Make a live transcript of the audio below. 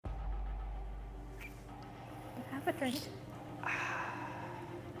have a drink.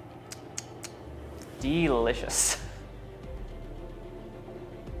 Delicious.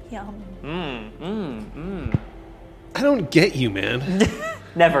 Yum. I don't get you, man.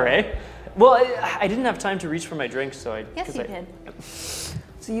 Never, eh? Well, I didn't have time to reach for my drink, so I... Yes, you did.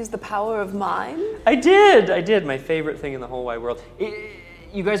 So use the power of mind? I did. My favorite thing in the whole wide world.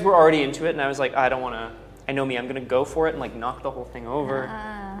 You guys were already into it, and I was like, I don't want to... I know me, I'm going to go for it and like knock the whole thing over.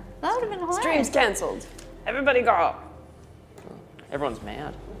 That would have been hilarious. Stream's canceled. Everybody go. Everyone's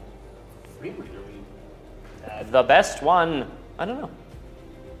mad. The best one. I don't know.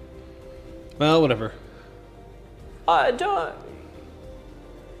 Well, whatever. Don't...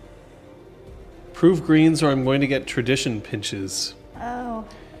 Prove greens or I'm going to get tradition pinches. Oh.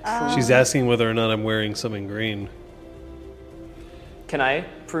 She's asking whether or not I'm wearing something green. Can I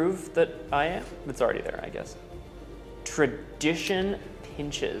prove that I am? It's already there, I guess. Tradition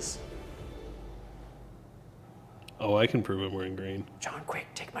pinches. Oh, I can prove I'm wearing green. John, quick,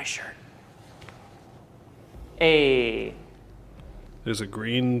 take my shirt. Hey. There's a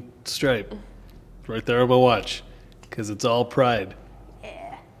green stripe right there on my watch because it's all pride.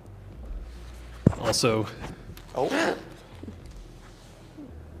 Yeah. Also, Oh.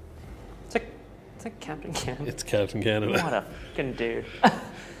 It's like Captain Canada. it's Captain Canada. What a fucking dude.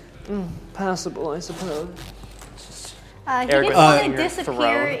 Passable, I suppose. He Eric didn't was want sitting to here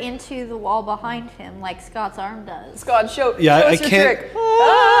disappear thrown. into the wall behind him like Scott's arm does. Scott, show Yeah, show I us your can't- trick.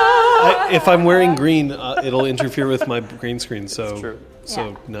 If I'm wearing green, it'll interfere with my green screen. So, true. so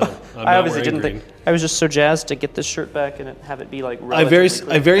Yeah. no, I'm I not obviously wearing didn't green. think. I was just so jazzed to get this shirt back and have it be like. I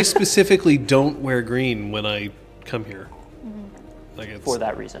very specifically don't wear green when I come here. Like it's, for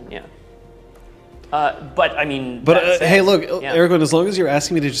that reason, yeah. But I mean. But that said, hey, look, yeah. Ericon, as long as you're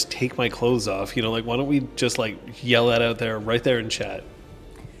asking me to just take my clothes off, like, why don't we just like yell that out there, right there in chat?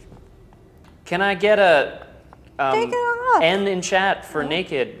 Can I get a Take it off. N in chat for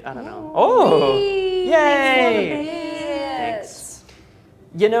naked? I don't know. Oh, yay! Thanks.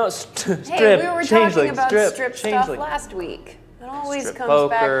 Strip, Hey, we were changeling, talking about strip, strip stuff changeling. last week. It always Strip comes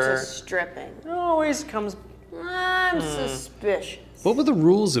back poker. to stripping. It always comes. I'm suspicious. What would the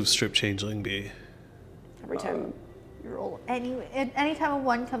rules of strip changeling be? Every time. You roll anytime a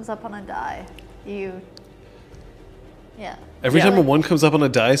 1 comes up on a die, yeah. Every Yeah. time a 1 comes up on a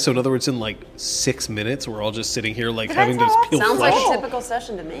die, so in other words, in like 6 minutes, we're all just sitting here like Depends having to how just peel Sounds flesh. like a typical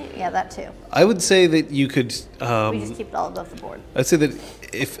session to me. Yeah, that too. I would say that you could. We just keep it all above the board. I'd say that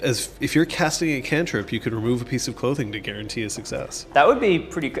if you're casting a cantrip, you could remove a piece of clothing to guarantee a success. That would be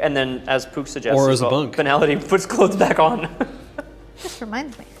pretty. And then, as Pook suggests, Or as a bunk. Finality puts clothes back on. This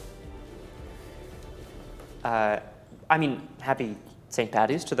reminds me. I mean, happy St.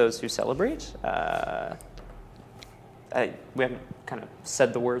 Paddy's to those who celebrate. We haven't kind of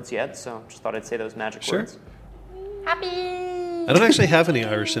said the words yet, so just thought I'd say those magic Sure. words. I don't actually have any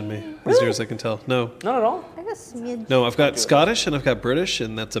Irish in me, as near as I can tell. No, Not at all. I guess smidge. no, I've got Scottish and I've got British,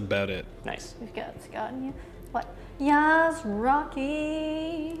 and that's about it. Nice. We've got Scott and you. What? Yes,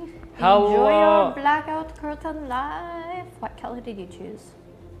 Rocky. How, Enjoy your blackout curtain life. What color did you choose?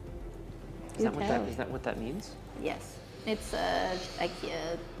 Is that Okay. what that means? Yes. It's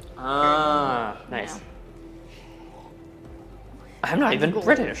IKEA. Ah, nice. Yeah. I'm not even Gold.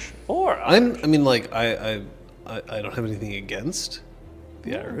 British. Or I mean, like I don't have anything against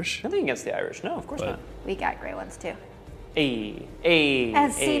the Irish. nothing against the Irish. No, of course But- not. We got great ones too. As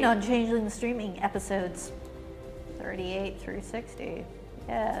As seen on Changeling Streaming episodes 38 through 60.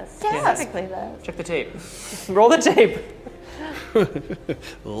 Yes. Specifically those. Check the tape. Roll the tape.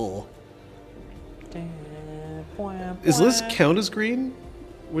 Ugh. Does Liz count as green?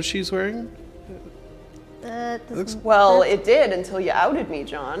 What she's wearing? Looks Well, it did until you outed me,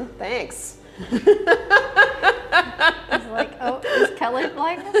 John. Thanks. like, oh, is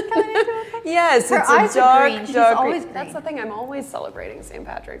colorblindness coming into it? Yes, Her it's eyes a are dark, green. She's dark always green. That's green. the thing. I'm always celebrating St.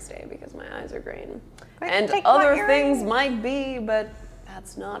 Patrick's Day because my eyes are green. Quick, And take other my things earring. might be, but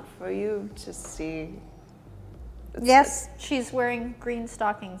that's not for you to see. Yes, she's wearing green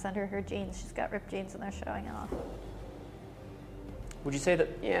stockings under her jeans. She's got ripped jeans and they're showing off. Would you say that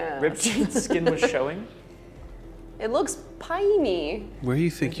Yeah. ripped jeans skin was showing? It looks piney. Where do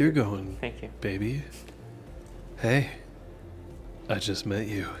you think you're going, Thank you. baby? Hey, I just met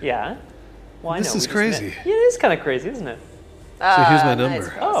you. Yeah. Well, I This know, is we just met. crazy. Yeah, it is kind of crazy, isn't it? So here's my Nice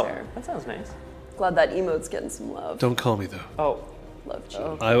number. Oh, crosshair. that sounds nice. Glad that emote's getting some love. Don't call me though. Oh, Love G.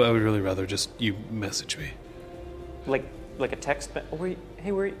 I would really rather just you message me. like a text. Hey,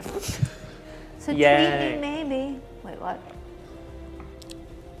 where? Are you? So Yay. tweet me maybe. Wait, what?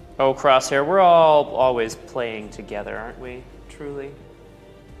 Oh, Crosshair, we're all always playing together, aren't we? Truly.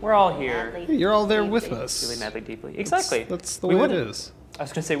 We're all here. Madly. Hey, you're all there with us. Really madly deeply. Exactly. That's the We way it wouldn't- is. I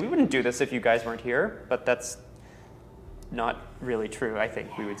was going to say, we wouldn't do this if you guys weren't here, but that's not really true. I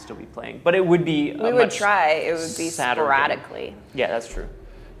think we would still be playing. But it would be We would try. It would be sadder game. sporadically. Yeah, that's true.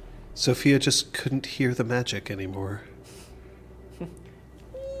 Sophia just couldn't hear the magic anymore.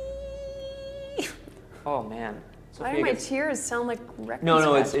 Oh, man. Why Sophia do my gets- tears sound like records?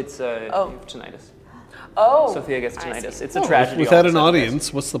 No, it's Oh. you have tinnitus. Oh. Sophia gets I tinnitus. see. It's a tragedy. Without all an of a sudden,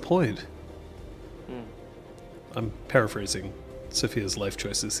 audience, what's the point? I'm paraphrasing Sophia's life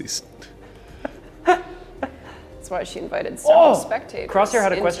choices. That's why she invited several Oh! spectators. Crosshair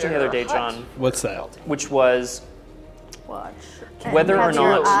had a into question the other her day, hut. John, What's that? which was Watch. Whether or have your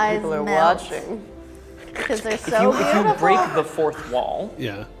not eyes People are melt, watching. because they're if so you beautiful. break the fourth wall,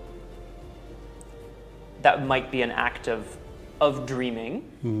 Yeah. that might be an act of dreaming.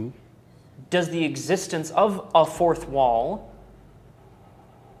 Mm-hmm. Does the existence of a fourth wall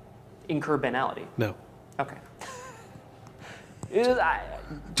incur banality? No. Okay. Do you know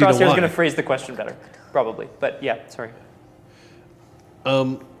Crosshair's why? going to phrase the question better, probably. But yeah, sorry.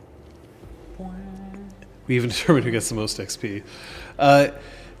 We even determined who gets the most XP.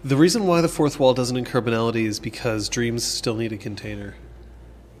 The reason why the fourth wall doesn't incur banality is because dreams still need a container.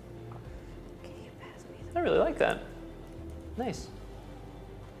 I really like that. Nice.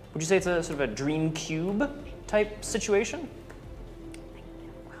 Would you say it's a sort of a dream cube type situation?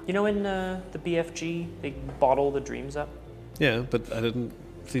 You know, in the BFG, they bottle the dreams up. Yeah, but I didn't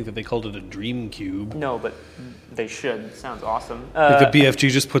think that they called it a dream cube. No, but they should. Sounds awesome. Like the BFG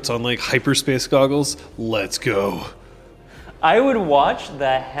just puts on like hyperspace goggles. Let's go. I would watch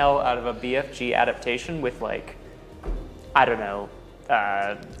the hell out of a BFG adaptation with, like, I don't know,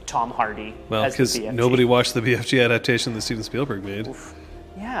 Tom Hardy Well, as the because BFG. nobody watched the BFG adaptation that Steven Spielberg made.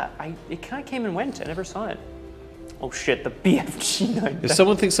 Yeah, it kind of came and went. I never saw it. Oh shit, the BFG night. If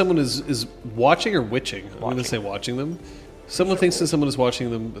someone thinks someone is watching or witching, I'm going to Watching. say watching them. Someone thinks that someone is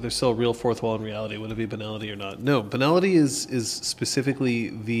watching them, but there's still a real fourth wall in reality. Would it be banality or not? No, banality is specifically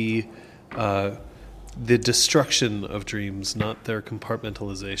the destruction of dreams, not their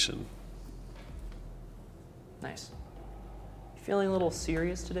compartmentalization. Nice. You feeling a little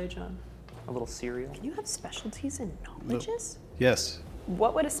serious today, John? A little cereal? You have specialties in knowledges? Yes.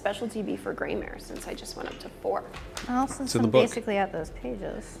 What would a specialty be for Greymare, since I just went up to 4? Well, since It's in the I'm book. basically at those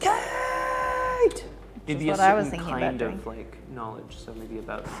pages. Kate! It'd is be a what I was certain thinking kind about of like knowledge, so maybe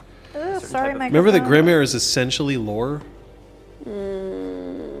about. Ooh, certain sorry, type of- my Remember that Grimmare is essentially lore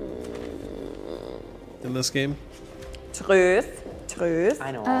in this game? Truth.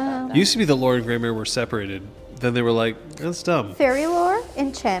 I know all about that. It used to be that lore and Grimmare were separated. Then they were like, that's dumb. Fairy lore,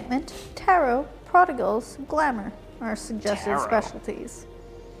 enchantment, tarot, prodigals, glamour are suggested Tarot. specialties.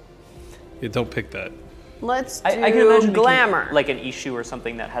 Yeah, don't pick that. Let's do I can imagine making, glamour. like an issue or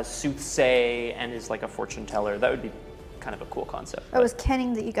something that has soothsay and is like a fortune teller. That would be kind of a cool concept. I was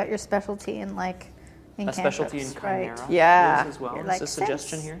kenning that you got your specialty in like A specialty in incantrips, right? Chimera Yeah. is as well. You're Is like, a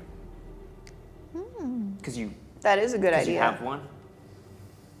suggestion sense. here? Because you, That is a good 'cause you idea. have one.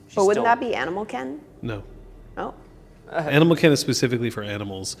 But wouldn't that be Animal Ken? No. Oh. Animal Ken is specifically for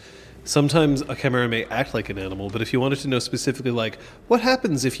animals. Sometimes a chimera may act like an animal, but if you wanted to know specifically, like, what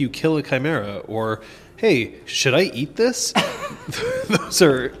happens if you kill a chimera, or, hey, should I eat this?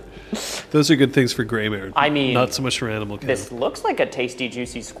 those are good things for Greymare. I mean, not so much for Animal Ken. This looks like a tasty,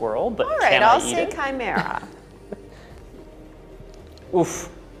 juicy squirrel, but All right, can I'll I eat say it? Chimera. Oof.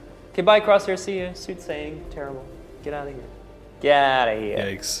 Okay, bye, Crosshair. See you. Soothsaying. Terrible. Get out of here. Get out of here.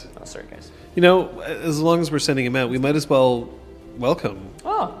 Yikes. Oh, sorry, guys. You know, as long as we're sending him out, we might as well welcome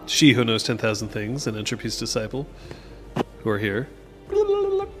Oh. She Who Knows 10,000 Things and Entropy's Disciple, who are here.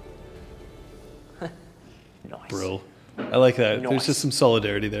 Nice. Brill. I like that. There's Nice. just some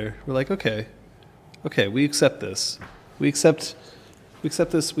solidarity there. We're like, okay, we accept this. We accept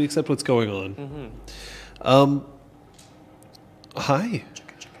this. We accept what's going on. Hi.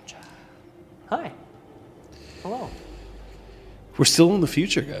 Hi. Hello. We're still in the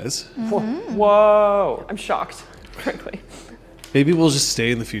future, guys. Whoa. I'm shocked, frankly. Maybe we'll just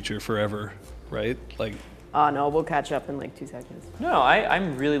stay in the future forever, right? Like, Oh, no, we'll catch up in like 2 seconds. No,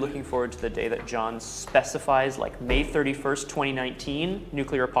 I'm really looking forward to the day that John specifies, like, May 31st, 2019,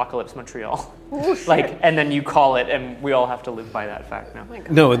 Nuclear Apocalypse Montreal. Like, and then you call it, and we all have to live by that fact now.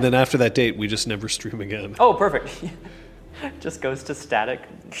 no, and then after that date, we just never stream again. Oh, perfect. Just goes to static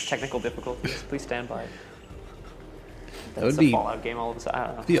technical difficulties. Please stand by. That would It's a be Fallout game all of a sudden. I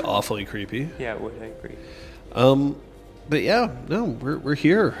don't know. be awfully creepy. Yeah, it would. I agree. But yeah, no, we're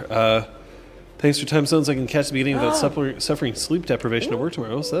here. Thanks for time zones, I can catch the beginning without suffering sleep deprivation at work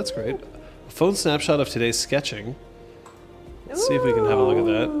tomorrow, so that's great. A phone snapshot of today's sketching. Let's see if we can have a look at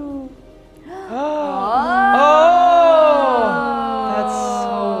that. Oh! That's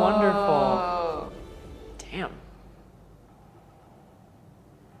so wonderful. Damn.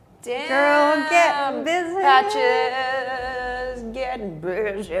 Damn. Girl, get busy. Patches getting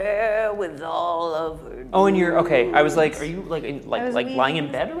busy with all of her. Oh, and you're okay. I was like, are you like I was lying in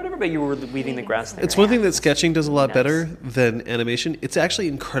weaving- bed or whatever? But you were weaving the grass there. It's one thing that sketching does a lot Nice. better than animation. It's actually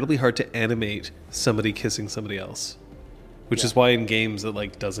incredibly hard to animate somebody kissing somebody else, which is why in games it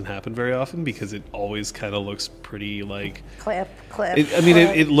like doesn't happen very often because it always kind of looks pretty like. Clip.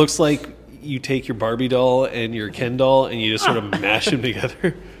 It looks like you take your Barbie doll and your Ken doll and you just sort of mash them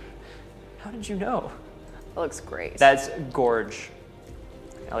together. How did you know? That looks great. That's gorge.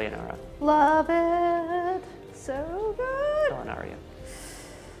 Eleonora. Love it. So good. Eleonaria.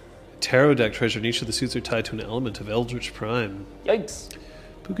 Tarot deck treasure. Each of the suits are tied to an element of Eldritch Prime. Yikes.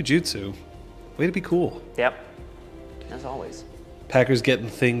 Pukajutsu. Way to be cool. Yep. As always. Packers getting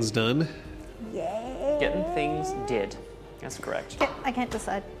things done. Yay. Getting things did. That's correct. I can't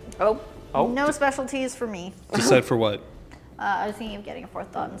decide. oh, Oh. No specialties for me. Decide for what? I was thinking of getting a fourth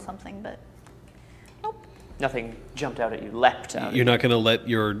thought in something, but nope. Nothing jumped out at you, leapt out. You're not going to let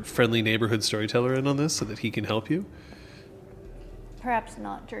your friendly neighborhood storyteller in on this so that he can help you? Perhaps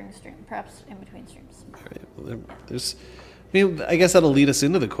not during stream. Perhaps in between streams. All right. Well, there's. I guess that'll lead us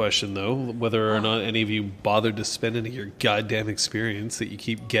into the question, though, whether or not any of you bothered to spend any of your goddamn experience that you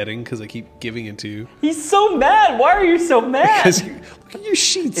keep getting because I keep giving it to you. He's so mad. Why are you so mad? Because look at your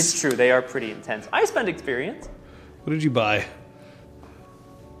sheets. It's true. They are pretty intense. I spent experience. What did you buy?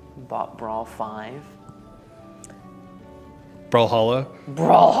 Bought Brawl 5. Brawlhalla?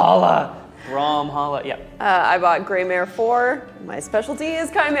 Brawlhalla. Brawlhalla. Yeah. I bought Greymare 4. My specialty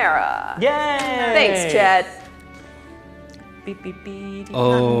is Chimera. Yay! Thanks, Chet. Beep, beep, beep.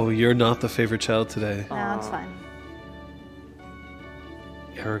 Oh, you're not the favorite child today. No, it's fine.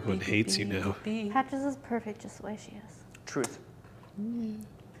 Aragorn hates you now. Patches is perfect just the way she is. Truth.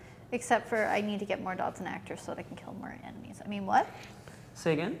 Except for I need to get more dots and actors so that I can kill more enemies. I mean, what?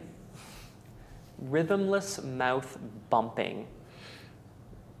 Say again. Rhythmless mouth bumping.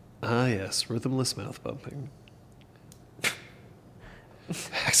 Ah, yes, rhythmless mouth bumping.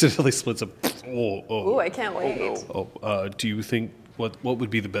 Accidentally splits a. Ooh, I can't wait. Do you think what would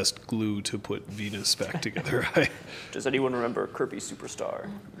be the best glue to put Venus back together? Does anyone remember Kirby Superstar?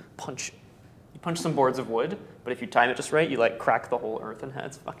 You punch some boards of wood, but if you time it just right, you like crack the whole earth in half.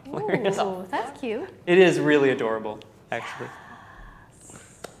 It's fucking hilarious. Ooh, that's cute. It is really adorable, actually.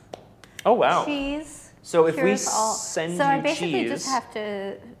 Oh wow. Cheese. So if we cures all. send So I you basically cheese, just have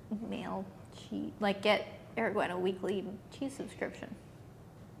to mail cheese, like get Aragorn a weekly cheese subscription.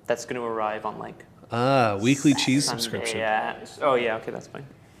 that's going to arrive on like Weekly cheese Sunday subscription. Oh yeah, okay, that's fine.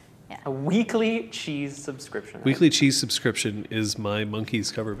 Yeah. A weekly cheese subscription. Weekly cheese subscription is my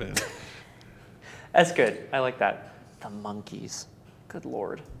Monkeys cover band. That's good. I like that. The monkeys. Good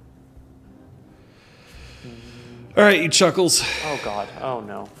lord. All right, you chuckles. Oh god. Oh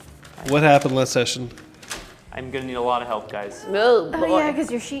no. What happened last session? I'm gonna need a lot of help, guys. Oh, boy. Oh yeah,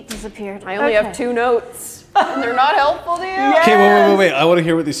 because your sheet disappeared. I only have 2 notes, and they're not helpful to you. Okay, wait. I want to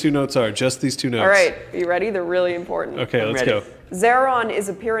hear what these 2 notes are. Just these 2 notes. All right, are you ready? They're really important. Okay, I'm let's ready. go. Zeron is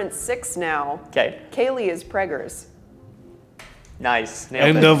appearance 6 now. Okay. Kaylee is preggers. Nice. Nailed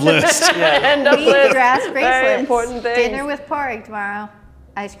End it. of list. End of Wheat list. grass Very bracelets. important things. Dinner with Porrig tomorrow.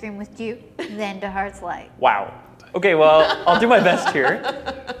 Ice cream with Duke. Then to Heart's Light. Wow. Okay, well, I'll do my best here.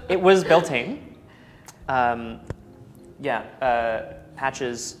 It was Beltane.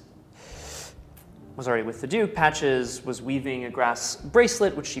 Patches was already with the Duke. Patches was weaving a grass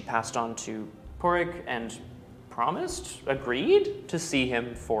bracelet, which she passed on to Porrig and agreed to see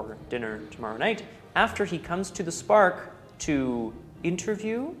him for dinner tomorrow night after he comes to the Spark to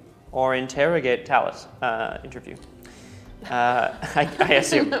interview or interrogate Talus. Interview. I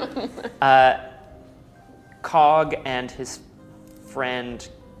assume. Cog and his friend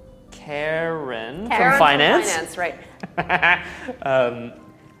Karen from Finance. Right.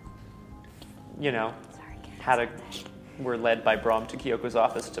 Were led by Brahm to Kyoko's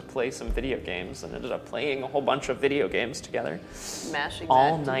office to play some video games and ended up playing a whole bunch of video games together Mashing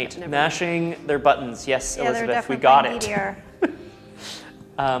all that. night, Never- mashing their buttons. Yes, Yeah, they're Elizabeth, we definitely got playing it.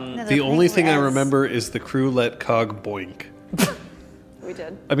 DDR. The only thing I remember is the crew let Cog boink. We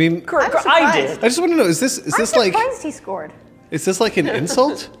did. I mean, I'm I surprised. did. I just want to know: is this I'm like surprised he scored. an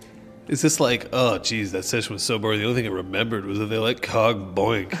insult? Is this like, oh, geez, that session was so boring. The only thing I remembered was that they let Cog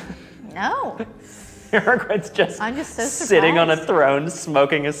boink. No. Aragorn's just, I'm just so sitting on a surprised. throne,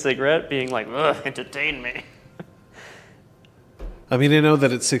 smoking a cigarette, being like, ugh, entertain me. I mean, I know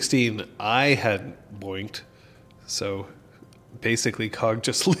that at 16 I hadn't boinked, so basically Cog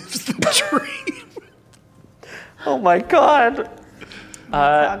just lives the dream. Oh my god.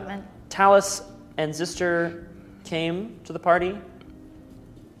 Frogman. Talus and Zister came to the party.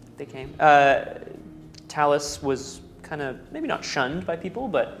 They came. Talus was kind of, maybe not shunned by people,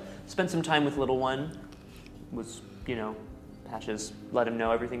 but spent some time with Little One. Was, Patches let him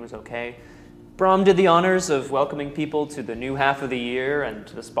know everything was okay. Brom did the honors of welcoming people to the new half of the year and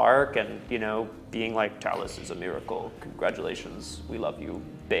to the Spark and, being like, Talus is a miracle. Congratulations. We love you,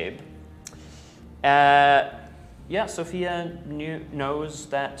 babe. Sophia knows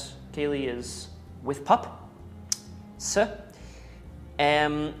that Kaylee is with Pup.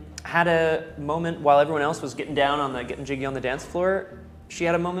 Had a moment while everyone else was getting jiggy on the dance floor. She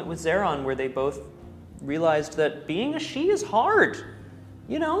had a moment with Zeron where they both realized that being a she is hard.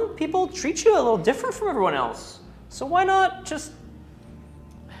 People treat you a little different from everyone else. So why not just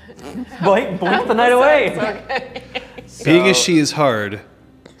blink the night away? Okay. Being a she is hard,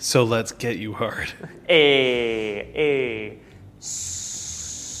 so let's get you hard.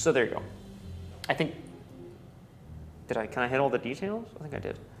 So there you go. I think. Can I hit all the details? I think I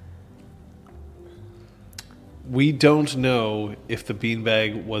did. We don't know if the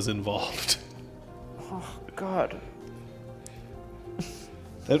beanbag was involved. Oh God.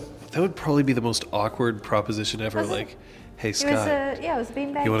 That would probably be the most awkward proposition ever. Like, hey Scott, It was a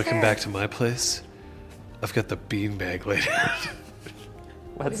beanbag. you want to come chair. back to my place? I've got the beanbag later.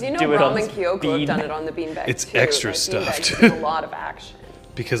 Let's Because do it on Brom and this Kyoko have done bean. it on the beanbag It's too. extra Like, stuffed. beanbags need a lot of action.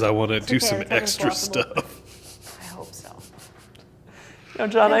 Because I want to do okay, some it's extra impossible. stuff. I hope so.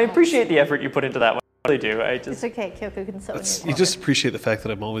 John, I appreciate the effort you put into that one. I really do. It's okay. Kyoko can sew in your You just appreciate the fact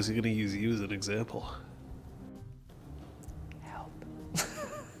that I'm always going to use you as an example.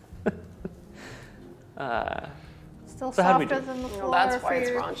 Still So how do we softer do? than the Well, floor that's why for it's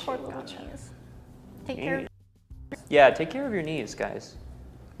your raunchy. poor little Gotcha. knees. Take care. Yeah, take care of your knees, guys.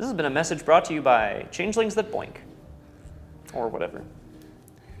 This has been a message brought to you by Changelings That Boink. Or whatever.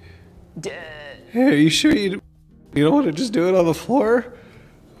 Hey, are you sure you don't want to just do it on the floor?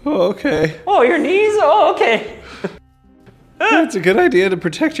 Oh, okay. Oh, your knees? Oh, okay. It's a good idea to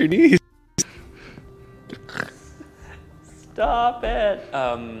protect your knees. Stop it.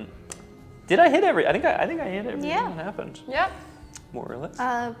 Did I hit I think I hit everything Yeah. that happened. Yep. More or less.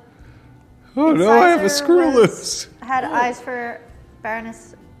 Oh no, I have a Incisor screw was- loose. Had eyes for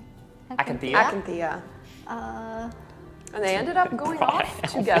Baroness Acanthea? Acanthea. And they ended up going off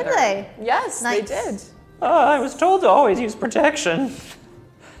together. Did they? Yes, Nice. they did. I was told to always use protection.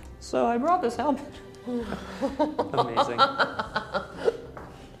 So I brought this helmet. Amazing.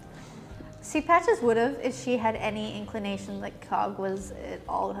 See, Patches would have if she had any inclination that Cog was at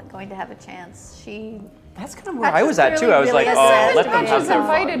all going to have a chance. That's kind of where I was at too. I was really like, upset. oh, let them Patches have Patches their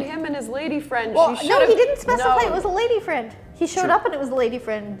invited fun. him and his lady friend. Well, She no, should've- he didn't specify No. it was a lady friend. He showed Sure. up and it was a lady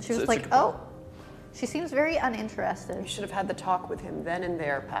friend. She was it's like, a good point. oh, she seems very uninterested. You should have had the talk with him then and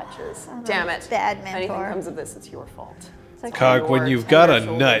there, Patches. Damn it. Bad If anything mentor. comes of this, it's your fault. It's like, Cog, when Your you've got a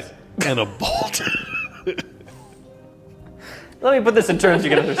tender nut shoulders. and a bolt. Let me put this in terms you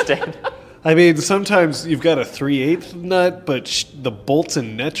can understand. I mean, sometimes you've got a 3/8 nut, but the bolt's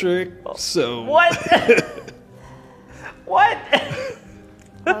in metric, so... What? What?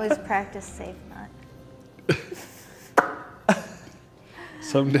 always practice safe nut.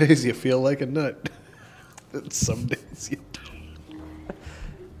 Some days you feel like a nut. And some days you don't.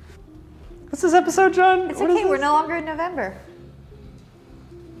 What's this episode, John? It's What is okay, we're this? no longer in November.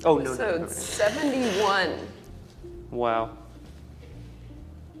 Oh, no, no, Episode no, no. 71. Wow.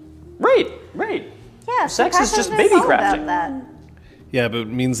 Right. Yeah, Sex is Patches just knows baby all about crafting. that. Yeah, but it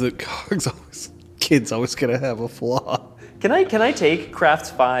means that kid's always gonna have a flaw. Can I take Craft's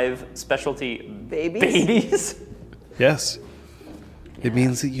 5 specialty Babies? babies? Yes. It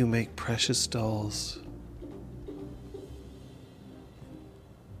means that you make precious dolls.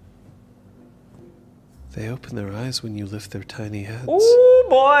 They open their eyes when you lift their tiny heads. Oh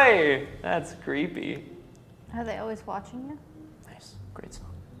boy, that's creepy. Are they always watching you? Nice, great song.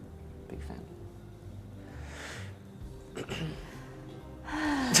 Big fan.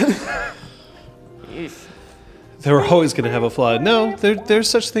 Yeesh. They were always going to have a flaw. No, there's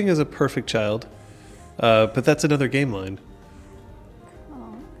such thing as a perfect child. But that's another game line.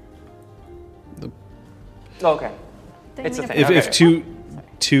 Oh, okay. Don't It's you a mean thing. If Okay.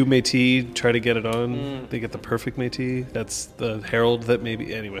 two Métis try to get it on, they get the perfect Métis. That's the herald that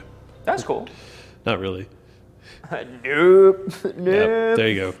maybe... Anyway, That's cool. not really. Nope. Yep, there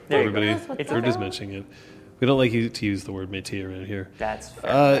you go. There you Everybody, go. It's we're just okay. mentioning it. We don't like you to use the word Métis around here. That's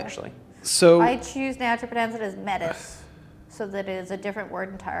fair, actually. So... I choose now to pronounce it as metis, so that it is a different word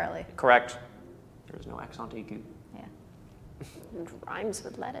entirely. Correct. There is no accent aigu. Yeah. It rhymes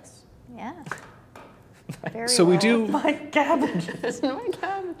with lettuce. Yeah. Very So we well. do My cabbage. It's my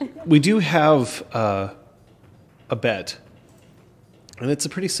cabbage. we do have a bet, and it's a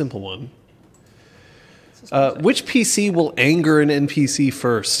pretty simple one. Which PC will anger an NPC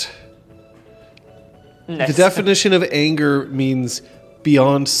first? Nice. The definition of anger means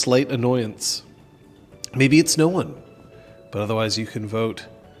beyond slight annoyance. Maybe it's no one, but otherwise you can vote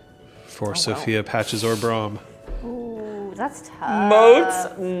for Sophia, Patches, or Braum. Ooh, that's tough.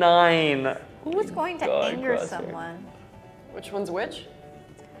 Moats 9. Who is going to God, anger Crosshair. someone? Which one's which?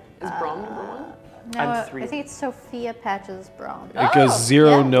 Is Braum number one? No, I'm 3. I think it's Sophia Patches Braum. It goes 0,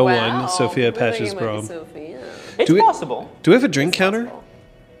 yeah. no Wow. one, Sophia, Really Patches, thinking it might be Braum. Sophia. It's Do we- possible. Do we have a drink counter? Possible.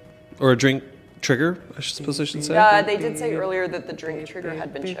 Or a drink trigger, I suppose I should say? They did say earlier that the drink trigger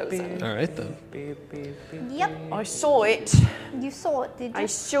had been chosen. All right, then. Yep, I saw it. you saw it, did I you?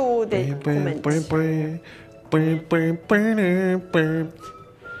 saw the comment.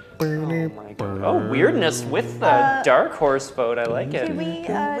 Oh my god. Oh, weirdness with the Dark Horse vote. I like Could it. we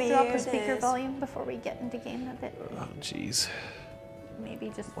drop the speaker Weirdness. volume before we get into game a bit? Oh, jeez.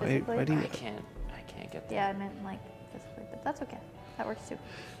 Maybe just Why physically? do you... I can't get that. Yeah, I meant like physically, but that's okay. That works too.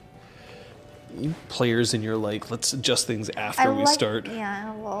 You players and you're like, let's adjust things after we start.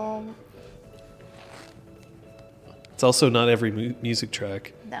 Yeah, well, It's also not every music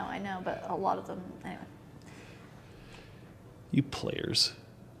track. no, I know, but a lot of them, anyway. You players.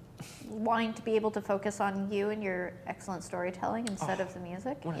 Wanting to be able to focus on you and your excellent storytelling instead of the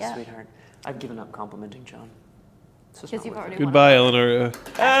music. What a Yeah. sweetheart. I've given up complimenting John. It's just Because not you've worth already it. won. Goodbye, Eleanor.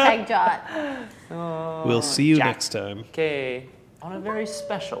 Hashtag Jot. We'll see you Jack. next time. Okay, on a very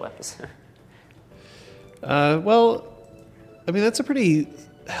special episode. Well, I mean, that's a pretty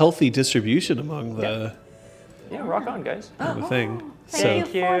healthy distribution among the, Yeah, rock on, guys. the thing. Thank So, you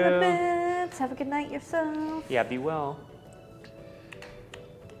for the you. bits. Have a good night yourself. Yeah, be well.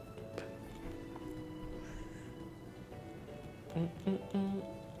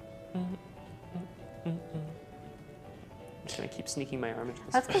 I'm just gonna keep sneaking my arm into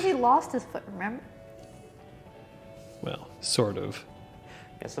this. That's because he lost his foot, remember? well, sort of.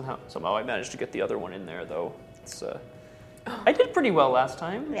 Yeah, somehow I managed to get the other one in there, though. It's I did pretty well last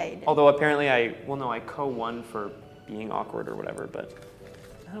time. Yeah, you did. Although apparently I co-won for being awkward or whatever, but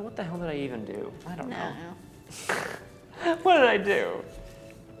what the hell did I even do? I don't know. What did I do?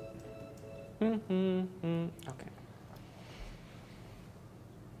 Okay.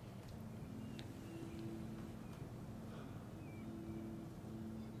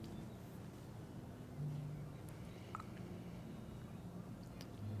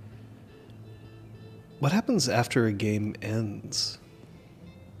 What happens after a game ends?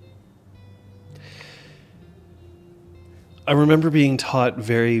 I remember being taught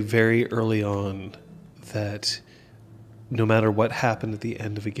very, very early on that no matter what happened at the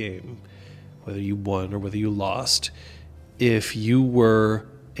end of a game, whether you won or whether you lost, if you were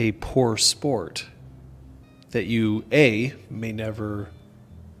a poor sport, that you, A, may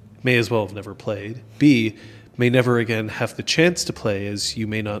as well have never played, B, may never again have the chance to play as you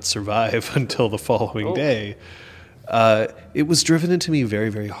may not survive until the following day. It was driven into me very,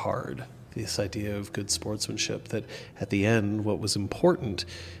 very hard, this idea of good sportsmanship, that at the end, what was important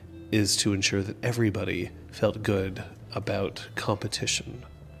is to ensure that everybody felt good about competition.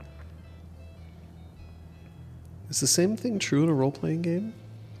 Is the same thing true in a role-playing game?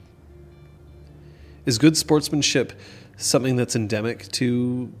 Is good sportsmanship something that's endemic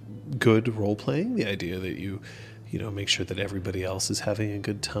to good role-playing? The idea that you make sure that everybody else is having a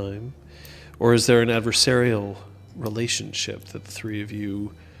good time? Or is there an adversarial relationship that the three of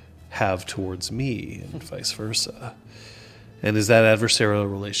you have towards me and vice versa? And is that adversarial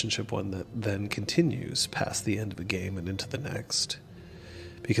relationship one that then continues past the end of the game and into the next?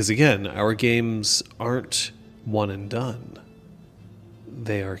 Because again, our games aren't one and done.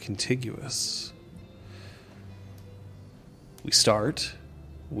 They are contiguous. We start,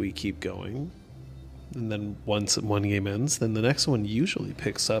 we keep going, and then once one game ends, then the next one usually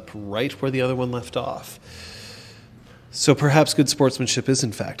picks up right where the other one left off. So perhaps good sportsmanship is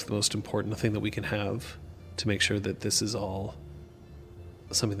in fact the most important thing that we can have to make sure that this is all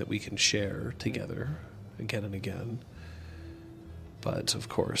something that we can share together again and again. But of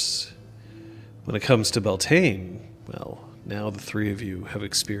course, when it comes to Beltane, well, now the three of you have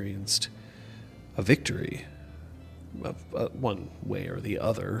experienced a victory one way or the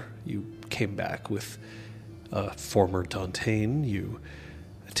other. You came back with a former Dantean. You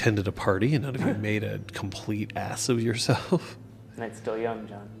attended a party, and none of you made a complete ass of yourself. Night's still young,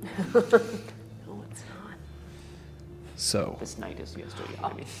 John. No, it's not. So, This night is still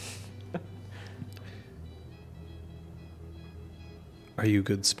young. I mean. Are you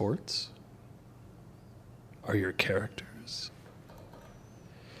good sports? Are your characters?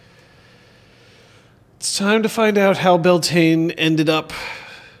 It's time to find out how Beltane ended up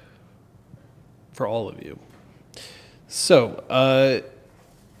for all of you. So,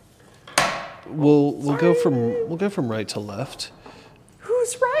 we'll go from right to left.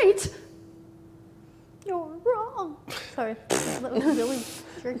 Who's right? You're wrong. Sorry. That was really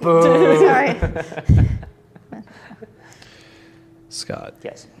tricky. Sorry. Scott.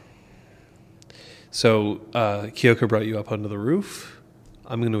 Yes. So, Kyoko brought you up onto the roof.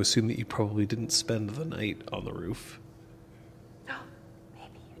 I'm going to assume that you probably didn't spend the night on the roof.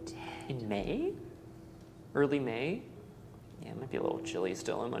 Maybe you did. In May? Early May? Yeah, it might be a little chilly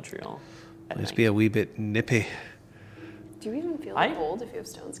still in Montreal. Might be a wee bit nippy. Do you even feel I- cold if you have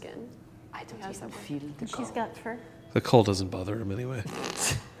stone skin? I don't How's that work? feel the She's cold. got fur. The cold doesn't bother him anyway.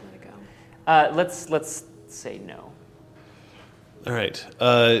 Let it go. Let's say no. All right.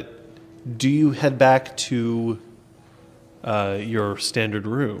 Do you head back to your standard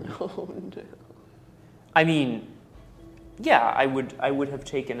room? Oh no. I mean, yeah, I would have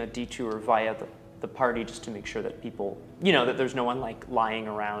taken a detour via the party just to make sure that people, that there's no one like lying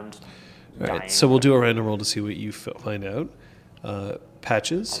around All dying. right. So we'll do a random roll to see what you find out.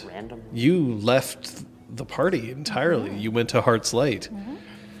 Patches. A random. You left the party entirely. Mm-hmm. You went to Heart's Light.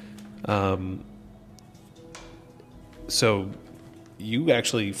 So you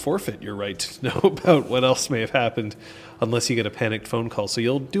actually forfeit your right to know about what else may have happened unless you get a panicked phone call. So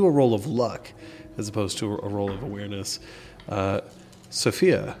you'll do a roll of luck as opposed to a roll of awareness.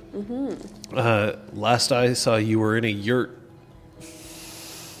 Sophia, last I saw you were in a yurt.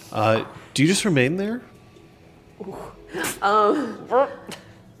 Do you just remain there?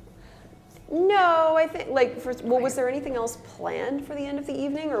 No, I think was there anything else planned for the end of the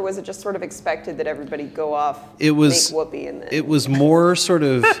evening, or was it just sort of expected that everybody go off, It was make whoopee, and then It was more sort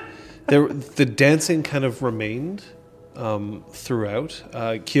of the dancing kind of remained throughout.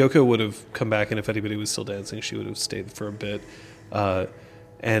 Kyoko would have come back, and if anybody was still dancing, she would have stayed for a bit.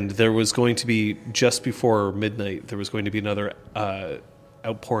 And there was going to be, just before midnight, there was going to be another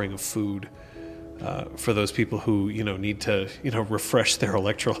outpouring of food for those people who need to refresh their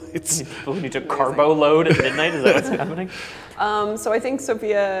electrolytes. People who need to carbo load at midnight. Is that what's happening? So I think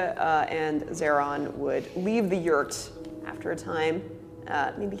Sophia and Zeron would leave the yurt after a time,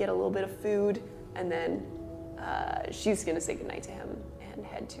 maybe get a little bit of food, and then she's going to say goodnight to him and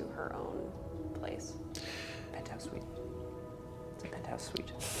head to her own place. Penthouse suite. It's a penthouse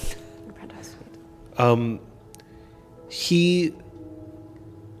suite. Her penthouse suite.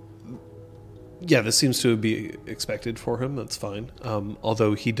 Yeah, this seems to be expected for him. That's fine.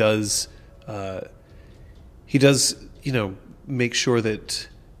 Although he does, make sure that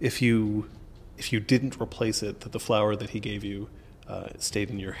if you didn't replace it, that the flower that he gave you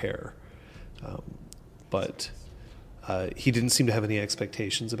stayed in your hair. But he didn't seem to have any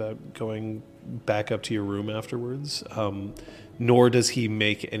expectations about going back up to your room afterwards. Nor does he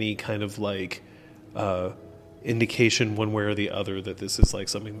make any kind of indication one way or the other that this is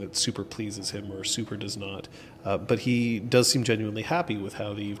something that super pleases him or super does not. But he does seem genuinely happy with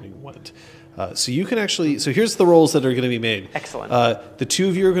how the evening went. So you can actually... So here's the rolls that are going to be made. Excellent. The two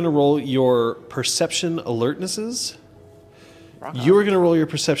of you are going to roll your perception alertnesses. Rock You on. are going to roll your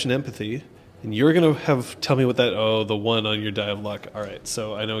perception empathy. And you're going to tell me what that... Oh, the one on your die of luck. All right,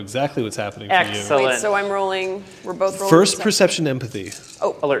 so I know exactly what's happening for you. Excellent. Wait, so I'm rolling. We're both rolling. First, perception empathy.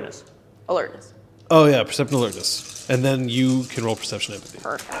 Alertness. Alertness. Oh, yeah, perception alertness. And then you can roll perception empathy.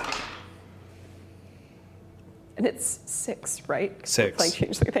 Perfect. And it's 6, right? 'Cause 6. we're playing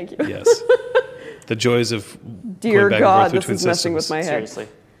Changeling. Thank you. Yes. The joys of Dear going back God, and forth this between is messing with systems. my head.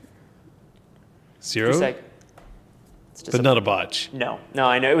 Seriously. 0? Just But not a botch. No,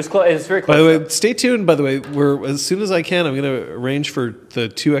 I know. It was close. It was very close. By the way, stay tuned. By the way, as soon as I can, I'm going to arrange for the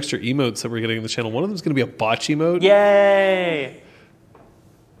 2 extra emotes that we're getting in the channel. One of them is going to be a botch emote. Yay!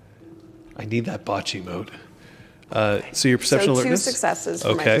 I need that botch emote. So your perception So alertness. 2 successes for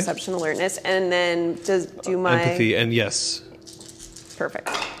my Okay. perception alertness, and then do my Empathy, and yes. Perfect.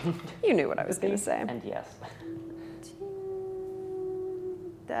 You knew what I was going to say. And yes.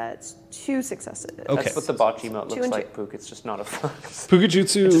 That's 2 successes. Okay. That's what the botch emote 2 looks and like, Pook. It's just not a fox.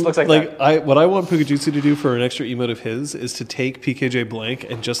 Pukajutsu, It just looks like that. what I want Pukajutsu to do for an extra emote of his is to take PKJ blank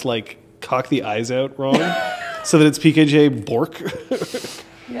and just cock the eyes out wrong so that it's PKJ Bork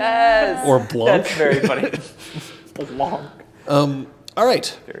Yes. or Blanc. That's very funny. Blanc. All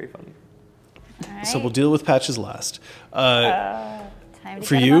right. Very funny. All right. So we'll deal with patches last. Time to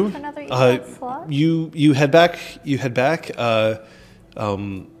For get you, him up another emote slot. you head back.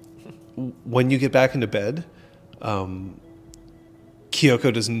 When you get back into bed,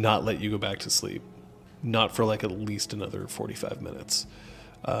 Kyoko does not let you go back to sleep. Not for like at least another 45 minutes.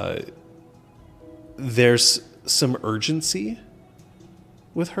 There's some urgency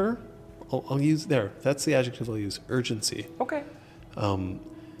with her. I'll use there. That's the adjective I'll use. Urgency. Okay. And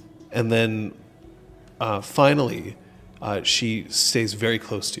then finally, she stays very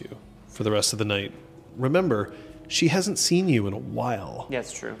close to you for the rest of the night. Remember, she hasn't seen you in a while. Yeah,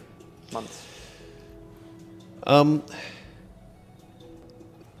 it's true. Months.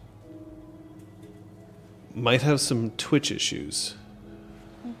 Might have some Twitch issues.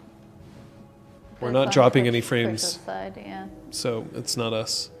 We're It's not on dropping Twitch any versus frames, Side, yeah. so it's not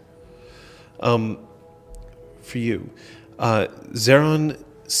us. For you, Zeron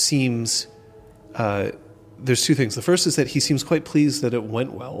seems. There's two things. The first is that he seems quite pleased that it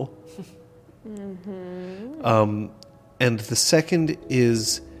went well. And the second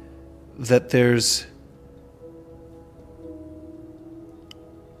is that there's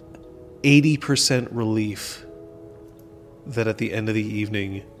 80% relief that at the end of the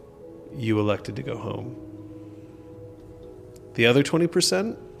evening you elected to go home. The other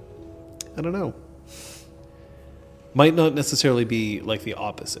 20%, I don't know. Might not necessarily be like the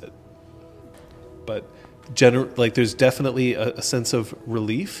opposite, but there's definitely a sense of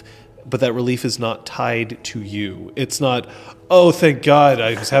relief, but that relief is not tied to you. It's not, oh, thank God,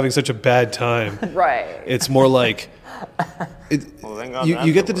 I was having such a bad time. Right. It's more like, Thank God you that's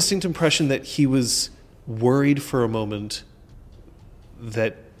get the over. distinct impression that he was worried for a moment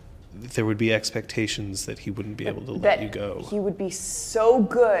that there would be expectations that he wouldn't be able to let you go. He would be so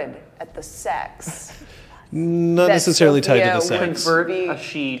good at the sex. Not that necessarily tied to the Sophia would sex. Convert Be- a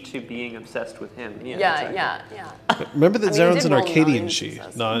she to being obsessed with him. Yeah, Yeah, exactly. yeah. Remember that I mean, it Zeron's did an roll Arcadian nines, she,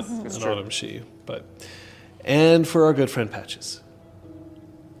 so- not an autumn she. But and for our good friend Patches.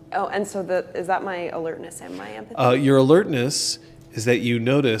 Oh, and so is that my alertness and my empathy? Your alertness is that you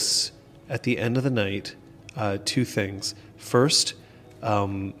notice at the end of the night two things. First,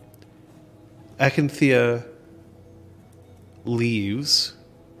 Acanthea leaves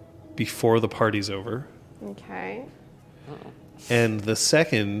before the party's over. Okay. And the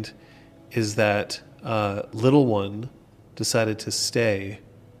second is that little one decided to stay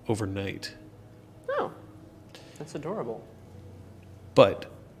overnight. Oh. That's adorable. But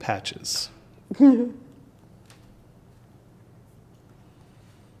Patches.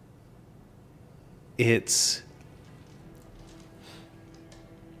 It's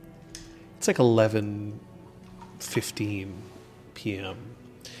like 11:15 p.m.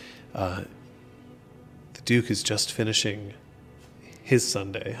 The Duke is just finishing his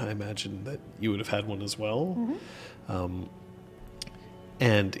Sunday. I imagine that you would have had one as well.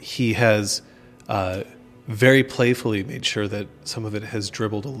 And he has very playfully made sure that some of it has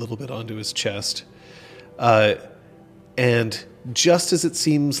dribbled a little bit onto his chest. And just as it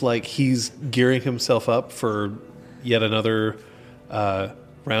seems like he's gearing himself up for yet another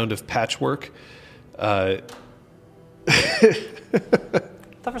round of patchwork, I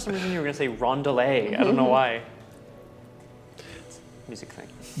thought for some reason you were going to say rondelay. I don't know why. It's a music thing.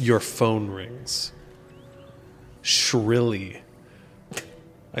 your phone rings shrilly.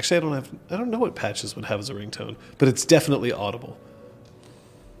 Actually, I don't know what Patches would have as a ringtone, but it's definitely audible.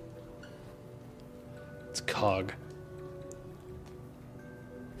 It's Cog.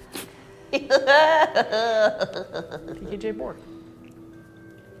 PKJ Borg.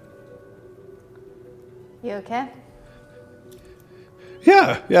 You okay?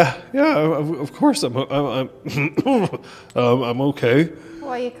 Yeah. Of course, I'm I'm okay.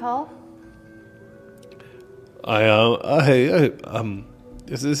 What you call?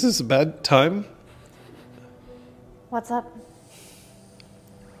 Is this a bad time? What's up?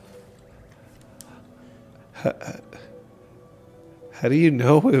 How do you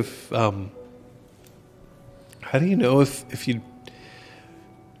know if you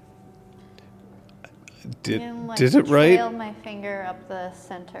did You, like, it right? Trail my finger up the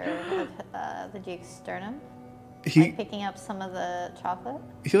center of the Duke's sternum, He like picking up some of the chocolate.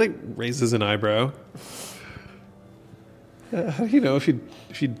 he like raises an eyebrow. How do you know if you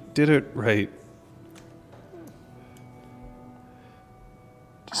did it right?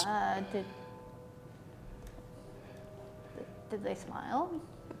 Did they smile?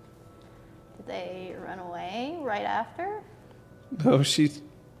 Did they run away right after? No, she's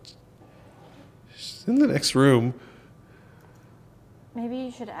in the next room. Maybe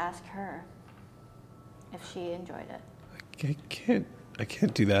you should ask her if she enjoyed it. I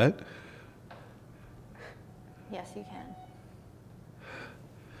can't do that. Yes, you can.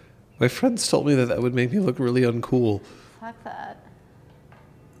 My friends told me that would make me look really uncool. Fuck that.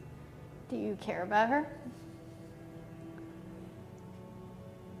 Do you care about her?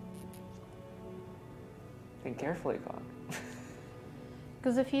 Think carefully, Cog.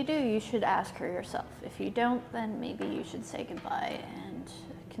 Because if you do, you should ask her yourself. If you don't, then maybe you should say goodbye and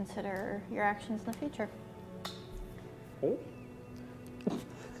consider your actions in the future. Oh.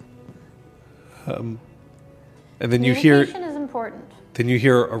 And then you hear Communication is important. Then you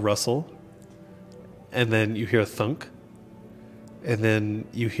hear a rustle, and then you hear a thunk, and then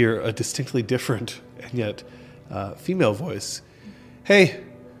you hear a distinctly different and yet female voice. Hey,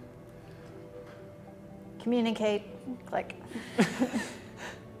 Communicate. Click.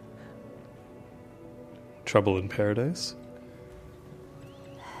 trouble in paradise?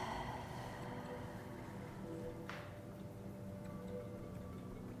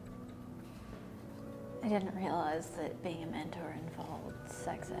 I didn't realize that being a mentor involved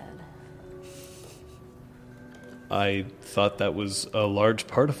sex ed. I thought that was a large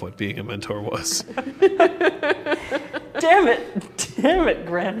part of what being a mentor was. Damn it,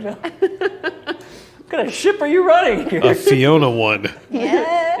 Granville. What kind of ship are you running here? A Fiona one.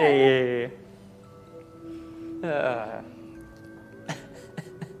 Yeah. Hey.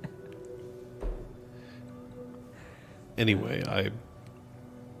 Anyway,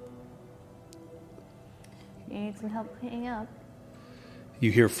 You need some help cleaning up.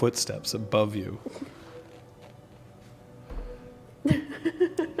 you hear footsteps above you.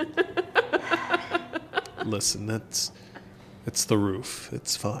 Listen, it's the roof.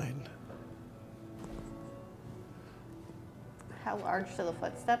 It's fine. How large do the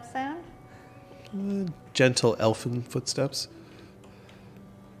footsteps sound? Gentle elfin footsteps.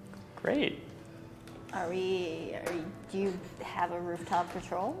 Great. Do you have a rooftop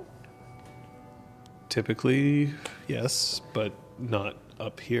patrol? Typically, yes, but not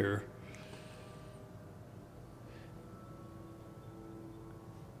up here.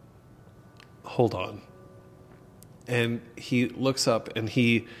 Hold on. And he looks up and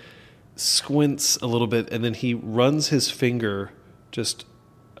he squints a little bit, and then he runs his finger just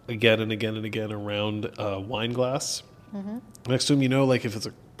again and again and again around a wine glass. Mm-hmm. Next to him, like if it's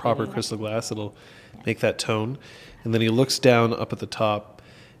a proper crystal glass, it'll make that tone. And then he looks down up at the top,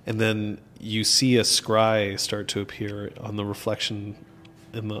 and then you see a scry start to appear on the reflection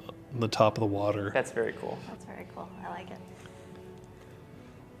in the top of the water. That's very cool. That's very cool. I like it.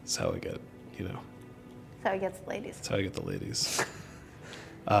 That's how I get, That's how he gets the ladies. That's how I get the ladies.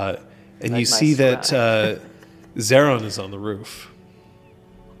 And Like you my see that scry. Zeron is on the roof.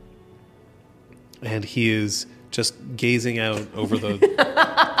 And he is just gazing out over the...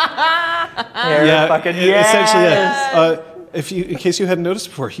 Fucking essentially, yes. yeah. In case you hadn't noticed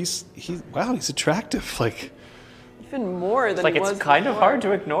before, he's attractive. Like, Even more than Like he was it's kind of before. hard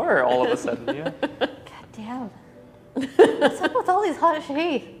to ignore all of a sudden. Yeah. God damn. What's up with all these hot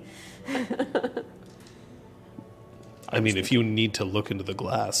shades? I mean, if you need to look into the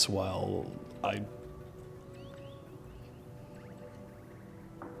glass while I...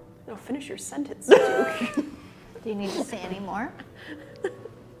 No, finish your sentence, Duke. Do you need to say any more?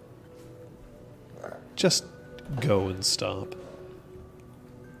 Just go and stop.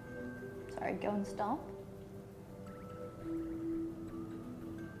 Sorry, go and stomp?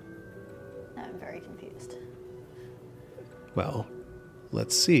 No, I'm very confused. Well,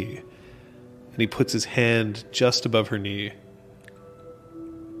 let's see. And he puts his hand just above her knee.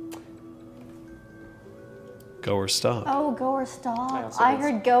 Go or stop. Oh, go or stomp. also I was-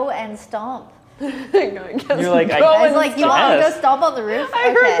 heard go and stomp. You're like, I was like, you want me to go yes. stomp on the roof?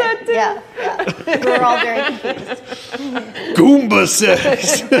 I heard that too. Yeah. We're all very confused. Goomba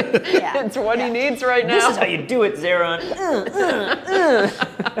sex! Yeah. It's what he needs right This now. is how you do it, Zeron.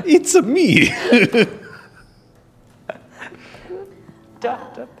 It's a me!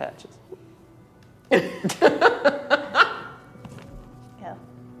 Dr. Patches. Go.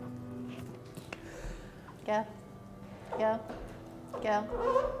 Go. Go. Go. Go.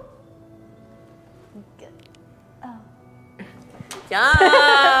 Oh.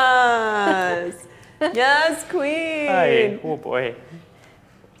 Yes! Yes, queen! Hi. Oh boy. I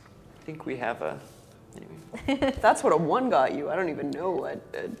think we have a. Anyway. If that's what a 1 got you, I don't even know what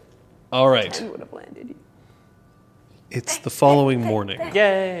a All right. 10 would have landed you. It's the following morning.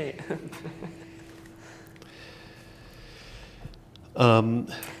 Yay!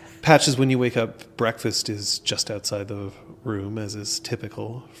 Patches, when you wake up, breakfast is just outside the room, as is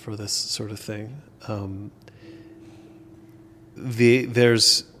typical for this sort of thing.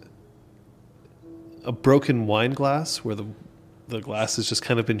 There's a broken wine glass where the glass has just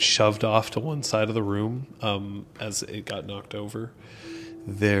kind of been shoved off to one side of the room as it got knocked over.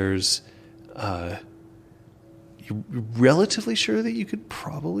 There's... you're relatively sure that you could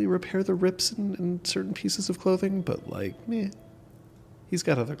probably repair the rips in certain pieces of clothing, but like, meh. He's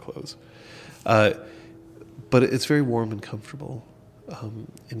got other clothes. but it's very warm and comfortable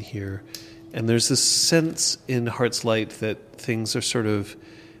in here. And there's this sense in Heart's Light that things are sort of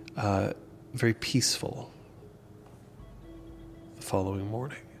very peaceful the following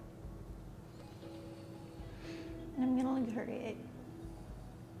morning. I'm gonna luxuriate.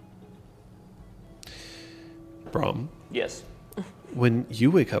 Brom, Yes. when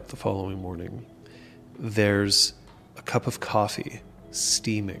you wake up the following morning, there's a cup of coffee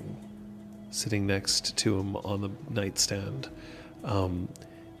steaming sitting next to him on the nightstand.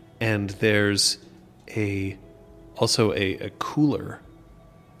 And there's also a cooler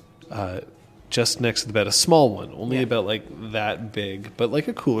just next to the bed, a small one, only about like that big, but like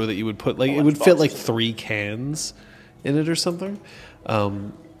a cooler that you would put, like it would fit like 3 cans in it or something.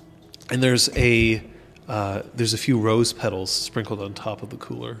 And there's a few rose petals sprinkled on top of the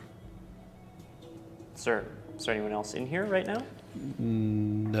cooler. Is there anyone else in here right now?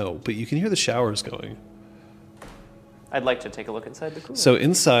 No, but you can hear the showers going. I'd like to take a look inside the cooler. So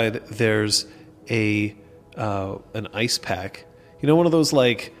inside there's an ice pack. You know, one of those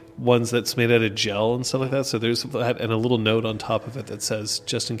like ones that's made out of gel and stuff like that. So there's that and a little note on top of it that says,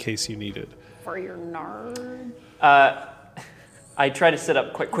 "Just in case you need it." For your nard. I try to sit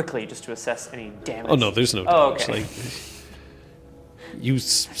up quite quickly just to assess any damage. Oh no, there's no Oh, damage. okay. Like, you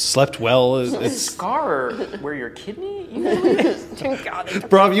slept well. It's Scar where your kidney? You God, they took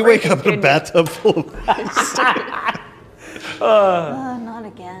Brom, you my wake up in a kidney. bathtub full of ice. Not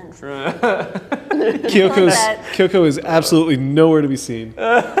again. Kyoko is absolutely nowhere to be seen.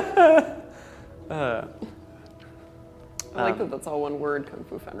 I like that that's all one word, Kung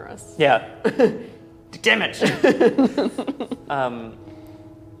Fu Fenris. Yeah. Damn it.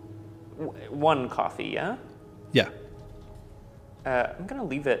 One coffee, yeah? Yeah. I'm gonna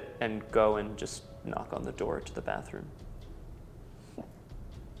leave it and go and just knock on the door to the bathroom.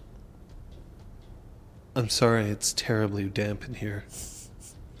 I'm sorry, it's terribly damp in here.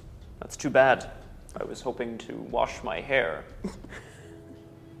 That's too bad. I was hoping to wash my hair.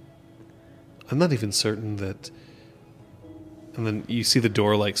 I'm not even certain that... And then you see the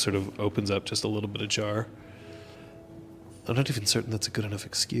door like sort of opens up just a little bit ajar. I'm not even certain that's a good enough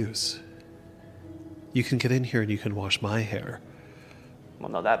excuse. You can get in here and you can wash my hair. Well,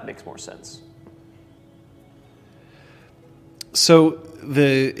 now that makes more sense. So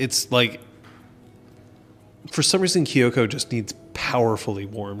it's like, for some reason Kyoko just needs powerfully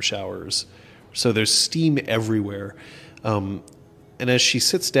warm showers. So there's steam everywhere. And as she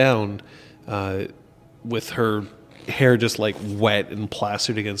sits down with her hair just like wet and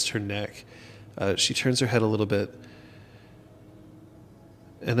plastered against her neck, she turns her head a little bit.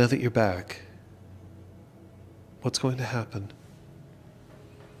 And now that you're back, what's going to happen?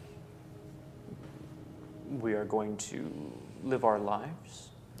 We are going to live our lives?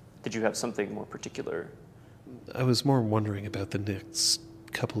 Did you have something more particular? I was more wondering about the next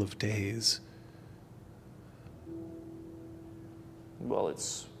couple of days. Well,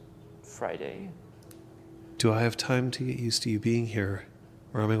 it's Friday. Do I have time to get used to you being here,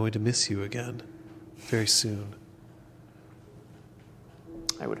 or am I going to miss you again very soon?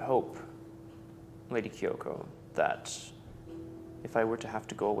 I would hope, Lady Kyoko, that if I were to have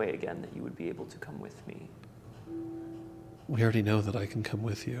to go away again, that you would be able to come with me. We already know that I can come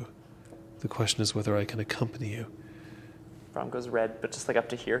with you. The question is whether I can accompany you. Brom goes red, but just like up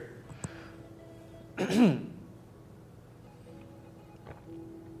to here.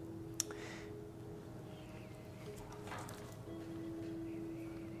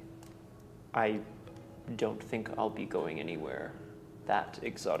 I don't think I'll be going anywhere that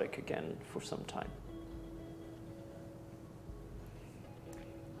exotic again for some time.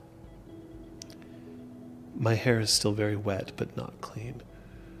 My hair is still very wet, but not clean.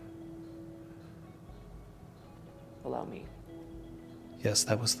 Allow me. Yes,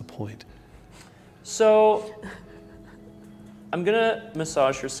 that was the point. So, I'm gonna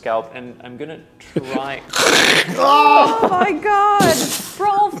massage your scalp and I'm gonna try. Oh my god!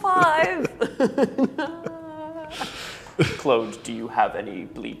 Roll 5! Claude, do you have any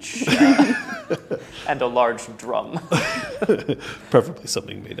bleach? And a large drum. Preferably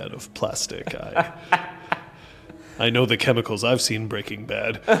something made out of plastic. I know the chemicals I've seen Breaking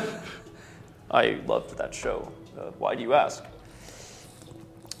Bad. I loved that show. Why do you ask?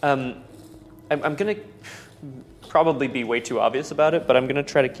 I'm gonna probably be way too obvious about it, but I'm gonna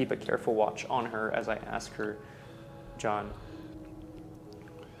try to keep a careful watch on her as I ask her, John,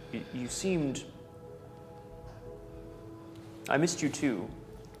 you seemed... I missed you too,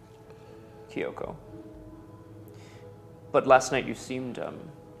 Kyoko. But last night you seemed, I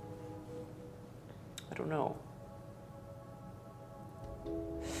don't know.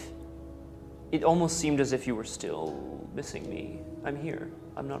 It almost seemed as if you were still missing me. I'm here.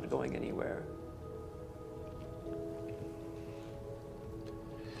 I'm not going anywhere.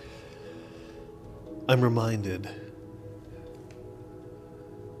 I'm reminded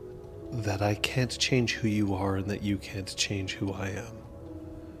that I can't change who you are and that you can't change who I am.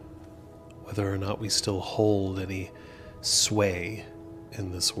 Whether or not we still hold any sway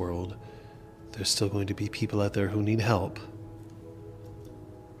in this world, there's still going to be people out there who need help.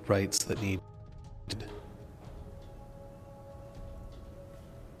 Rights that need.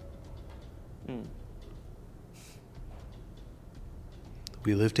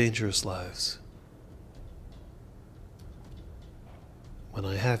 We live dangerous lives. When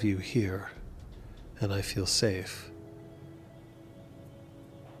I have you here and I feel safe,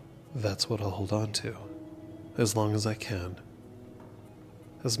 that's what I'll hold on to, as long as I can,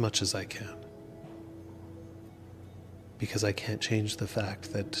 as much as I can. Because I can't change the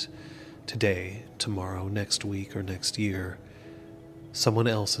fact that today, tomorrow, next week, or next year, someone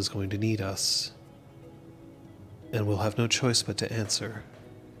else is going to need us, and we'll have no choice but to answer,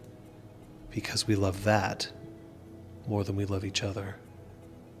 because we love that more than we love each other.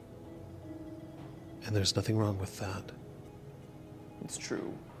 And there's nothing wrong with that. It's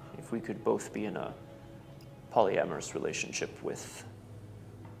true. If we could both be in a polyamorous relationship with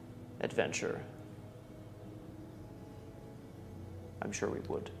adventure, I'm sure we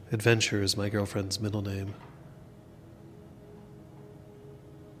would. Adventure is my girlfriend's middle name.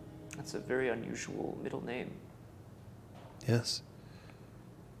 That's a very unusual middle name. Yes.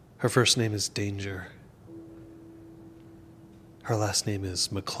 Her first name is Danger. Her last name is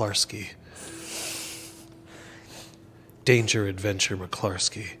McClarsky. Danger Adventure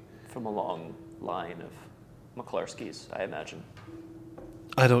McClarsky. From a long line of McClarskys, I imagine.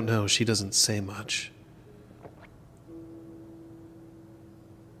 I don't know. She doesn't say much.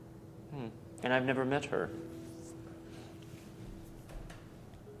 And I've never met her.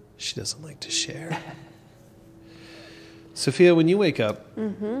 She doesn't like to share. Sophia, when you wake up... I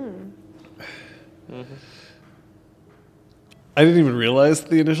didn't even realize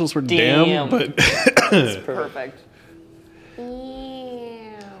the initials were damn but... It's perfect.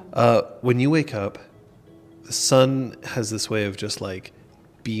 When you wake up, the sun has this way of just like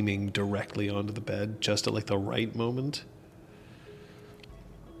beaming directly onto the bed just at like the right moment.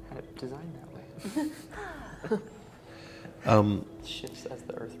 Had it designed that way. Shifts as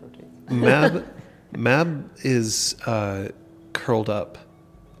the Earth rotates. Mab is curled up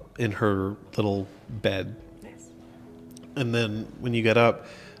in her little bed. Nice. And then when you get up,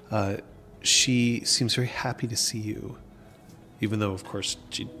 she seems very happy to see you. Even though, of course,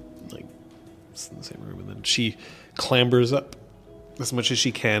 she is in the same room. And then she clambers up as much as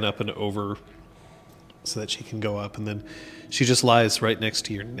she can up and over so that she can go up. And then she just lies right next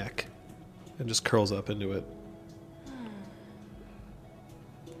to your neck and just curls up into it.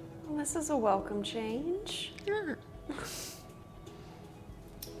 Well, this is a welcome change.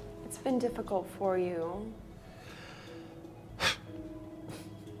 It's been difficult for you.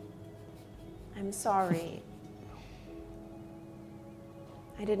 I'm sorry.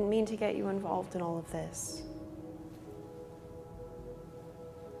 I didn't mean to get you involved in all of this.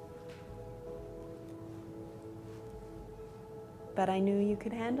 But I knew you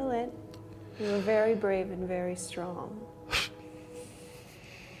could handle it. You were very brave and very strong.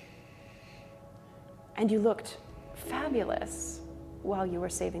 And you looked fabulous while you were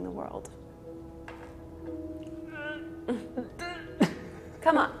saving the world.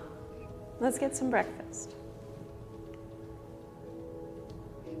 Come on, let's get some breakfast.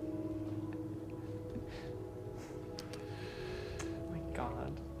 Oh my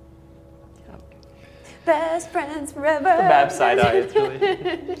God. Yeah. Best friends forever. The Mab side eye, it's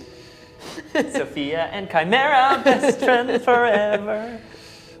really... Sophia and Chimera, best friends forever.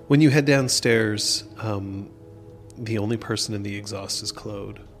 When you head downstairs, the only person in the exhaust is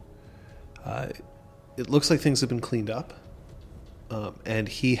Claude. It looks like things have been cleaned up. And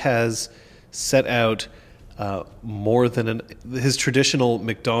he has set out more than his traditional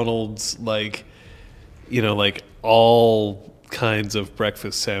McDonald's, all kinds of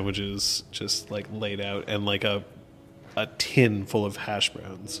breakfast sandwiches just laid out, and a tin full of hash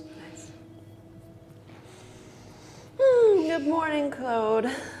browns. Nice. Good morning, Claude.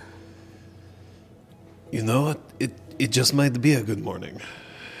 You know what? It just might be a good morning.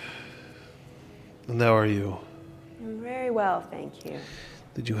 And how are you? I'm very well, thank you.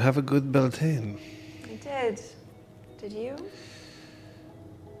 Did you have a good Beltane? I did. Did you?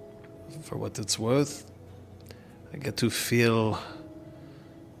 For what it's worth, I get to feel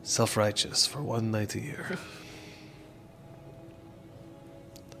self-righteous for one night a year.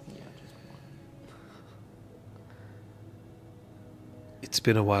 It's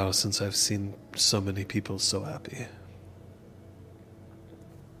been a while since I've seen so many people so happy.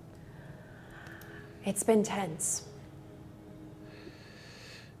 It's been tense.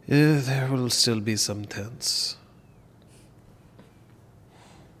 Yeah, there will still be some tense.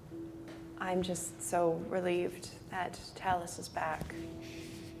 I'm just so relieved that Talus is back.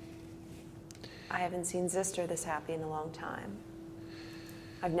 I haven't seen Zister this happy in a long time.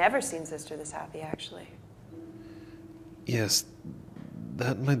 I've never seen Zister this happy, actually. Yes,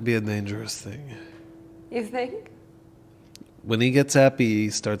 that might be a dangerous thing. You think? When he gets happy, he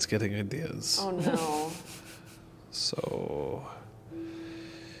starts getting ideas. Oh no. So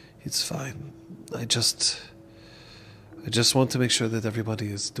it's fine. I just want to make sure that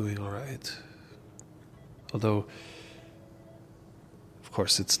everybody is doing all right. Although, of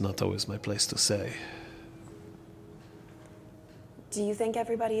course, it's not always my place to say. Do you think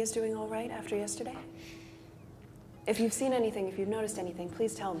everybody is doing all right after yesterday? If you've seen anything, if you've noticed anything,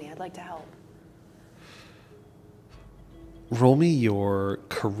 please tell me. I'd like to help. Roll me your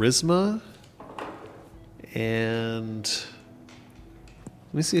charisma and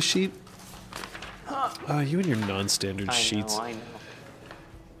let me see a sheet. Oh, you and your non-standard sheets. I know.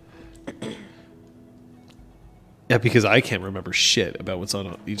 Yeah, because I can't remember shit about what's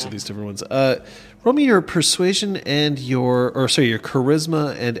on each of these different ones. Roll me your persuasion and your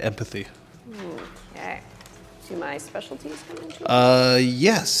charisma and empathy. Okay. Do my specialties come into it?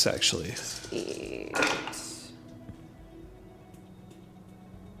 Yes, actually.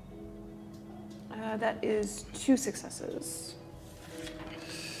 That is 2 successes.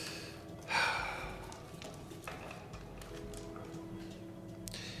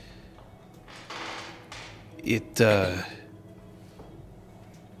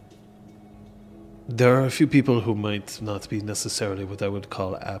 There are a few people who might not be necessarily what I would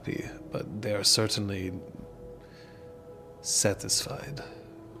call happy, but they are certainly satisfied.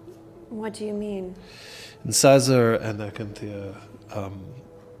 What do you mean? Incisor and Akanthea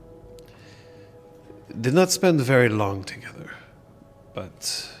did not spend very long together,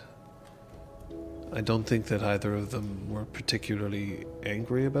 but I don't think that either of them were particularly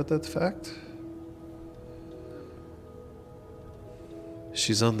angry about that fact.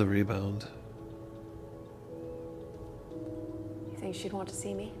 She's on the rebound. You think she'd want to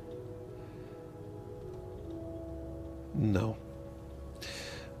see me? No.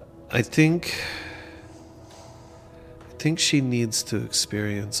 I think she needs to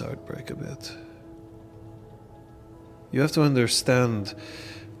experience Outbreak a bit. You have to understand,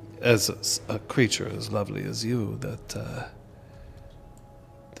 as a creature as lovely as you, that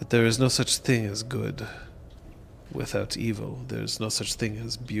there is no such thing as good without evil. There's no such thing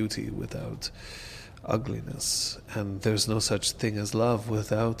as beauty without ugliness. And there's no such thing as love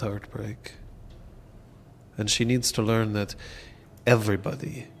without heartbreak. And she needs to learn that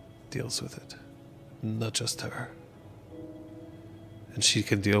everybody deals with it, not just her. And she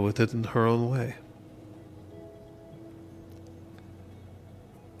can deal with it in her own way.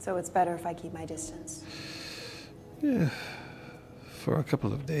 So it's better if I keep my distance. Yeah, for a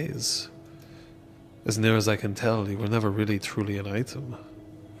couple of days. As near as I can tell, you were never really truly an item.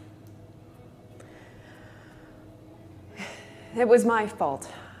 It was my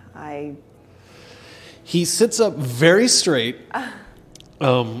fault. He sits up very straight,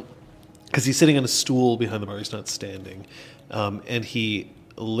 because he's sitting on a stool behind the bar. He's not standing. And he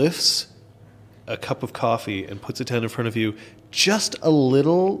lifts a cup of coffee and puts it down in front of you just a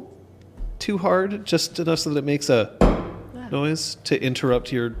little too hard, just enough so that it makes a noise to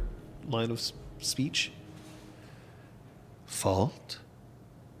interrupt your line of speech. Fault?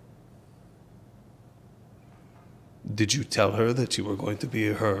 Did you tell her that you were going to be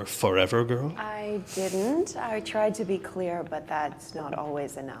her forever girl? I didn't. I tried to be clear, but that's not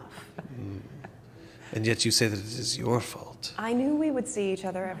always enough. And yet you say that it is your fault. I knew we would see each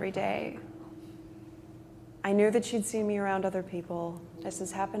other every day. I knew that she'd see me around other people. This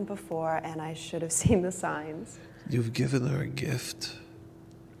has happened before, and I should have seen the signs. You've given her a gift.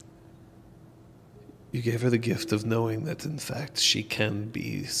 You gave her the gift of knowing that, in fact, she can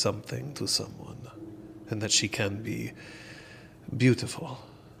be something to someone, and that she can be beautiful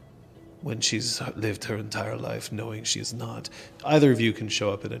when she's lived her entire life knowing she's not. Either of you can show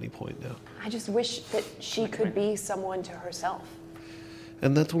up at any point now. I just wish that she could be someone to herself.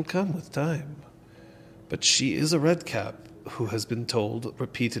 And that will come with time. But she is a redcap who has been told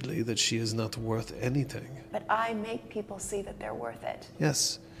repeatedly that she is not worth anything. But I make people see that they're worth it.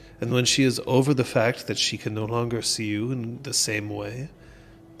 Yes. And when she is over the fact that she can no longer see you in the same way,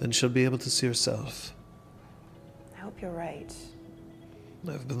 then she'll be able to see herself. I hope you're right.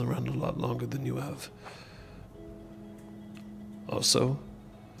 I've been around a lot longer than you have. Also,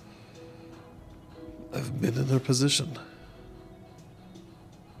 I've been in her position.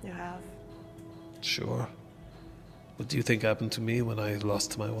 You have. Sure. What do you think happened to me when I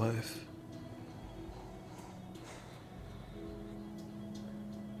lost my wife?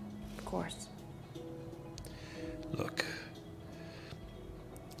 Of course. Look,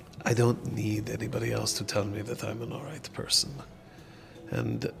 I don't need anybody else to tell me that I'm an alright person.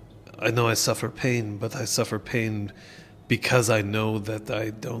 And I know I suffer pain, but I suffer pain because I know that I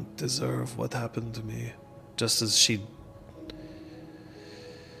don't deserve what happened to me. Just as she...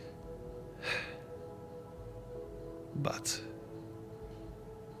 But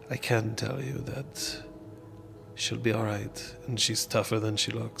I can tell you that she'll be alright, and she's tougher than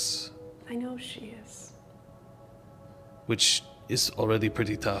she looks. I know she is. Which is already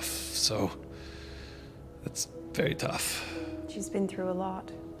pretty tough, so that's very tough. She's been through a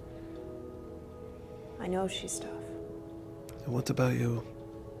lot. I know she's tough. And what about you?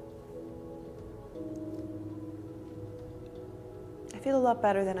 I feel a lot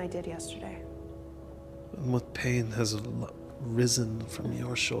better than I did yesterday. And what pain has risen from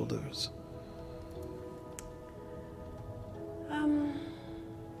your shoulders?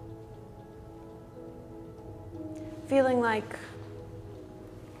 Feeling like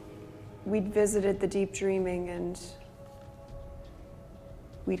we'd visited the deep dreaming and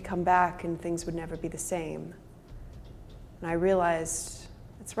we'd come back and things would never be the same. And I realized,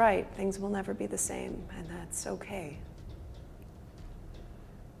 that's right, things will never be the same, and that's okay.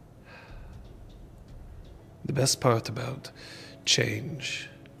 The best part about change,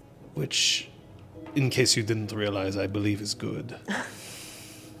 which, in case you didn't realize, I believe is good, I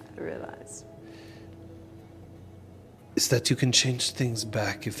realize. is that you can change things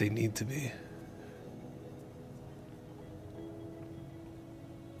back if they need to be.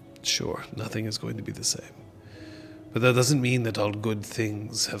 Sure, nothing is going to be the same. But that doesn't mean that all good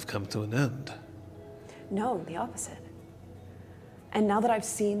things have come to an end. No, the opposite. And now that I've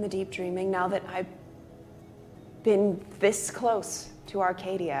seen the deep dreaming, now that I've been this close to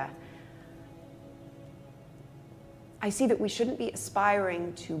Arcadia, I see that we shouldn't be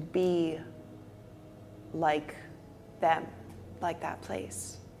aspiring to be like them, like that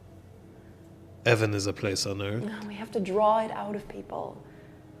place. Heaven is a place on earth. No, we have to draw it out of people.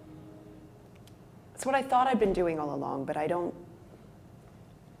 It's what I thought I'd been doing all along, but I don't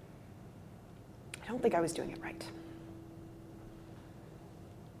think I was doing it right.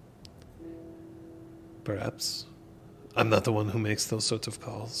 Perhaps. I'm not the one who makes those sorts of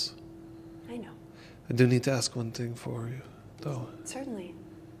calls. I know. I do need to ask one thing for you, though. Certainly.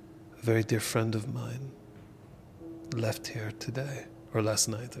 A very dear friend of mine left here today, or last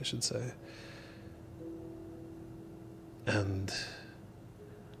night, I should say. And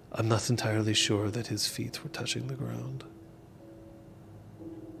I'm not entirely sure that his feet were touching the ground.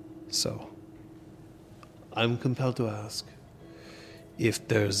 So, I'm compelled to ask if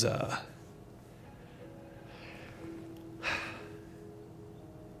there's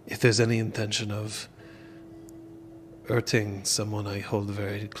any intention of hurting someone I hold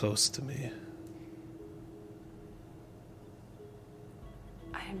very close to me.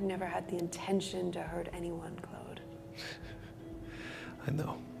 I've never had the intention to hurt anyone, Claude. I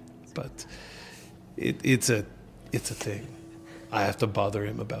know, but it's a thing. I have to bother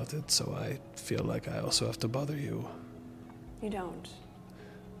him about it, so I feel like I also have to bother you. You don't.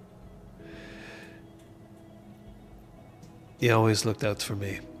 He always looked out for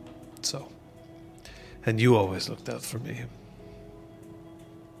me, so. And you always looked out for me.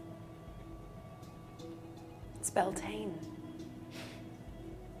 It's Beltane.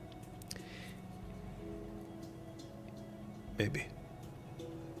 Maybe.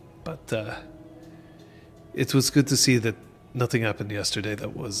 But it was good to see that nothing happened yesterday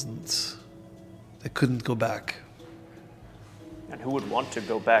that couldn't go back. And who would want to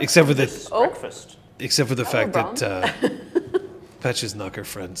go back Except to for the- this breakfast? Except for the fact Bron. that Patch's knocker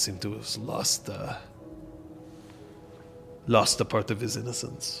friend seemed to have lost a part of his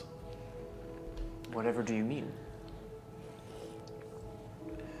innocence. Whatever do you mean?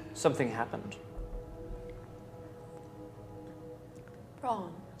 Something happened.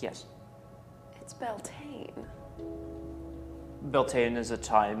 Ron, Yes. it's Beltane. Beltane is a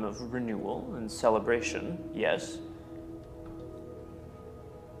time of renewal and celebration, yes.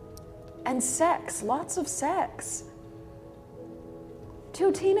 And sex, lots of sex.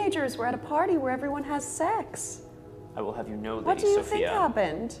 2 teenagers were at a party where everyone has sex. I will have you know, What Lady do you Sophia, think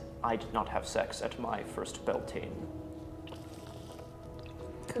happened? I did not have sex at my first Beltane.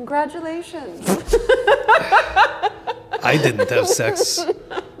 Congratulations. I didn't have sex.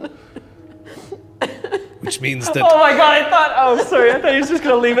 Which means that Oh my god, I thought he was just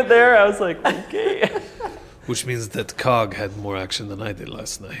gonna leave it there. I was like, okay. Cog had more action than I did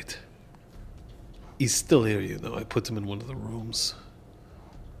last night. He's still here, you know. I put him in one of the rooms.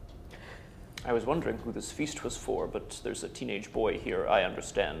 I was wondering who this feast was for, but there's a teenage boy here, I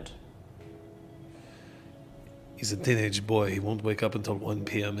understand. He's a teenage boy. He won't wake up until 1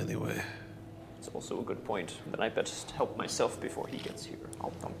 p.m. anyway. It's also a good point. Then I best help myself before he gets here.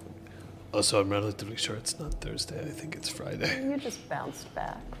 Also, I'm relatively sure it's not Thursday. I think it's Friday. You just bounced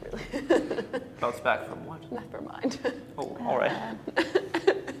back, really. Bounce back from what? Never mind. Oh, all right.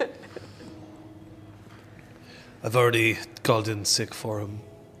 I've already called in sick for him.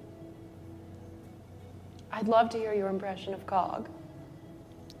 I'd love to hear your impression of Cog.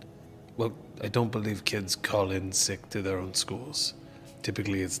 Well, I don't believe kids call in sick to their own schools.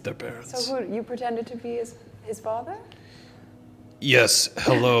 Typically, it's their parents. So who, you pretended to be his father? Yes,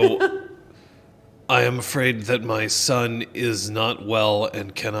 hello. I am afraid that my son is not well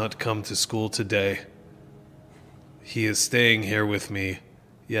and cannot come to school today. He is staying here with me.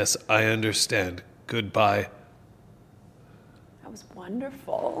 Yes, I understand. Goodbye. That was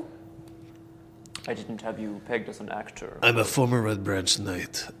wonderful. I didn't have you pegged as an actor. I'm a former Red Branch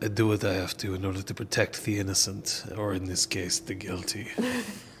Knight. I do what I have to in order to protect the innocent, or in this case, the guilty.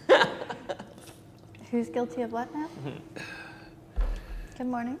 Who's guilty of what now? Good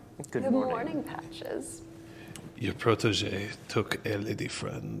morning. Good Good morning. morning, Patches. Your protege took a lady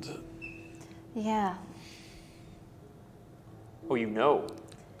friend. Yeah, Oh, you know.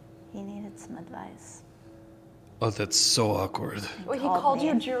 he needed some advice. Oh, that's so awkward. Wait, he Called called me.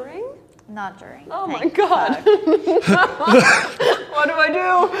 you during? Not during. Oh my thank god. What do I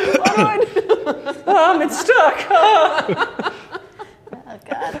do? What do I do? It's stuck! Oh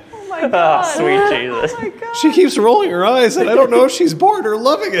God. Oh my god. Oh, sweet Jesus. Oh my god. She keeps rolling her eyes, and I don't know if she's bored or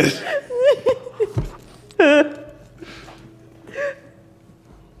loving it.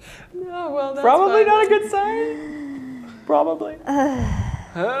 No, well, that's Probably fine. not a good sign. Probably.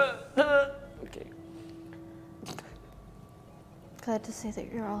 Okay. Glad to see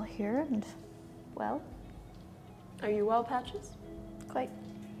that you're all here and well, Are you well, Patches? quite.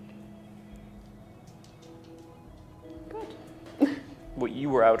 Good. Well, you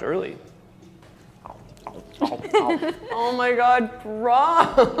were out early. Oh my god,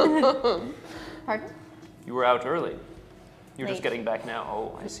 Brom! Pardon? You were out early. You're just Late. getting back now.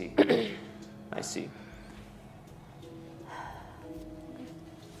 Oh, I see. I see.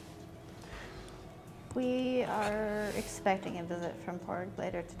 We are expecting a visit from Porg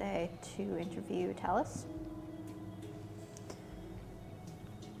later today to interview Talus.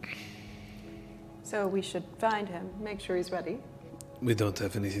 So we should find him, make sure he's ready. We don't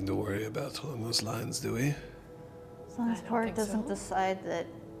have anything to worry about along those lines, do we? As long as I don't Porg think doesn't so. decide that.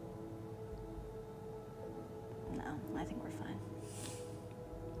 No, I think we're fine.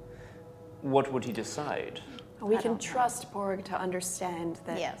 What would he decide? We I can don't know. trust Porg to understand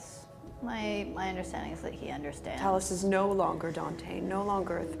that Yes. My understanding is that he understands. Talus is no longer Dante, no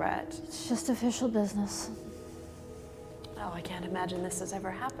longer a threat. It's just official business. Oh, I can't imagine this has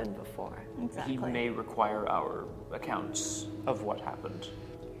ever happened before. Exactly. He may require our accounts of what happened.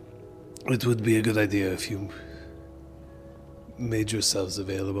 It would be a good idea if you made yourselves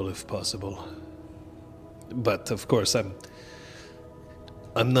available if possible. But of course,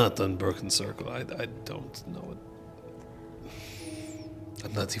 I'm not on Broken Circle. I don't know it.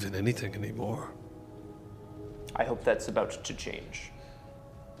 I'm not even anything anymore. I hope that's about to change.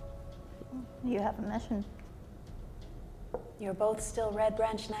 You have a mission. You're both still Red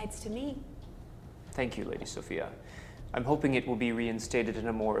Branch Knights to me. Thank you, Lady Sophia. I'm hoping it will be reinstated in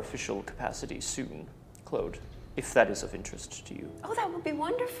a more official capacity soon, Claude, if that is of interest to you. Oh, that would be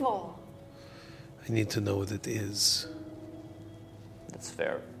wonderful. I need to know what it is. That's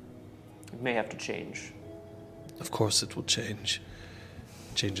fair. It may have to change. Of course it will change.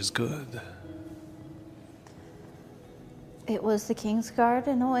 Change is good. It was the King's Guard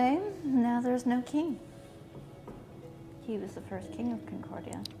in a way. Now there's no king. He was the first king of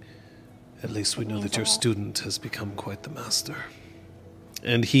Concordia. At least we know means that a your lot. student has become quite the master.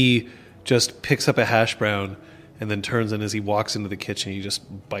 And he just picks up a hash brown and then turns, and as he walks into the kitchen, he just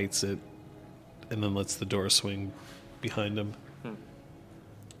bites it and then lets the door swing behind him.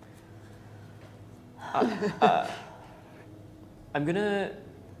 I'm gonna...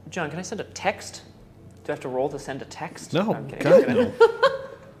 John, can I send a text? Do I have to roll to send a text? No, I'm kidding. God, I'm gonna-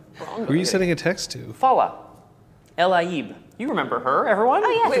 Who are you sending a text to? Fala. El Aib. You remember her, everyone?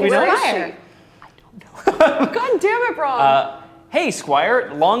 Oh, yeah, Wait, she we was know a her? liar. God damn it, Brom! Hey,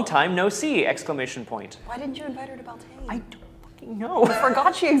 Squire, long time no see! Exclamation point. Why didn't you invite her to Beltane? I don't No.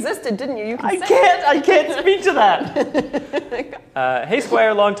 Forgot she existed, didn't you? You can I say can't. I can't speak to that. Hey,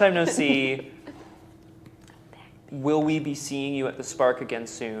 Squire. Long time no see. Will we be seeing you at the Spark again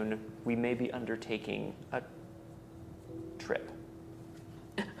soon? We may be undertaking a trip.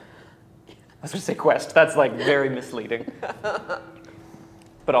 I was going to say quest. That's like very misleading.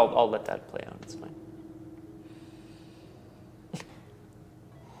 But I'll let that play out. It's fine.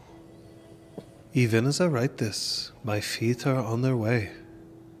 Even as I write this, my feet are on their way.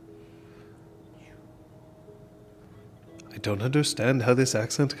 I don't understand how this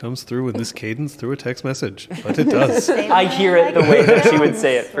accent comes through in this cadence through a text message, but it does. I hear it the way that she would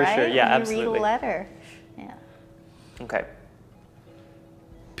say it, for sure. Yeah, When absolutely. You read a letter. Yeah. Okay.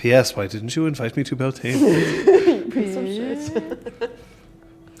 P.S. Why didn't you invite me to Beltane?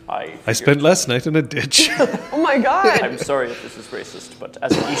 I spent last night in a ditch. Oh my god! I'm sorry if this is racist, but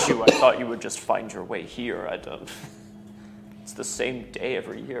as an issue, I thought you would just find your way here. I don't. It's the same day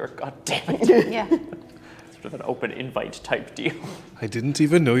every year. God damn it. Yeah. Sort of an open invite type deal. I didn't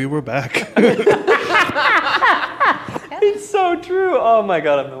even know you were back. It's so true. Oh my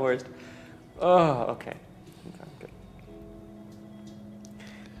god, I'm the worst. Oh, okay. Good.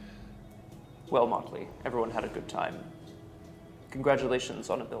 Well, Motley, everyone had a good time. Congratulations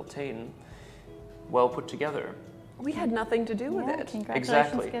on a Beltane. Well put together. We had nothing to do with Yeah, it.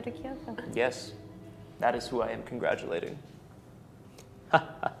 congratulations, Exactly. go to Kyoto. Yes, that is who I am congratulating.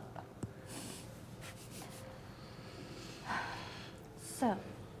 So,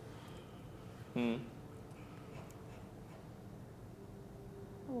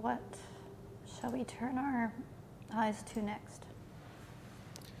 what shall we turn our eyes to next?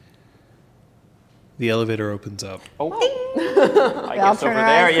 The elevator opens up, Oh, I I'll guess turn over our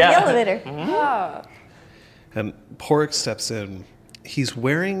there, eyes yeah. to the elevator. Ah. and Porrick steps in. He's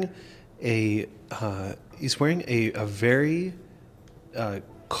wearing a very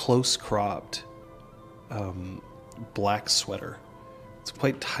close cropped black sweater. It's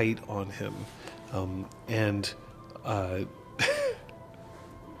quite tight on him, and all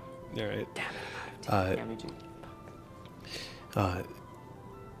right. Yeah, me too.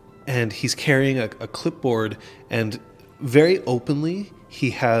 And he's carrying a clipboard, and very openly he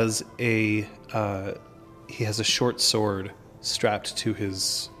has a short sword strapped to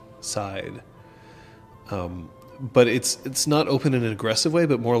his side. But it's not open in an aggressive way,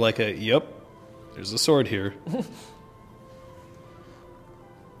 but more like a yep, there's a sword here.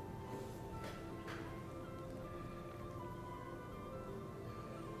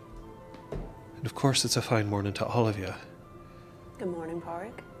 And of course, it's a fine morning to all of you. Good morning,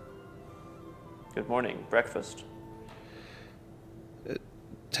 Porrick. Good morning. Breakfast.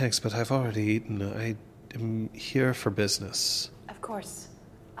 Thanks, but I've already eaten. I am here for business. Of course.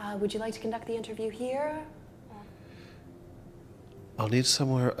 Would you like to conduct the interview here? I'll need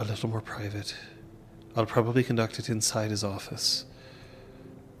somewhere a little more private. I'll probably conduct it inside his office.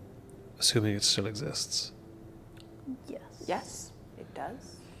 Assuming it still exists. Yes. Yes, it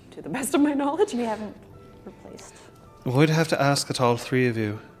does. To the best of my knowledge. We haven't replaced. I'm going to have to ask that all three of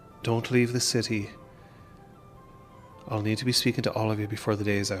you don't leave the city. I'll need to be speaking to all of you before the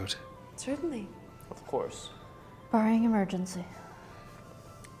day is out. Certainly. Of course. Barring emergency.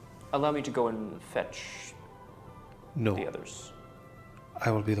 Allow me to go and fetch No, the others.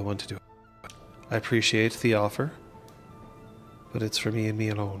 I will be the one to do it. I appreciate the offer, but it's for me and me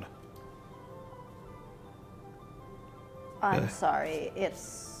alone. I'm sorry,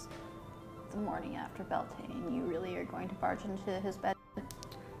 it's the morning after Beltane. You really are going to barge into his bed?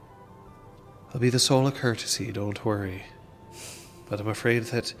 I'll be the soul of courtesy, don't worry. But I'm afraid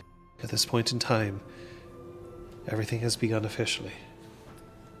that at this point in time, everything has begun officially.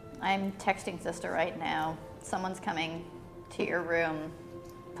 I'm texting sister right now. Someone's coming to your room.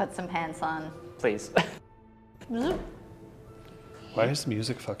 Put some pants on. Please. Zoop. Why is the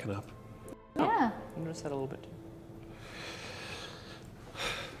music fucking up? Yeah. I noticed that a little bit.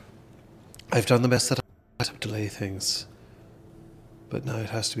 I've done the best that I can to delay things. But now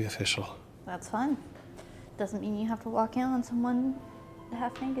it has to be official. That's fine. Doesn't mean you have to walk in on someone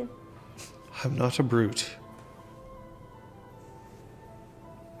half naked. I'm not a brute.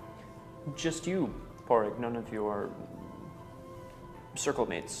 Just you, Porrick, none of your circle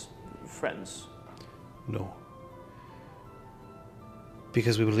mates, friends. No.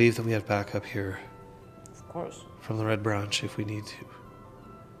 Because we believe that we have backup here Of course. from the Red Branch if we need to.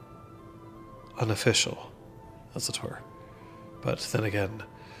 Unofficial, as it were. But then again,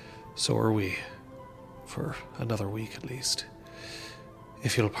 so are we. For another week at least.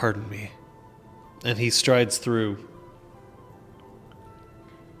 If you'll pardon me. And he strides through.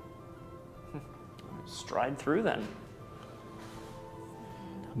 Stride through then.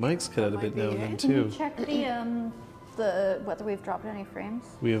 Mike's cut out a bit now and then Can you too. check whether we've dropped any frames?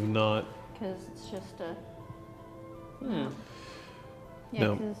 We have not. Because it's just a. Hmm. Yeah,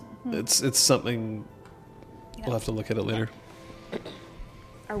 No. 'cause, It's something. Yeah. We'll have to look at it later.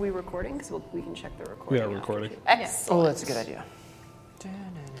 Are we recording? Because we can check the recording. We are after, recording. too. Excellent. Oh, that's a good idea.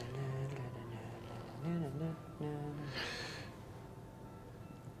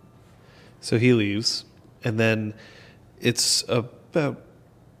 So he leaves, and then it's about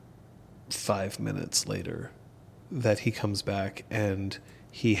 5 minutes later that he comes back, and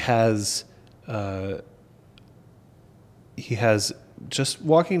he has just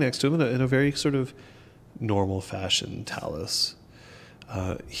walking next to him in a very sort of normal fashion, Talus.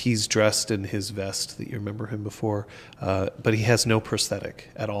 He's dressed in his vest that you remember him before, but he has no prosthetic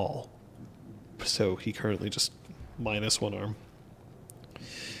at all. So he currently just minus one arm.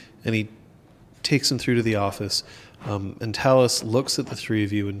 And he takes him through to the office, and Talus looks at the three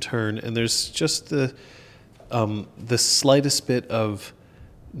of you in turn, and there's just the slightest bit of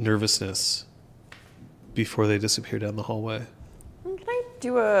nervousness before they disappear down the hallway. Can I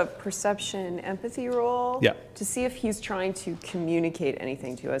do a perception empathy roll? Yeah. To see if he's trying to communicate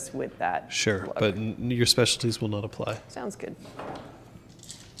anything to us with that. Sure, look. but your specialties will not apply. Sounds good.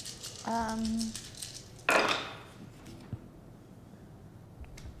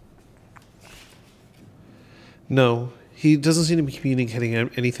 No, he doesn't seem to be communicating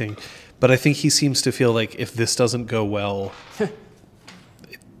anything, but I think he seems to feel like if this doesn't go well,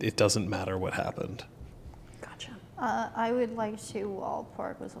 it doesn't matter what happened. Gotcha. I would like to, while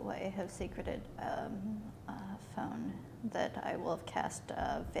Pork was away, have secreted a phone that I will have cast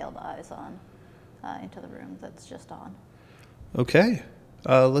Veiled Eyes on into the room that's just on. Okay,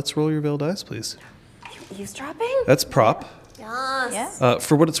 let's roll your veiled eyes, please. Eavesdropping? That's prop. Yes. Yeah?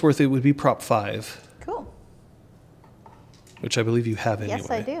 For what it's worth, it would be prop 5, Cool. which I believe you have anyway. Yes,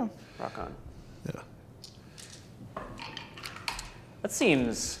 I do. Rock on. Yeah. That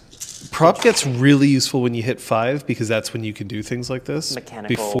seems Prop gets really useful when you hit 5 because that's when you can do things like this.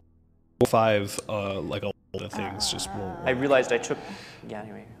 Mechanical. Before 5, like a lot of things just won't. I realized I took. Yeah.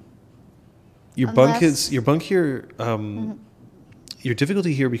 Anyway. Your bunk Unless- here. Your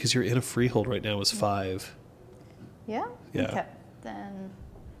difficulty here because you're in a freehold right now is 5. Yeah? Yeah. Okay. Then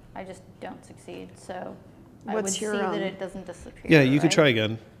I just don't succeed, so I What's would your, see that um, it doesn't disappear. Yeah, you could right? try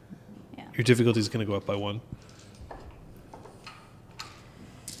again. Yeah. Your difficulty is going to go up by 1.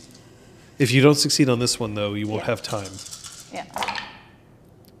 If you don't succeed on this one, though, you won't Yeah. have time. Yeah.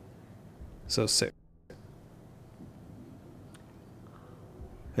 So 6.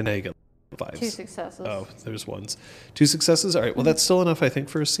 And now you get 5s. 2 successes. Oh, there's 1s. 2 successes? All right, well, that's still enough, I think,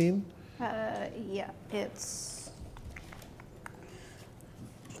 for a scene. Yeah, it's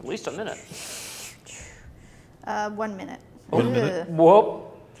At least a minute. 1 minute. 1 minute? Ugh. Whoop.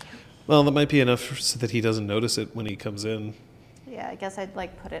 Well, that might be enough so that he doesn't notice it when he comes in. Yeah, I guess I'd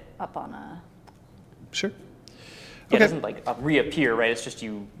like put it up on a. Sure. Yeah, Okay. It doesn't like reappear, right? It's just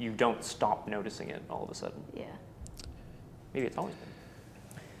you don't stop noticing it all of a sudden. Yeah. Maybe it's always been.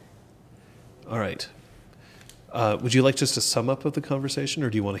 All right. Would you like just a sum up of the conversation, or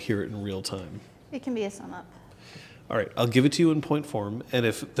do you want to hear it in real time? It can be a sum up. All right, I'll give it to you in point form, and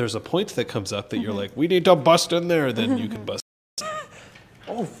if there's a point that comes up that you're like, we need to bust in there, then you can bust.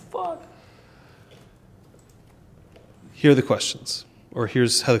 Oh fuck. Here are the questions, or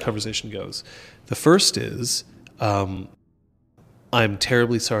here's how the conversation goes. The first is, I'm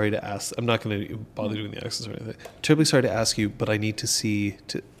terribly sorry to ask. I'm not going to bother doing the accents or anything. Terribly sorry to ask you, but I need to see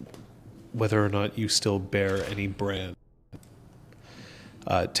whether or not you still bear any brand.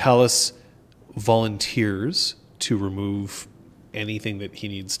 Talus volunteers to remove anything that he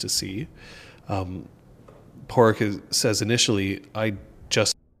needs to see. Pork says initially, I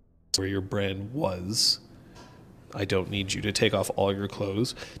just where your brand was. I don't need you to take off all your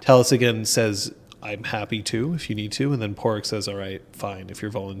clothes. Talus again says, I'm happy to if you need to. And then Pork says, all right, fine. If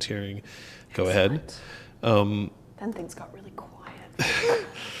you're volunteering, go ahead. Then things got really quiet.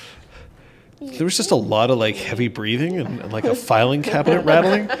 There was just a lot of like heavy breathing and like a filing cabinet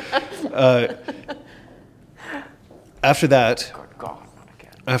rattling. After that, Good God, not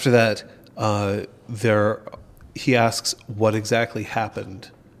again. After that, he asks what exactly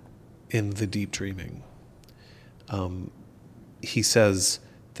happened in the deep dreaming. He says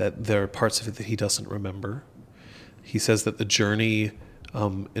that there are parts of it that he doesn't remember. He says that the journey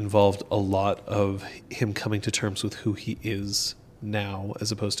involved a lot of him coming to terms with who he is now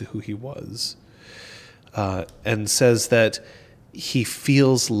as opposed to who he was. And says that he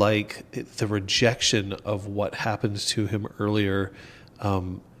feels like the rejection of what happened to him earlier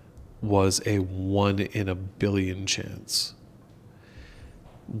was a 1 in a billion chance.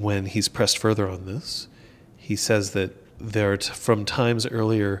 when he's pressed further on this, he says that there are, from times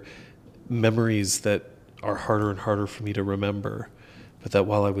earlier, memories that are harder and harder for me to remember, but that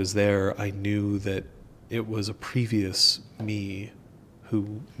while I was there, I knew that it was a previous me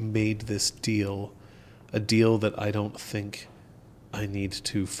who made this deal, a deal that I don't think I need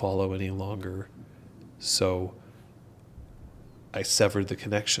to follow any longer. So I severed the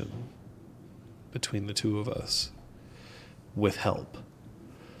connection between the two of us with help.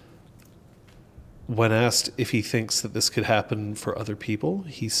 When asked if he thinks that this could happen for other people,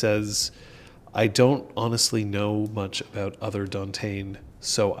 he says, I don't honestly know much about other Dantean,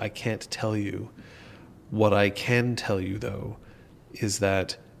 so I can't tell you. What I can tell you, though, is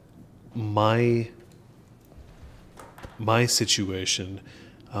that my situation,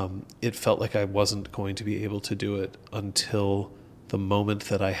 it felt like I wasn't going to be able to do it until the moment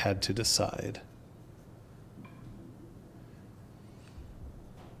that I had to decide.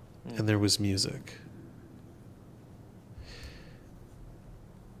 And there was music.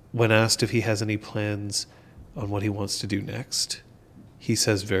 When asked if he has any plans on what he wants to do next, he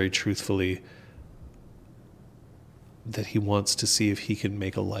says very truthfully that he wants to see if he can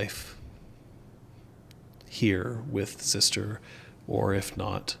make a life here with Zista, or if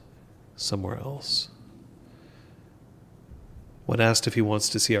not, somewhere else. When asked if he wants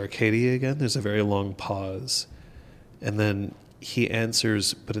to see Arcadia again, there's a very long pause. And then he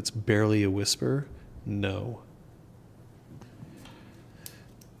answers, but it's barely a whisper, no.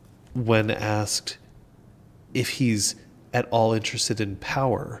 When asked if he's at all interested in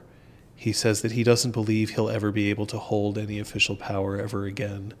power, he says that he doesn't believe he'll ever be able to hold any official power ever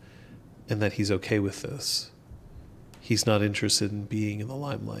again, and that he's okay with this. He's not interested in being in the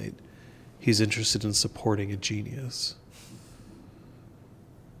limelight. He's interested in supporting a genius.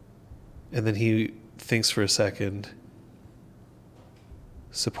 And then he thinks for a second,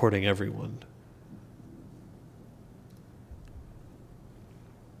 supporting everyone.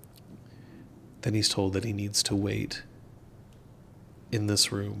 Then he's told that he needs to wait in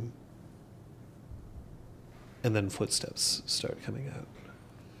this room. And then footsteps start coming out.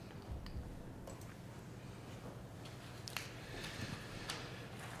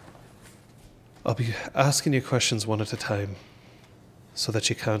 I'll be asking you questions one at a time so that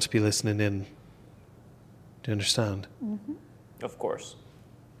you can't be listening in. Do you understand? Mm-hmm. Of course.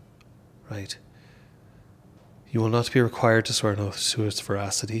 Right. You will not be required to swear an oath to its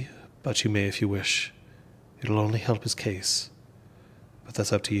veracity, but you may if you wish. It'll only help his case. But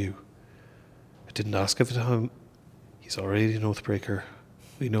that's up to you. I didn't ask of him. He's already an oathbreaker.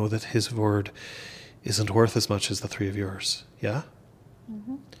 We know that his word isn't worth as much as the three of yours. Yeah?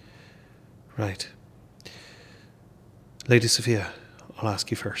 Mm-hmm. Right. Lady Sophia, I'll ask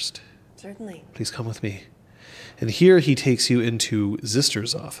you first. Certainly. Please come with me. And here he takes you into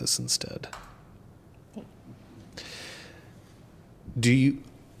Zista's office instead. Do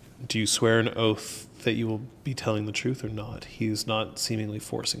you swear an oath that you will be telling the truth or not? He's not seemingly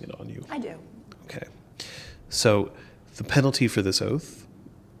forcing it on you. I do. Okay. So the penalty for this oath,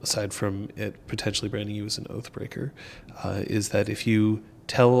 aside from it potentially branding you as an oath breaker, is that if you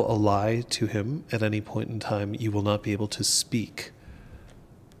tell a lie to him at any point in time, you will not be able to speak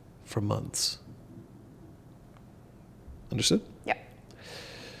for months. Understood? Yeah.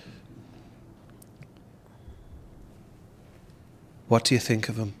 What do you think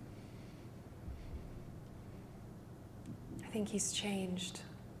of him? I think he's changed.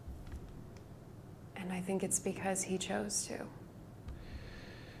 And I think it's because he chose to.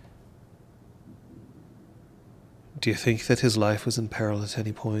 Do you think that his life was in peril at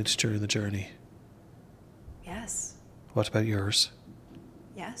any point during the journey? Yes. What about yours?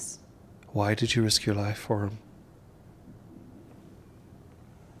 Yes. Why did you risk your life for him?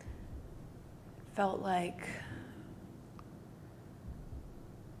 Felt like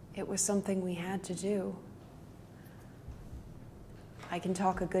it was something we had to do. I can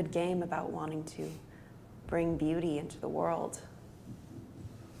talk a good game about wanting to bring beauty into the world.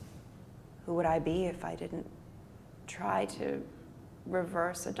 Who would I be if I didn't try to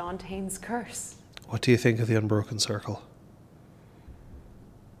reverse a Dantean's curse? What do you think of the Unbroken Circle?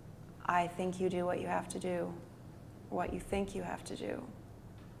 I think you do what you have to do, or what you think you have to do.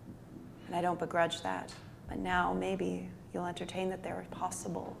 And I don't begrudge that. But now maybe you'll entertain that there are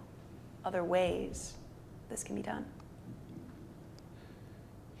possible other ways this can be done.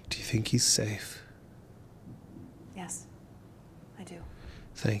 Do you think he's safe? Yes, I do.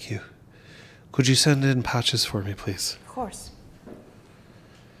 Thank you. Could you send in Patches for me, please? Of course.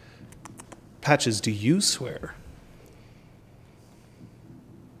 Patches, do you swear?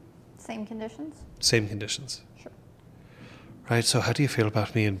 Same conditions? Same conditions. Sure. Right, so how do you feel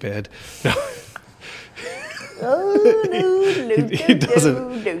about me in bed? Oh, no, no, He does The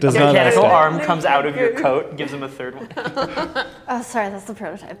not mechanical ask arm comes out of your coat and gives him a third one. Oh, sorry, that's the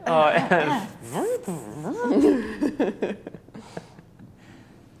prototype. Oh, and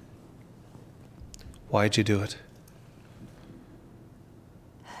Why'd you do it?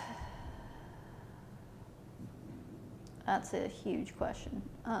 That's a huge question.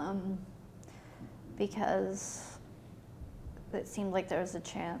 Because it seemed like there was a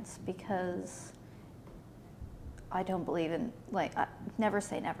chance, because I don't believe in, like, never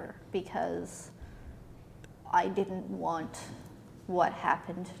say never, because I didn't want what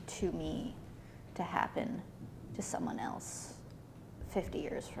happened to me to happen to someone else 50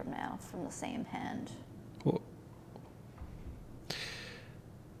 years from now from the same hand. Well,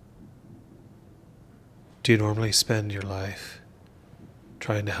 do you normally spend your life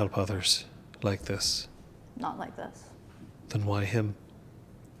trying to help others like this? Not like this. Then why him?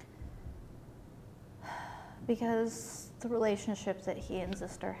 Because the relationship that he and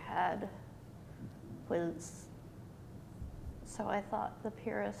Zister had was, so I thought, the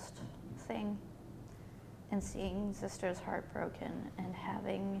purest thing. And seeing Zister's heart broken and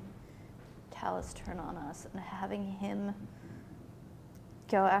having Talus turn on us and having him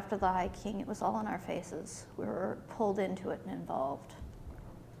go after the High King, it was all in our faces. We were pulled into it and involved.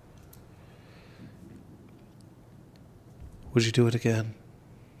 Would you do it again?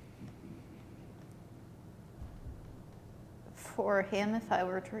 For him, if I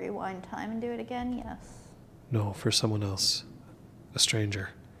were to rewind time and do it again, yes. No, for someone else. A stranger.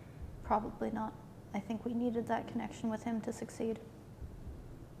 Probably not. I think we needed that connection with him to succeed.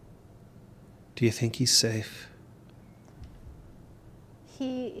 Do you think he's safe?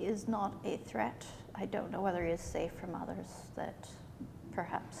 He is not a threat. I don't know whether he is safe from others that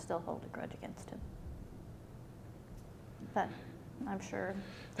perhaps still hold a grudge against him. But I'm sure.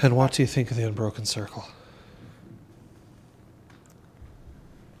 And what do you think of the Unbroken Circle?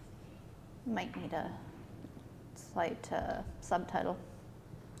 Might need a slight subtitle.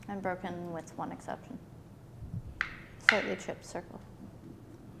 Unbroken with one exception. Slightly chipped circle.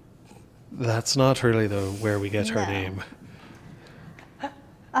 That's not really where we get her No. name.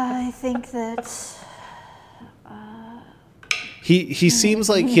 I think that He seems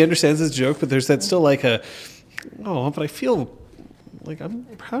like he understands his joke, but there's that still like a, oh, but I feel like I'm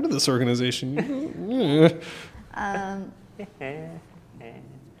proud of this organization. I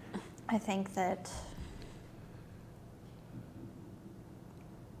think that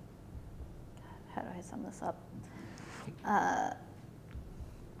how do I sum this up?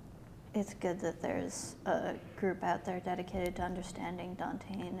 It's good that there's a group out there dedicated to understanding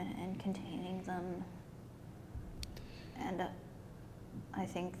Dantean and containing them. And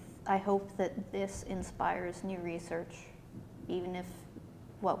I hope that this inspires new research, even if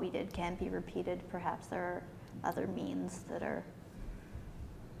what we did can't be repeated. Perhaps there are other means that are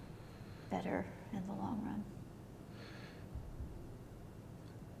better in the long run.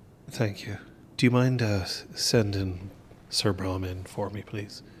 Thank you. Do you mind sending Sir Brahm in for me,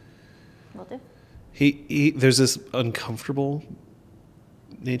 please? Will do. He there's this uncomfortable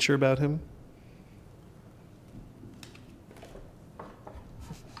nature about him.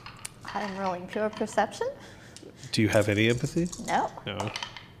 I'm rolling pure perception. Do you have any empathy? No. No.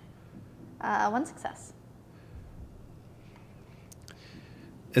 One success.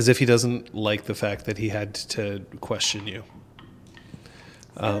 As if he doesn't like the fact that he had to question you.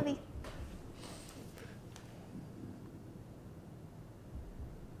 Sanity.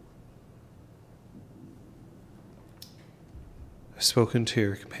 I've spoken to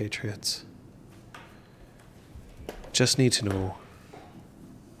your compatriots. Just need to know,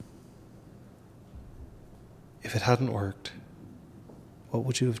 if it hadn't worked, what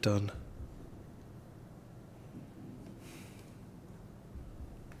would you have done?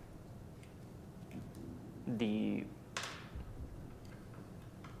 The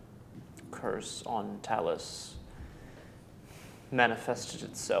curse on Talus manifested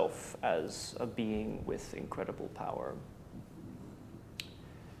itself as a being with incredible power.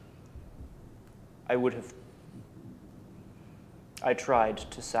 I tried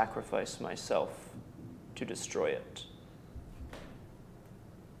to sacrifice myself to destroy it.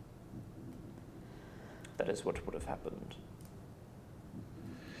 That is what would have happened.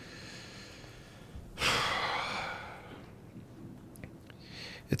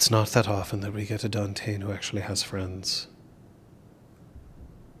 It's not that often that we get a Dantean who actually has friends.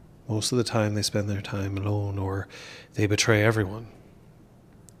 Most of the time they spend their time alone, or they betray everyone.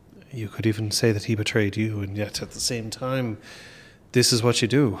 You could even say that he betrayed you, and yet at the same time, this is what you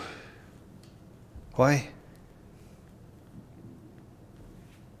do. Why?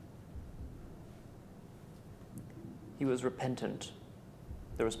 He was repentant.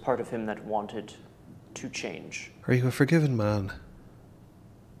 There was part of him that wanted to change. Are you a forgiven man?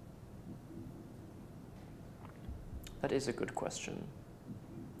 That is a good question.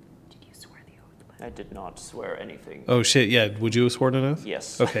 Did you swear the oath? I did not swear anything. Oh shit, yeah. Would you have sworn an oath?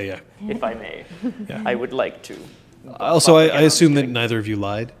 Yes. Okay, yeah. If I may. Yeah. I would like to. Also, But I assume that again, neither of you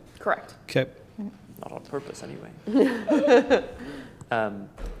lied. Correct. Okay. not on purpose anyway.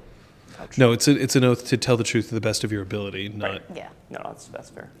 Ouch. No, it's an oath to tell the truth to the best of your ability, not. Right. Yeah. No, that's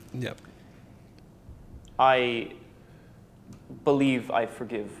fair. Yeah. I believe I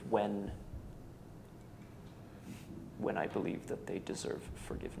forgive when I believe that they deserve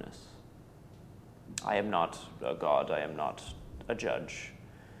forgiveness. I am not a god, I am not a judge.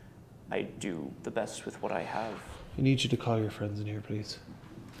 I do the best with what I have. I need you to call your friends in here, please.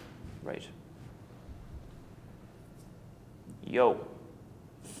 Right. Yo.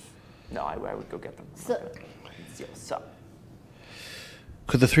 No, I would go get them. So- Okay. Yo, sup.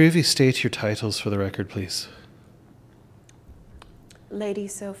 Could the three of you state your titles for the record, please? Lady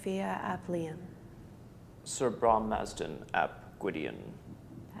Sophia Aplian. Sir Brom Masden ap Gwydion.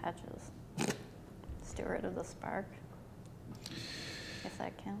 Patches. Steward of the Spark. If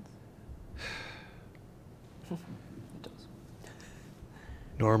that counts. It does.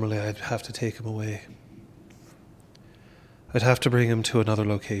 Normally, I'd have to take him away. I'd have to bring him to another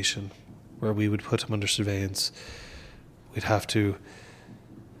location where we would put him under surveillance. We'd have to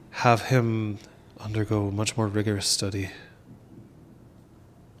have him undergo much more rigorous study.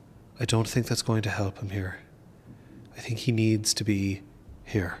 I don't think that's going to help him here. I think he needs to be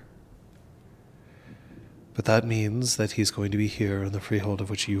here. But that means that he's going to be here on the freehold of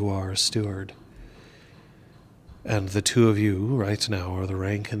which you are a steward. And the two of you, right now, are the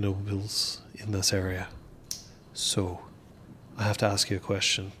rank and nobles in this area. So, I have to ask you a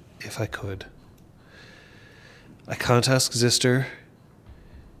question, if I could. I can't ask Zister.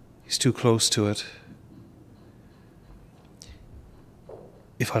 He's too close to it.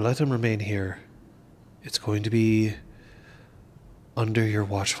 If I let him remain here, it's going to be under your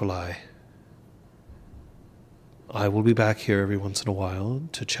watchful eye. I will be back here every once in a while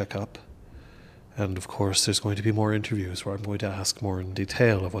to check up. And of course, there's going to be more interviews where I'm going to ask more in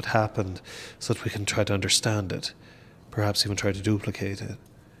detail of what happened so that we can try to understand it, perhaps even try to duplicate it.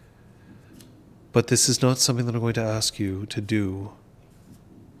 But this is not something that I'm going to ask you to do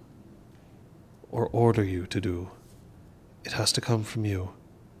or order you to do. It has to come from you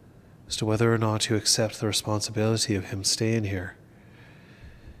as to whether or not you accept the responsibility of him staying here.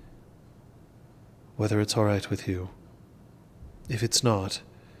 Whether it's all right with you. If it's not,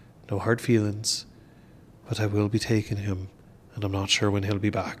 no hard feelings, but I will be taking him, and I'm not sure when he'll be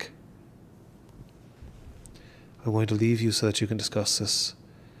back. I'm going to leave you so that you can discuss this,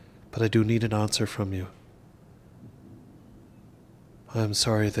 but I do need an answer from you. I'm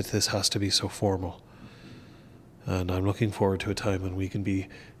sorry that this has to be so formal, and I'm looking forward to a time when we can be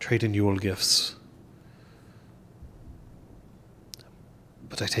trading Yule gifts.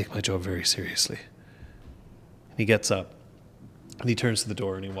 But I take my job very seriously. And he gets up, and he turns to the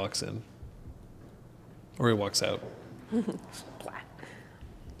door and he walks in. Or he walks out. Black.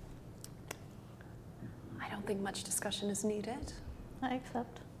 I don't think much discussion is needed. I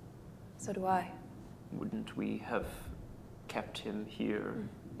accept. So do I. Wouldn't we have kept him here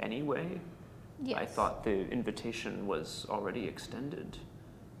anyway? Yes. I thought the invitation was already extended.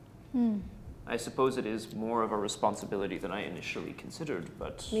 Hmm. I suppose it is more of a responsibility than I initially considered,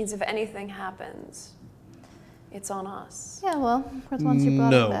 but Means if anything happens, it's on us. Yeah, well, once you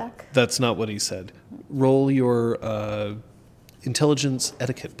brought No, it back. that's not what he said. Roll your intelligence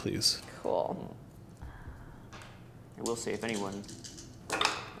etiquette, please. Cool. I will say if anyone...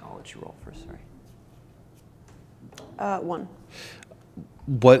 I'll let you roll first, sorry. 1.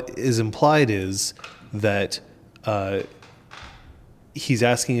 What is implied is that he's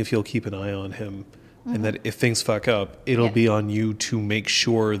asking if you'll keep an eye on him, and that if things fuck up, it'll Yeah. be on you to make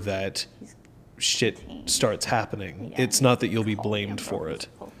sure that He's shit contained. starts happening. Yeah, it's not that you'll be call the blamed for Unbroken it.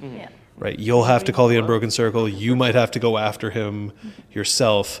 Circle. Mhm. Yeah. Right, you'll have to call the Unbroken Circle. You might have to go after him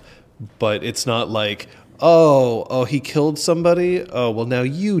yourself, but it's not like, oh, he killed somebody. Oh, well, now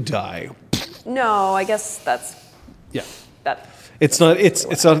you die. No, I guess that's Yeah, that. it's not.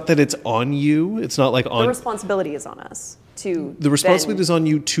 It's not that it's on you. It's not like The on. responsibility is on us to. The responsibility then- is on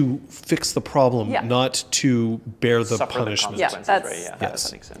you to fix the problem, Yeah. not to bear the Suffer punishment. Yeah, consequences, that's- right? Yeah, Yes.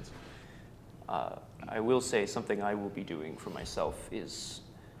 that makes sense. I will say something I will be doing for myself is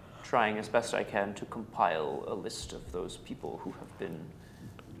trying as best I can to compile a list of those people who have been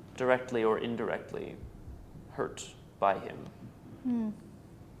directly or indirectly hurt by him.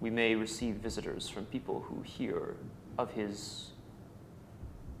 We may receive visitors from people who hear of his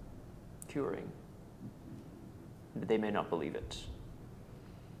curing. They may not believe it.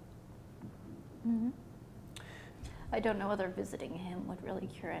 Mm-hmm. I don't know whether visiting him would really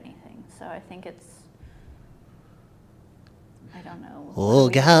cure anything, so I think it's, I don't know. Oh,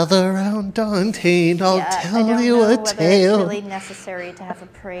 gather round Dante, I'll I tell don't you know a whether tale. it's really necessary to have a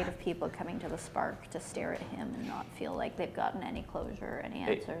parade of people coming to the Spark to stare at him and not feel like they've gotten any closure or any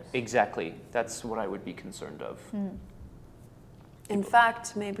answers. Exactly. That's what I would be concerned of. In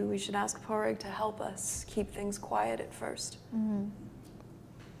fact, maybe we should ask Porig to help us keep things quiet at first. Mm-hmm.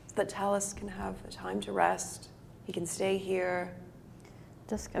 So that Talus can have the time to rest. He can stay here.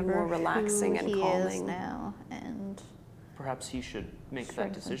 Discover more relaxing who and he is calming. now, and Perhaps he should make that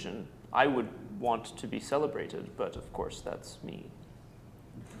Strengthen. decision. I would want to be celebrated, but of course that's me.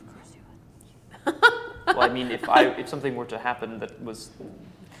 of course you would. Well, I mean, if something were to happen that was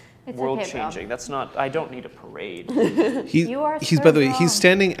It's world okay, Rob. changing, that's not. I don't need a parade. You are He's so by the way, wrong. he's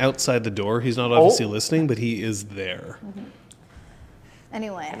standing outside the door. He's not obviously Oh. listening, but he is there.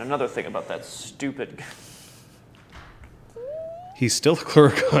 Anyway, And another thing about that stupid. He's still a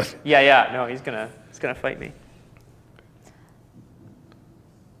Cluragon. Yeah. No, he's gonna fight me.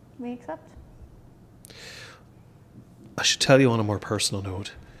 we accept. I should tell you on a more personal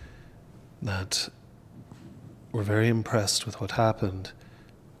note that we're very impressed with what happened.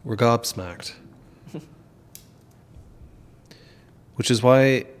 We're gobsmacked. Which is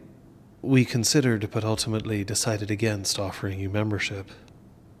why we considered but ultimately decided against offering you membership.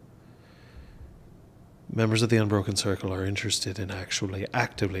 Members of the Unbroken Circle are interested in actually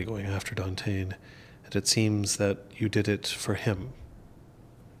actively going after Dantain, and it seems that you did it for him.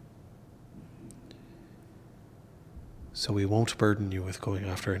 So we won't burden you with going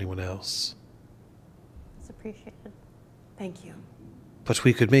after anyone else. It's appreciated. Thank you. But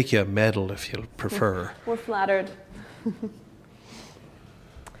we could make you a medal if you'll prefer. We're flattered.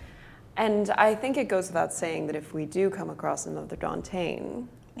 And I think it goes without saying that if we do come across another Dantain,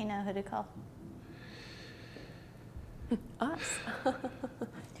 We know who to call. us.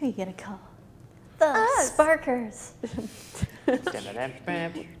 Who you gonna call? The Sparkers.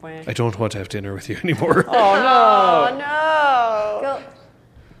 I don't want to have dinner with you anymore. Oh no! Go.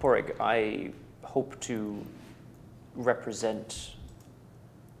 Porig, I hope to represent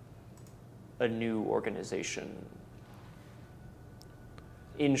a new organization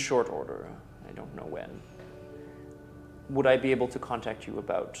in short order. I don't know when. Would I be able to contact you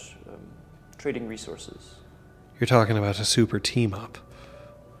about trading resources? You're talking about a super team up.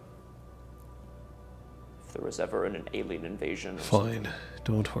 If there was ever an alien invasion. Or Fine,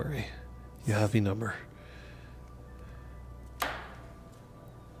 don't worry. You have my number.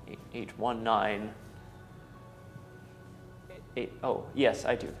 8819. Oh, yes,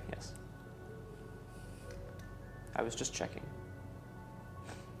 I do. Yes. I was just checking.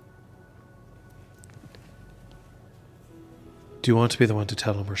 Do you want to be the one to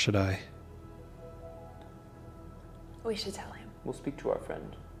tell him, or should I? We should tell him. We'll speak to our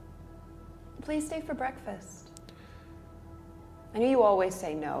friend. Please stay for breakfast. I know you always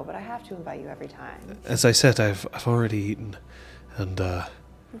say no, but I have to invite you every time. As I said, I've already eaten, and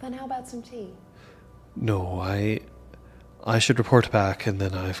Then how about some tea? no, I should report back, and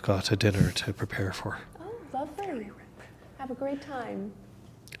then I've got a dinner to prepare for. Oh, lovely. Have a great time.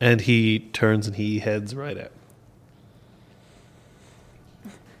 And he turns and he heads right out.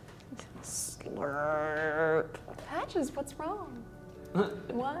 Slurp. Patches, what's wrong?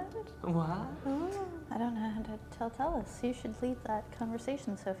 What? What? I don't know how to tell Tellus. You should lead that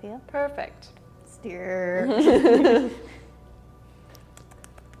conversation, Sophia. Perfect. Steer.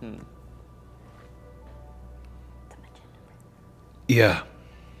 Yeah.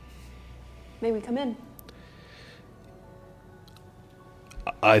 May we come in?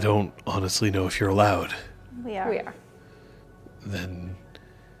 I don't honestly know if you're allowed. We are. We are. Then,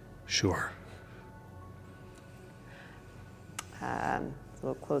 sure. So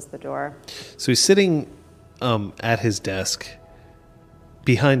we'll close the door. So he's sitting at his desk,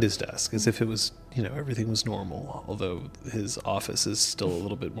 behind his desk, as if it was, everything was normal, although his office is still a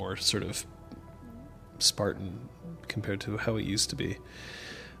little bit more sort of Spartan compared to how it used to be.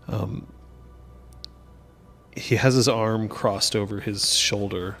 He has his arm crossed over his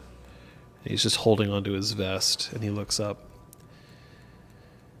shoulder. He's just holding onto his vest, and he looks up.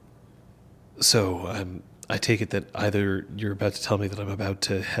 So, I take it that either you're about to tell me that I'm about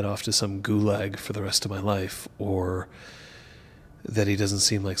to head off to some gulag for the rest of my life, or that he doesn't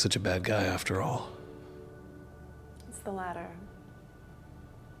seem like such a bad guy after all. It's the latter.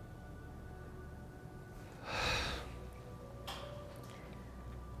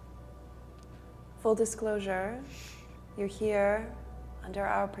 Full disclosure, You're here under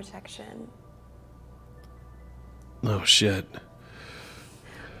our protection. Oh, shit.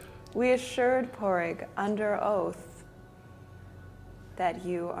 We assured Porig under oath that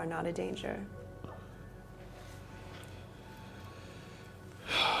you are not a danger.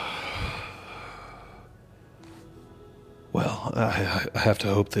 Well, I have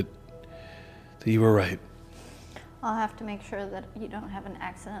to hope that you were right. I'll have to make sure that you don't have an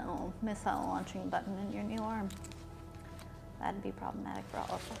accidental missile launching button in your new arm. That'd be problematic for all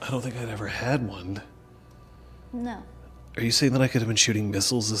of us. I don't think I'd ever had one. No. Are you saying that I could have been shooting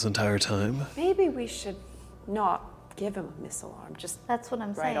missiles this entire time? Maybe we should not give him a missile arm, just That's what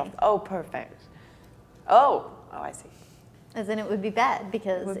I'm right saying. off. Oh, perfect. Oh, I see. As in it would be bad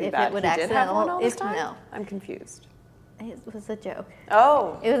because It would be if bad. it would He did have one all accidental, this if time? no, I'm confused. it was a joke.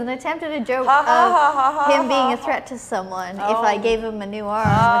 Oh. It was an attempt at a joke Ha, ha, of ha, ha, ha, him being ha, a ha. threat to someone. If Oh. I gave him a new arm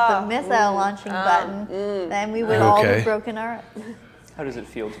with a missile launching button, then we would all Okay. have broken our. How does it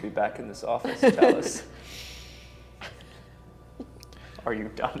feel to be back in this office, Talus? Are you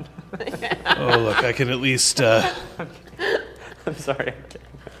done? Oh, look, I can at least, I'm sorry.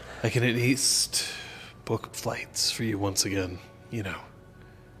 I can at least book flights for you once again. You know,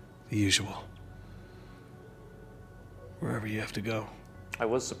 the usual. Wherever you have to go. I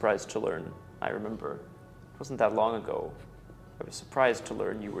was surprised to learn. I remember, it wasn't that long ago. I was surprised to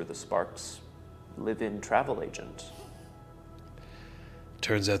learn you were the Sparks live-in travel agent.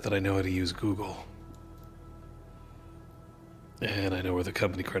 Turns out that I know how to use Google. And I know where the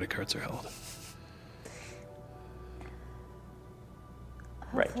company credit cards are held.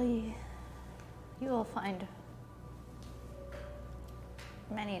 Right. Hopefully, you will find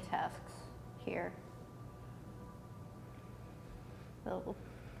many tasks here that will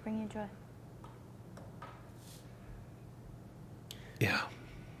bring you joy. Yeah,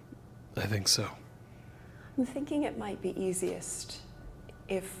 I think so. I'm thinking it might be easiest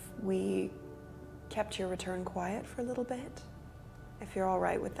if we kept your return quiet for a little bit, if you're all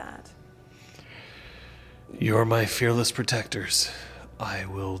right with that. You're my fearless protectors. I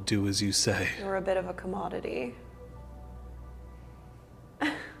will do as you say. You're a bit of a commodity.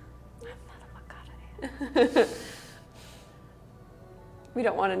 We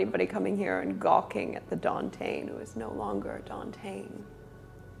don't want anybody coming here and gawking at the Dantain who is no longer a Dantain.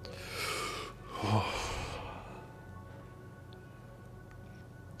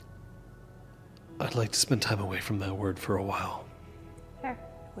 I'd like to spend time away from that word for a while. Fair.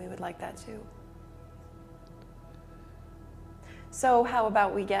 We would like that too. So how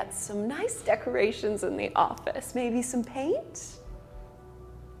about we get some nice decorations in the office? Maybe some paint?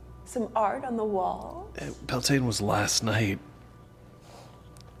 Some art on the wall? Beltane was last night.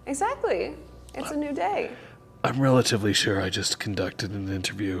 Exactly. It's a new day. I'm relatively sure I just conducted an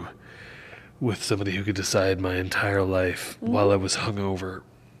interview with somebody who could decide my entire life while I was hungover.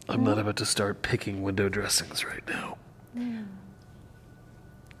 I'm not about to start picking window dressings right now.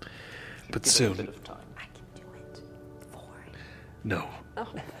 But Give it a soon. bit of time. I can do it for you. No. Oh,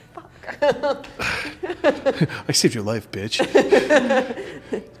 fuck. I saved your life, bitch.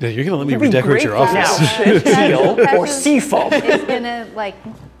 Now you're gonna let me redecorate your great office. Teal or Precious- seafoam. It's gonna like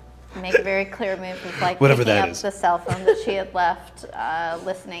make a very clear move of like Whatever picking that up is. the cell phone that she had left,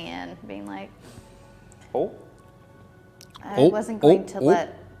 listening in, being like, Oh, I Oh, wasn't going oh, to oh.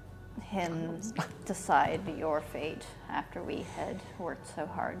 let him decide your fate after we had worked so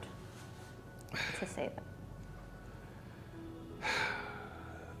hard to save it.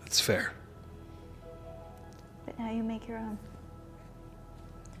 That's fair. But now you make your own.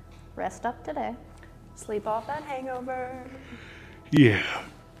 Rest up today. Sleep off that hangover. Yeah.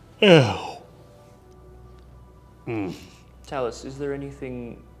 Ow. Talus, is there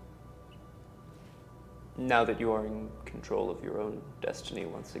anything, now that you are in control of your own destiny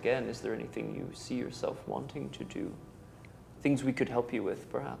once again, is there anything you see yourself wanting to do? Things we could help you with,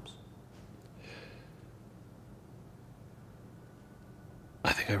 perhaps?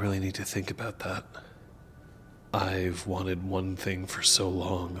 I think I really need to think about that. I've wanted one thing for so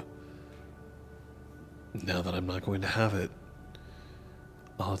long. Now that I'm not going to have it,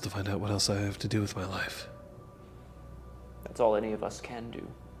 I'll have to find out what else I have to do with my life. That's all any of us can do.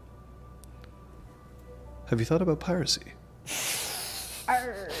 Have you thought about piracy?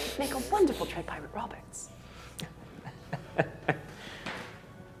 Make a wonderful Dread Pirate Roberts.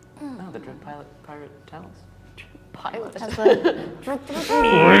 Oh, the Dread Pirate Talus. Pilot. Has a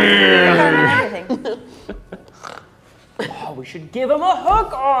everything. Oh, we should give him a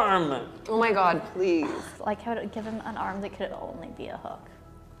hook arm! Oh my god, please. Like how to give him an arm that could only be a hook.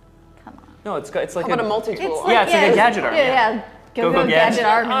 Come on. No, it's like How about a multi-tool? It's arm? Yeah, it's like a gadget arm, Yeah. Go Go gadget gadget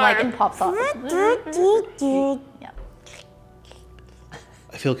arm and like it pops off. Yeah.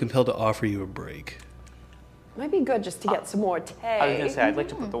 I feel compelled to offer you a break. Might be good just to get some more tea. I was gonna say I'd like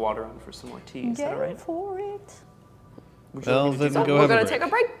to put the water on for some more tea. Is that Go all right? for it. Would you Well, like me to do then that? go We're have a gonna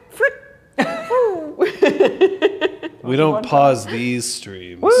break. take a break. We don't pause these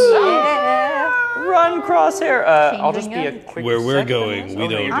streams. Yeah. Run, Crosshair. I'll just be a Changing quick. Where we're sec on going, this. we Oh,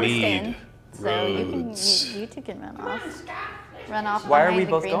 no, don't you're I'm good. need staying. So roads. you two can run off. Run off Why are behind we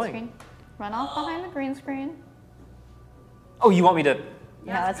the both green going? screen. Run off behind the green screen. Oh, you want me to?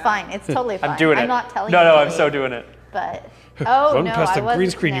 No, it's fine. It's totally fine. I'm doing it. I'm not telling no, you. No, to I'm leave, so doing it. But oh Run no, past I the green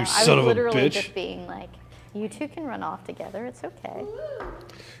wasn't. screen, no, you I son was of a literally bitch. just being like, you two can run off together. It's okay.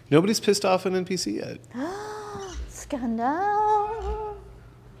 Nobody's pissed off an NPC yet. Scandal.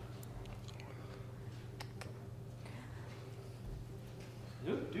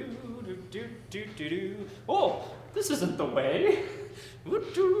 Oh, this isn't the way.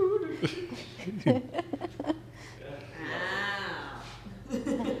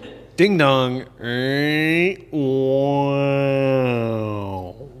 Ding dong.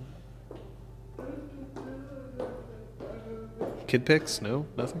 Wow. Kid pics? No,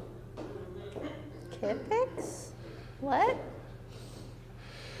 nothing. Kid pics? What?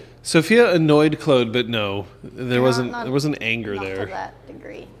 Sophia annoyed Claude, but no, there wasn't. Not- There wasn't anger not there. to that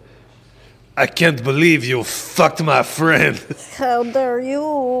degree. I can't believe you fucked my friend How dare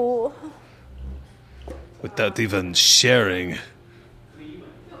you? without even sharing.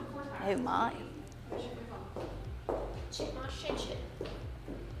 Oh my.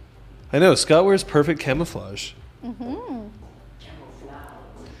 I know Scott wears perfect camouflage.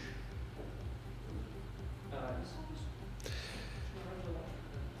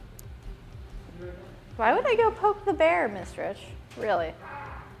 Why would I go poke the bear, Miss Rich? Really?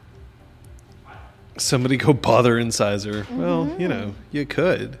 Somebody go bother Incisor. Well, you know, you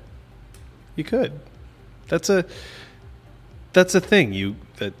could. You could. That's a thing you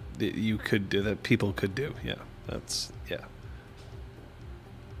could do, that people could do. Yeah. That's yeah.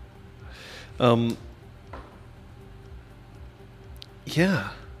 Yeah.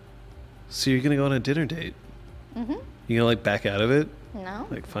 So you're gonna go on a dinner date? Mm-hmm. You gonna like back out of it? No.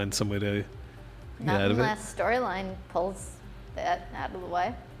 Like find some way to get Not out of it? unless storyline pulls that out of the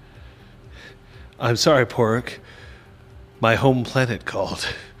way. I'm sorry, Pork. My home planet called.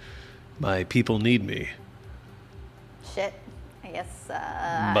 My people need me. Shit. I guess.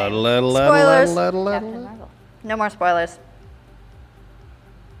 Spoilers. Spoilers. Captain Marvel. No more spoilers.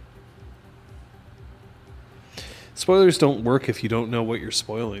 Spoilers don't work if you don't know what you're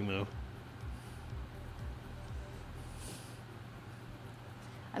spoiling, though.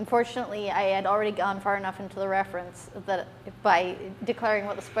 Unfortunately, I had already gone far enough into the reference that by declaring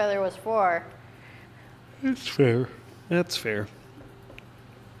what the spoiler was for, That's fair. That's fair.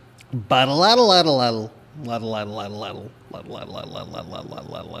 Ba-da-la-da-la-da-la.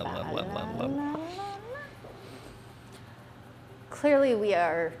 clearly we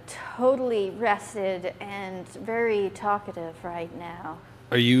are totally rested and very talkative right now.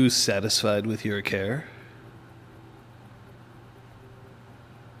 Are you satisfied with your care?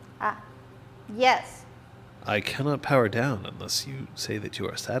 Yes, I cannot power down unless you say that you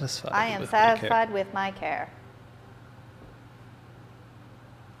are satisfied. I am with my care. satisfied with my care.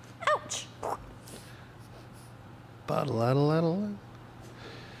 Ouch! Ba-da-la-da-la-da-la.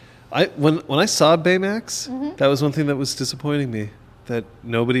 When I saw Baymax, that was one thing that was disappointing me. That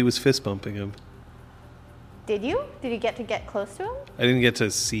nobody was fist bumping him. Did you? Did you get close to him? I didn't get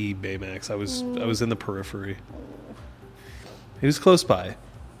to see Baymax. I was in the periphery. He was close by.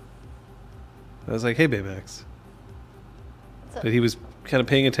 I was like, "Hey, Baymax," So- but he was kind of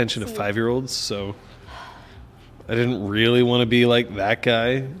paying attention to See. 5-year-olds, so I didn't really want to be like that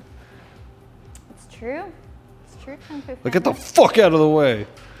guy. It's true. It's true. Kung Fu Like, get the Panda. fuck out of the way.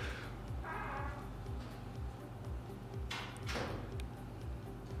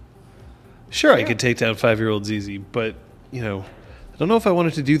 Sure, I could take down 5-year-olds easy, but, you know, I don't know if I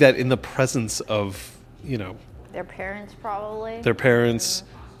wanted to do that in the presence of, you know, Their parents probably. their parents,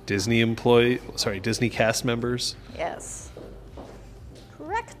 Disney cast members. Yes.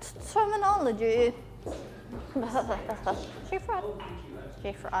 Correct terminology. J-Fraud.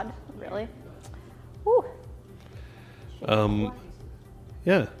 J-Fraud, really? Woo.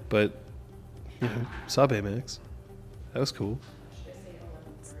 Yeah, but, you know, saw Baymax. That was cool.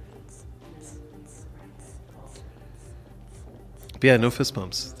 But yeah, no fist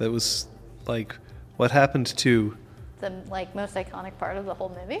bumps. That was, like, what happened to... The most iconic part of the whole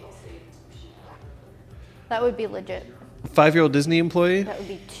movie. That would be legit. 5-year-old Disney employee? That would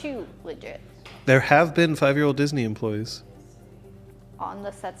be too legit. There have been 5-year-old Disney employees. On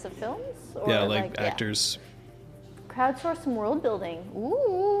the sets of films? Or Yeah, like actors. Crowdsource some world building.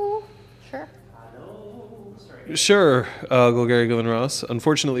 Ooh, sure. Sure, Golgari Glenn Ross.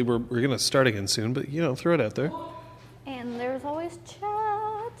 Unfortunately, we're going to start again soon, but, throw it out there. And there's always chat.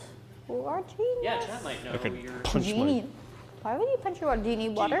 Or genius. Yeah, chat might know Okay. you're. Punch Genie. Why would you punch your water? Do you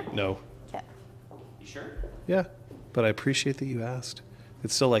need water? No. Yeah. You sure? Yeah, but I appreciate that you asked.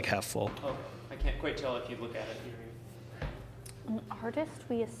 It's still like half full. Oh, I can't quite tell if you look at it. An artist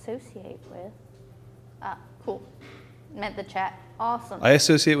we associate with. Ah, cool. Meant the chat. Awesome. I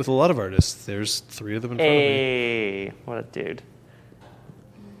associate with a lot of artists. There's 3 of them in front of me. Hey, what a dude.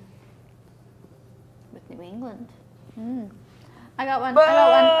 With New England. I got one. I got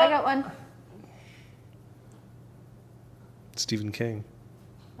one. I got one. Stephen King.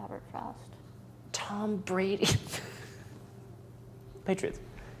 Robert Frost. Tom Brady. Patriots.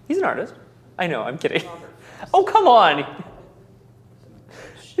 He's an artist. I know, I'm kidding. Oh, come on.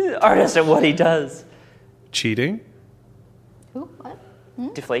 He's an artist at what he does. Cheating? Who? What?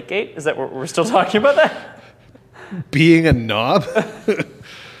 Deflategate? Is that what we're still talking about that? Being a knob? We're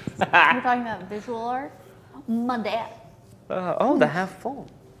talking about visual art. My dad. Oh, the half full.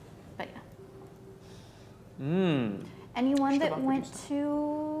 But yeah. Anyone that Should've went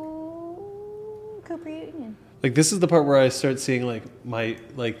to Cooper Union? Like, this is the part where I start seeing, like,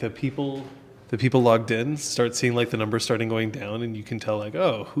 the people logged in start seeing, like, the numbers starting going down, and you can tell, like,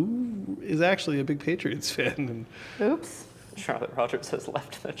 oh, who is actually a big Patriots fan? And Oops. Charlotte Rogers has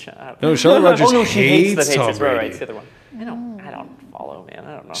left the chat. no, Charlotte Rogers oh, no, she hates the hates Tom Patriots. Right, Brady. it's the other one. I don't follow, man.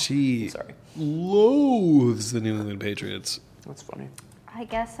 I don't know. She I'm sorry. loathes the New England Patriots. That's funny. I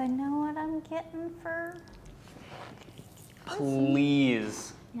guess I know what I'm getting for.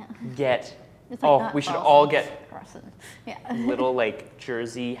 Please Yeah. get. It's Oh, not we should Carlson's, all get Carson. Yeah. little like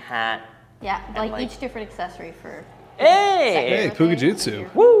jersey hat. Yeah, like, like- each different accessory for. Hey, Hey,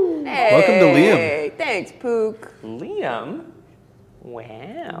 Pugajutsu. woo! Welcome to Liam. Hey, thanks, Pook. Liam.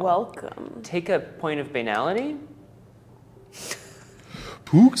 Wow. Welcome. Take a point of banality.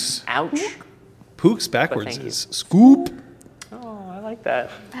 Pooks? Ouch. Pooks backwards thank you. is scoop. Oh, I like that.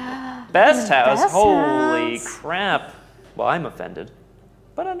 Best house. Best Holy house. crap. Well, I'm offended,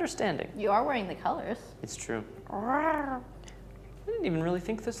 but understanding. You are wearing the colors. It's true. I didn't even really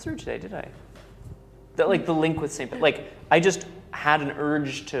think this through today, did I? That like the link with St. Like I just had an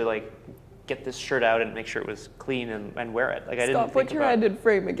urge to like get this shirt out and make sure it was clean and wear it. Like I didn't Scott, think put your about hand in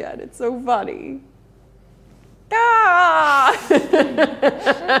frame again. It's so funny. Ah!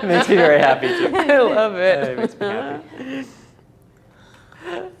 It makes me very happy too. I love it. It makes me happy.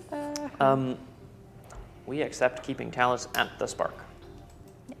 We accept keeping Talus at the Spark.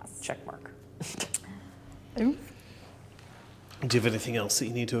 Yes. Check mark. Do you have anything else that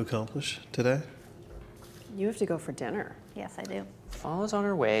you need to accomplish today? You have to go for dinner. Yes, I do. Fall is on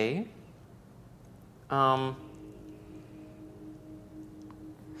her way. Can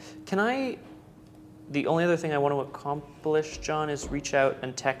I? The only other thing I want to accomplish, John, is reach out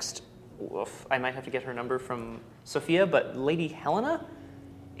and text. I might have to get her number from Sophia, but Lady Helena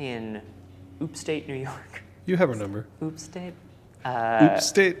in Oopstate, New York. You have her number. Oopstate. Oops,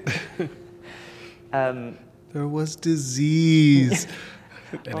 state. There was disease.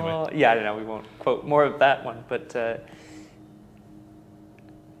 Anyway. Yeah, I don't know. We won't quote more of that one, but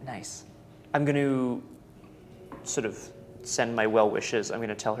nice. I'm going to sort of send my well wishes. I'm going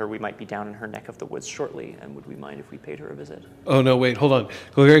to tell her we might be down in her neck of the woods shortly, and would we mind if we paid her a visit? Oh, no, wait, hold on.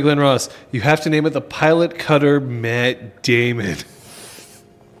 Gary Glenn Ross, you have to name it the Pilot Cutter Matt Damon.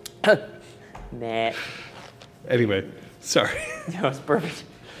 Nah. Anyway, sorry. No, it's perfect.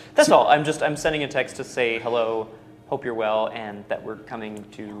 That's all. I'm sending a text to say hello, hope you're well, and that we're coming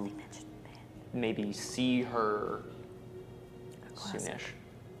to maybe see her soonish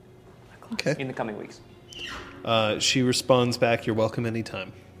Okay. in the coming weeks. She responds back, "You're welcome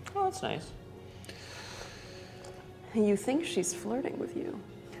anytime." Oh, that's nice. You think she's flirting with you?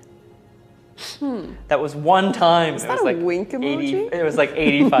 That was one time. Is it that was a like wink 80, emoji? it was like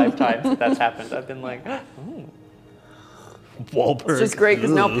 85 times that that's happened. I've been like, Wahlberg. It's just great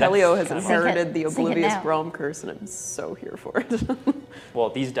because now Ugh. Pelio has Sing it. inherited the Sing it oblivious now. Brom curse, and I'm so here for it. well,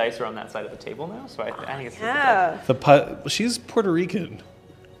 these dice are on that side of the table now, so I think it's Yeah. She's Puerto Rican.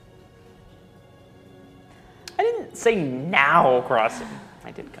 I didn't say now crossing.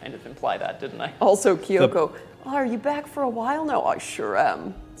 I did kind of imply that, didn't I? Also, Kyoko, are you back for a while now? I sure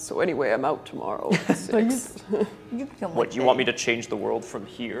am. So anyway, I'm out tomorrow. at 6. You can come What, with you want me to change the world from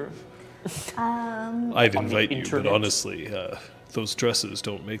here? I'd On the invite you, but internet. honestly, those dresses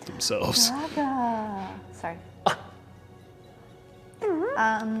don't make themselves. Gaga. Sorry.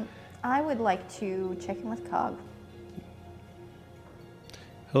 I would like to check in with Cog.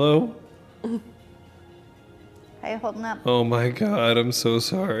 Hello? How you holding up? Oh my god, I'm so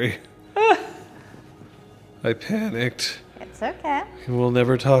sorry. I panicked. It's okay. We'll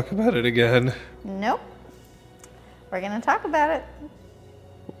never talk about it again. Nope. We're gonna talk about it.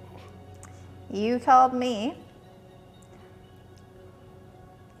 You called me.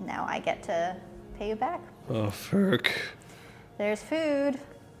 Now I get to pay you back. Oh, Ferk. There's food.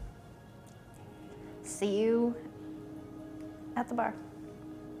 See you at the bar.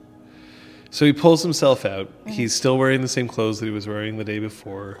 So he pulls himself out. He's still wearing the same clothes that he was wearing the day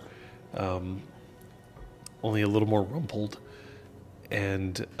before, only a little more rumpled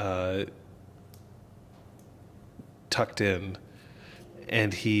and tucked in.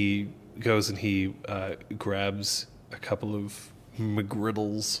 And he goes and he grabs a couple of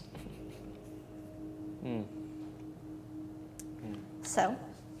McGriddles. So,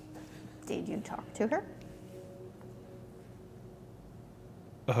 did you talk to her?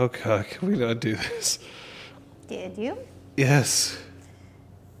 Oh god, can we not do this? Did you? Yes.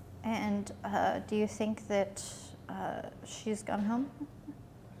 And do you think that she's gone home?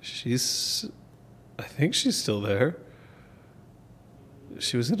 I think she's still there.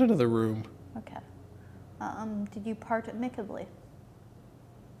 She was in another room. Okay. Did you part amicably?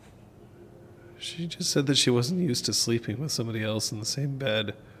 She just said that she wasn't used to sleeping with somebody else in the same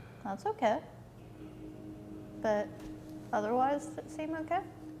bed. That's okay. But otherwise, does it seem okay?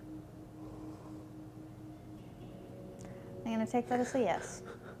 I'm gonna take that as a yes.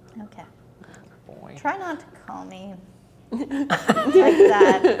 Okay. Boy. Try not to call me like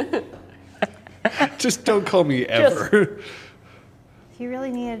that. Just don't call me ever. If you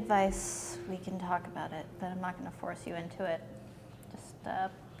really need advice, we can talk about it, but I'm not gonna force you into it. Just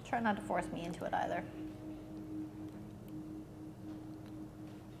try not to force me into it either.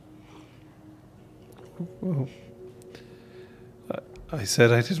 Well, I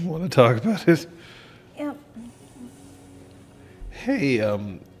said I didn't want to talk about it. Yep. Hey,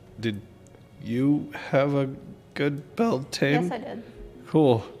 did you have a good Beltane? Yes, I did.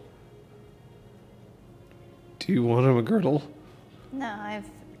 Cool. Do you want a McGirdle? No, I've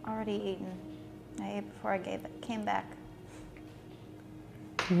already eaten. I ate before I came back.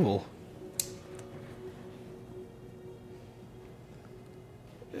 Cool.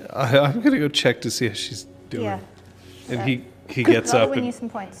 I'm gonna go check to see how she's doing. Yeah. And he gets I'll up win you and some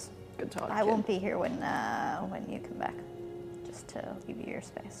points. Good talk. I kid. won't be here when you come back, just to give you your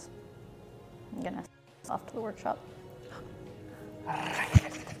space. I'm gonna off to the workshop.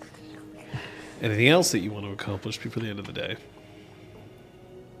 anything else that you want to accomplish before the end of the day?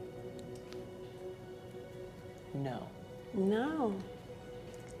 No. No,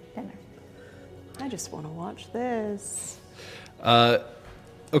 Dinner. I just want to watch this.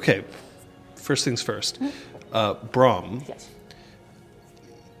 Okay. First things first. Brahm, Yes.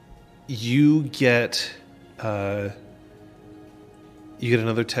 you get another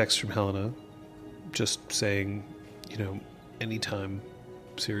text from Helena, just saying, anytime,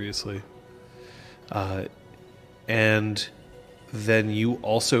 seriously. And then you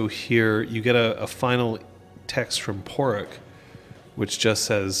also you get a final text from Porik, which just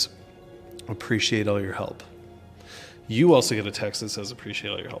says, appreciate all your help. You also get a text that says, appreciate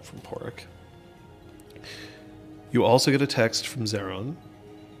all your help from Porik. You also get a text from Zeron,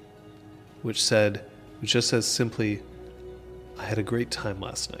 which just says simply, I had a great time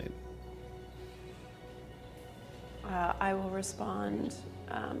last night. I will respond.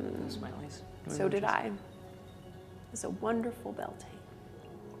 Smileys. So did I. It was a wonderful Beltane.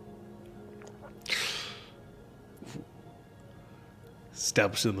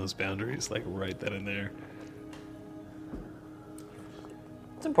 Establishing those boundaries, like right then and there.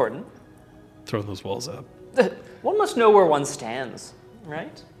 It's important. Throwing those walls up. One must know where one stands,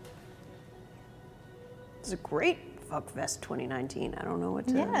 right? It's a great Fuckfest 2019. I don't know what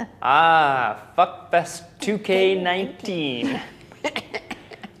to. Yeah. Ah, Fuckfest 2K19.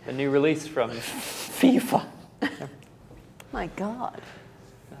 The new release from FIFA. My God.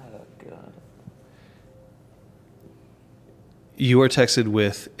 Oh, God. You are texted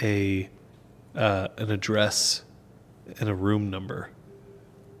with an address and a room number.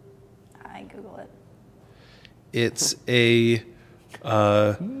 I Google it. It's a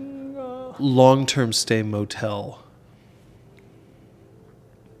long-term stay motel.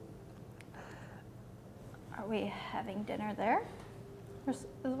 Are we having dinner there? Is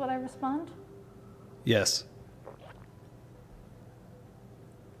what I respond. Yes.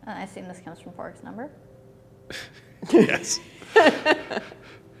 And I assume this comes from Pork's number. Yes.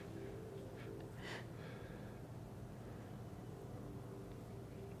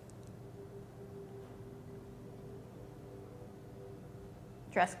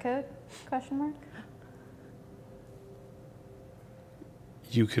 Dress code? Question mark.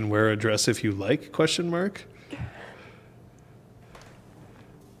 You can wear a dress if you like, question mark.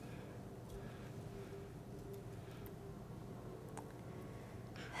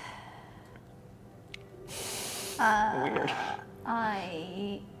 Weird.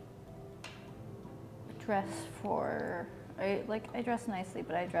 I dress for, I dress nicely,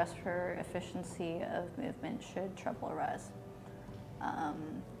 but I dress for efficiency of movement should trouble arise.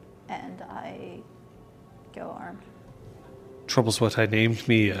 And I go armed. Trouble's what I named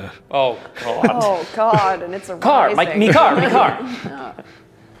me. Oh God. Oh God, and it's a Car, rising. me car.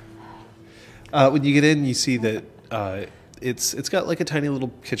 When you get in, you see that it's got like a tiny little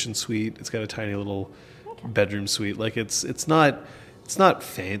kitchen suite. It's got a tiny little bedroom suite. Like it's not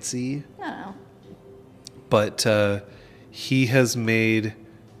fancy, No. but he has made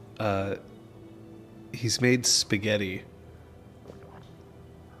he's made spaghetti.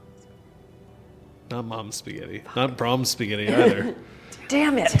 Not mom's spaghetti. Not Brahms spaghetti either.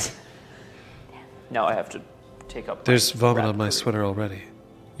 Damn it. Now I have to take up. There's my vomit rap on my career. sweater already.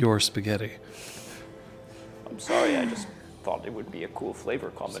 Your spaghetti. I'm sorry. I just thought it would be a cool flavor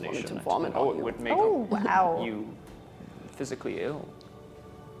combination. to I vomit didn't know on it you. would make Oh, wow. you physically ill.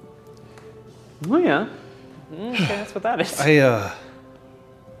 Oh yeah. Okay, that's what that is. I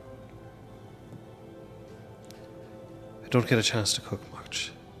don't get a chance to cook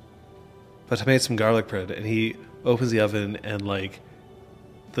much. But I made some garlic bread, and he opens the oven, and like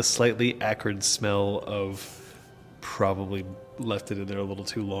the slightly acrid smell of probably left it in there a little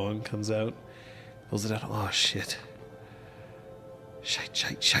too long comes out. Pulls it out. Oh shit.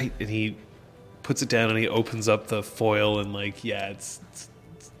 Shite. And he puts it down and he opens up the foil and like, yeah, it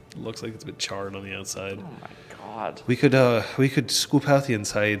looks like it's a bit charred on the outside. Oh my God. We could scoop out the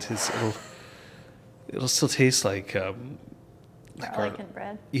inside. It'll still taste like Garlic and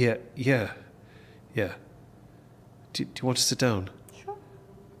bread. Yeah. Do you want to sit down? Sure.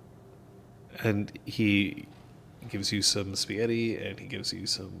 And he gives you some spaghetti and he gives you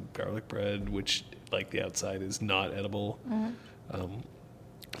some garlic bread, which, like, the outside is not edible.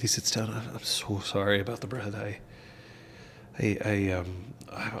 He sits down. I'm so sorry about the bread. I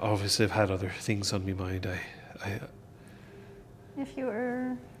obviously have had other things on my mind. If you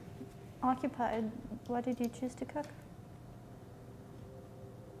were occupied, why did you choose to cook?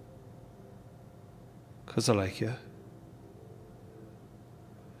 'Cause I like you.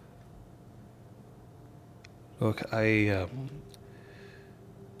 Look, I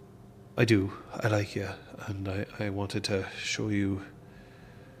do. I like you, and I wanted to show you.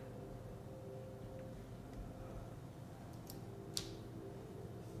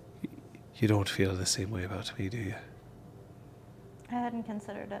 You don't feel the same way about me, do you? I hadn't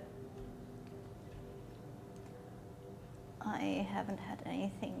considered it. I haven't had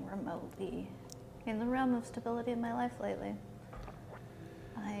anything remotely in the realm of stability in my life lately.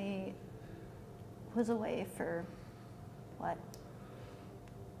 I was away for,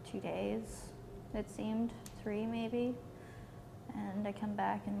 2 days, it seemed, 3 maybe, and I come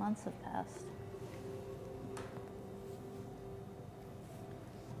back and months have passed.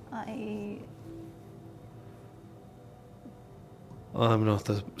 I'm not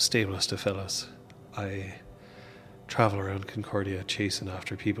the stablest of fellas. I travel around Concordia chasing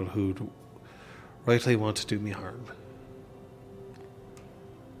after people who'd rightly want to do me harm.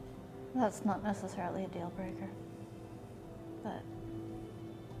 That's not necessarily a deal breaker, but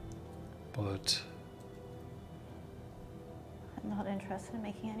But I'm not interested in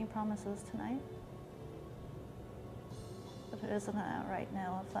making any promises tonight. But it isn't an outright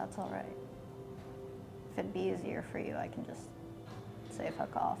no, if that's all right. If it'd be easier for you, I can just say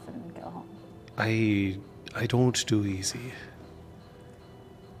fuck off and go home. I don't do easy.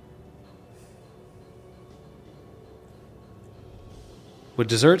 Would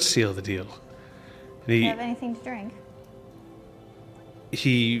dessert seal the deal? Do you And have anything to drink?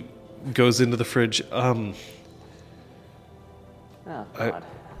 he goes into the fridge. Oh I- God.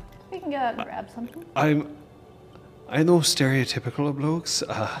 We can go out and grab something. I know stereotypical of blokes.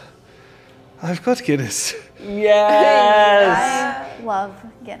 I've got Guinness. Yes. I love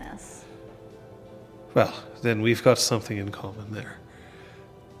Guinness. Well, then we've got something in common there.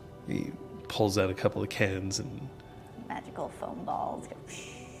 He pulls out a couple of cans and Magical foam balls. Go,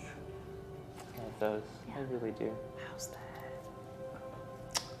 I love those. I really do. How's that?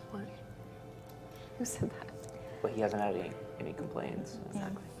 What? Who said that? But he hasn't had any complaints.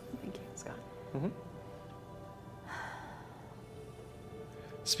 Exactly. Thank you, Scott.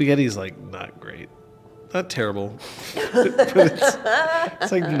 spaghetti's like not great. Not terrible. but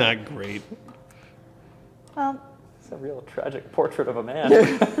it's like not great. Well, It's a real tragic portrait of a man.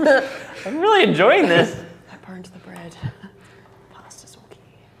 I'm really enjoying this. I burned the bread. Pasta's okay.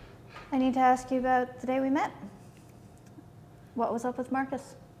 I need to ask you about the day we met. What was up with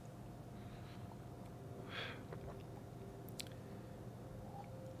Marcus?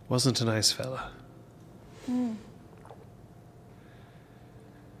 Wasn't a nice fella.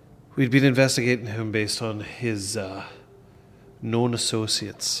 We'd been investigating him based on his known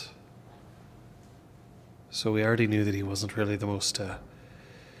associates. So we already knew that he wasn't really the most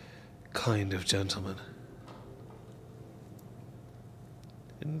kind of gentleman.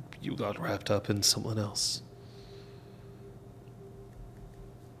 And you got wrapped up in someone else.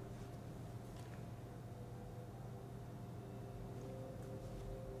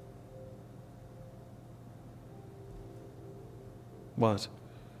 What?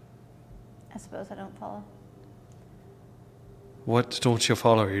 I suppose I don't follow. What don't you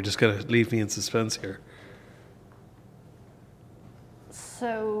follow? You're just going to leave me in suspense here.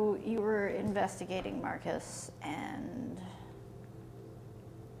 So you were investigating Marcus, and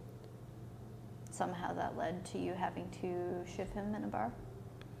somehow that led to you having to shiv him in a bar?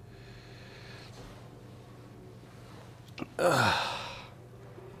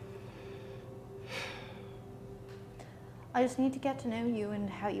 I just need to get to know you and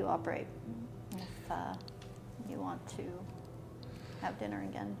how you operate. If you want to have dinner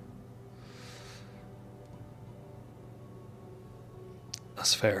again.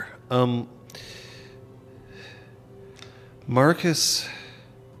 That's fair. Marcus...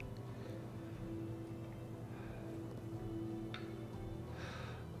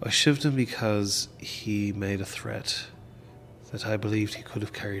 I shivved him because he made a threat that I believed he could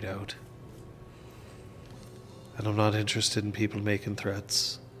have carried out. And I'm not interested in people making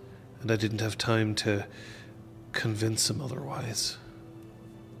threats. And I didn't have time to convince him otherwise.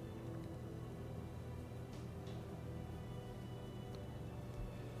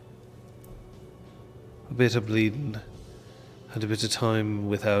 A bit of bleeding and a bit of time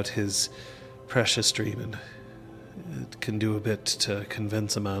without his precious dreaming. It can do a bit to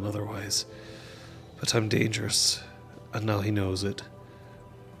convince a man otherwise. But I'm dangerous, and now he knows it.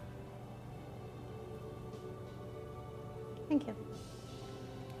 Thank you.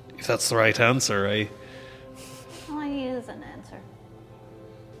 If that's the right answer, eh? All I need is an answer.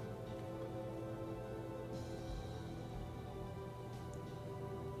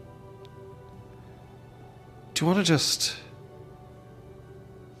 Do you want to just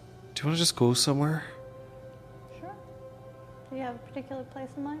go somewhere? Sure. Do you have a particular place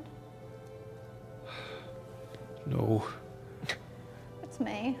in mind? No. It's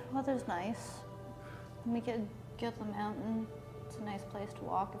May. Weather's nice. We could get the mountain. It's a nice place to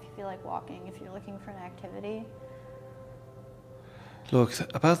walk if you feel like walking, if you're looking for an activity. Look,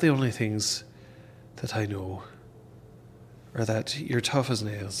 about the only things that I know are that you're tough as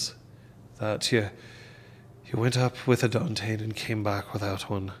nails, that you went up with a Dante and came back without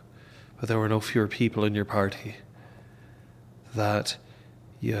one, but there were no fewer people in your party, that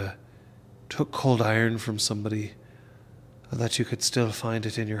you took cold iron from somebody and that you could still find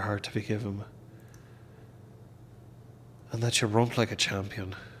it in your heart to forgive him, and that you rump like a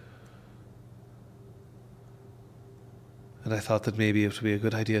champion. And I thought that maybe it would be a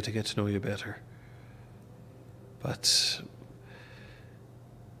good idea to get to know you better. But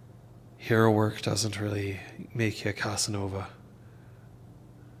hero work doesn't really make you a Casanova.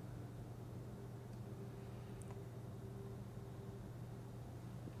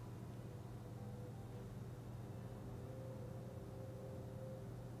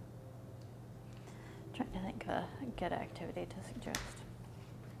 Trying to think of a good activity to suggest.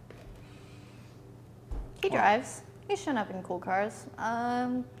 He drives. He's shown up in cool cars.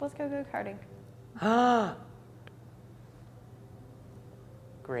 Let's go karting.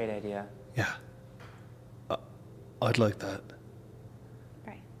 Great idea. Yeah. I'd like that.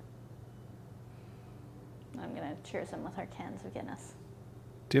 Right. I'm gonna cheers him with our cans of Guinness.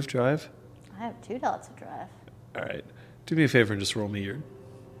 Do you have drive? I have $2 to drive. All right. Do me a favor and just roll me your,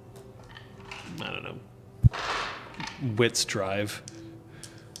 I don't know, wits drive.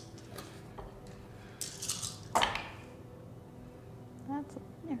 That's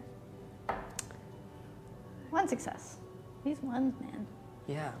there. One success. These ones, man.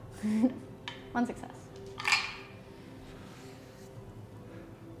 Yeah. One success.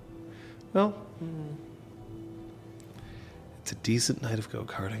 Well, it's a decent night of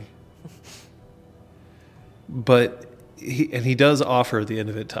go-karting. But he does offer at the end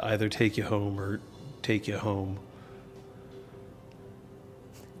of it to either take you home or take you home.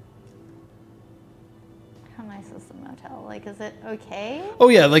 How nice is the motel? Like, is it okay? Oh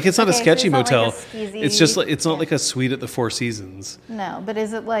yeah, like it's not a Okay, so sketchy it's not like motel. a skeezy- It's just like it's not yeah. like a suite at the Four Seasons. No, but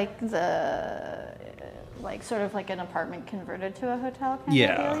is it like the like sort of like an apartment converted to a hotel kind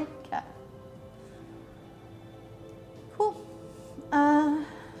Yeah. of feeling? Okay. Cool.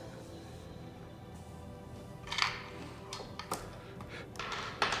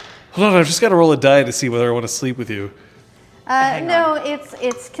 Hold on, I've just got to roll a die to see whether I want to sleep with you. No,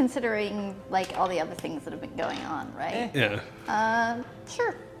 it's considering like all the other things that have been going on, right? Yeah.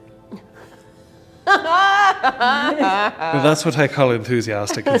 Sure. Well, that's what I call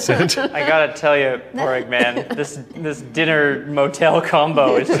enthusiastic consent. I gotta tell you, Porig, man, this dinner motel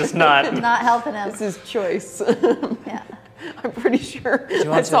combo is just not. Not helping him. This is choice. Yeah. I'm pretty sure you I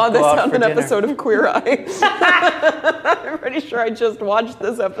want saw to this go out on for an dinner? episode of Queer Eye. I'm pretty sure I just watched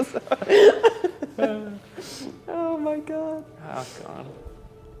this episode. Oh my god. Oh god.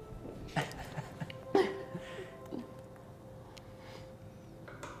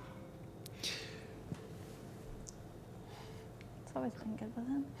 It's always been good with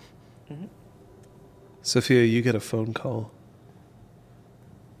him. Sophia, you get a phone call.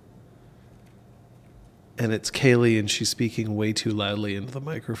 And it's Kaylee, and she's speaking way too loudly into the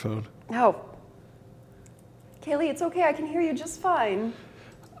microphone. Oh. Kaylee, it's okay. I can hear you just fine.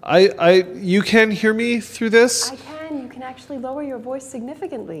 You can hear me through this? I can. You can actually lower your voice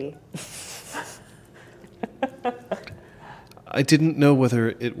significantly. I didn't know whether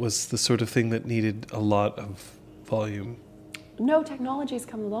it was the sort of thing that needed a lot of volume. No, technology's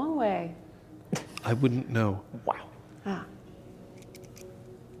come a long way. I wouldn't know. Wow. Ah.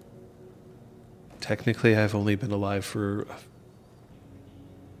 Technically, I've only been alive for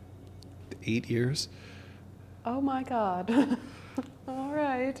 8 years. Oh my god. All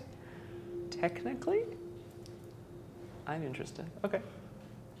right. Technically? I'm interested. Okay.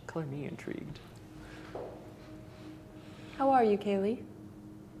 Color me intrigued. How are you, Kaylee?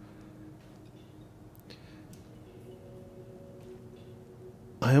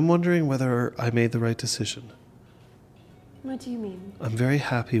 I am wondering whether I made the right decision. What do you mean? I'm very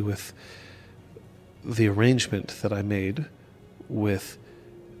happy with the arrangement that I made with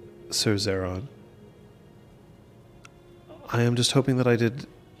Sir Zeron. I am just hoping that I did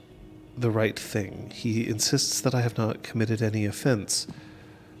the right thing. He insists that I have not committed any offense.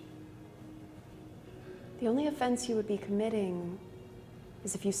 The only offense you would be committing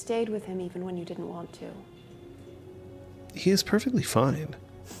is if you stayed with him even when you didn't want to. He is perfectly fine.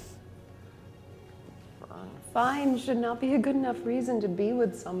 Fine should not be a good enough reason to be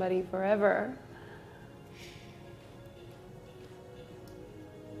with somebody forever.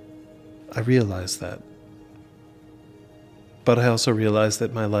 I realize that. But I also realize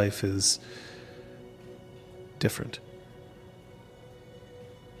that my life is different.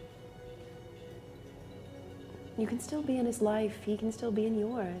 You can still be in his life. He can still be in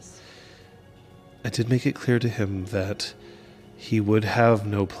yours. I did make it clear to him that he would have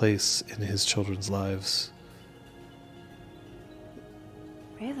no place in his children's lives.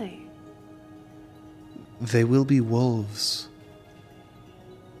 Really? They will be wolves.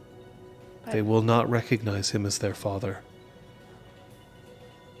 But, They will not recognize him as their father.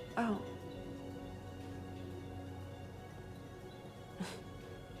 Oh.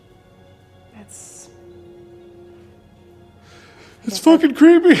 That's... It's fucking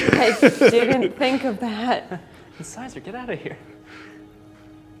creepy. I didn't think of that. Incisor, get out of here.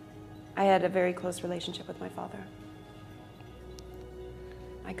 I had a very close relationship with my father.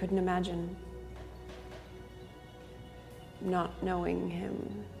 I couldn't imagine not knowing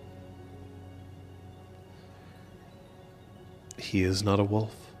him. He is not a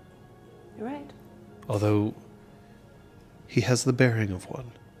wolf, You're right. although he has the bearing of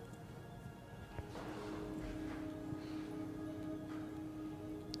one.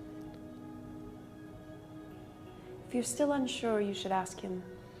 If you're still unsure, you should ask him.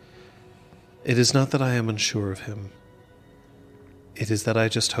 It is not that I am unsure of him. It is that I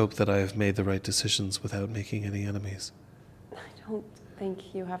just hope that I have made the right decisions without making any enemies. I don't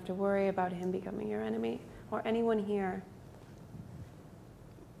think you have to worry about him becoming your enemy, or anyone here.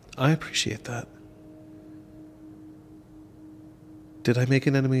 I appreciate that. Did I make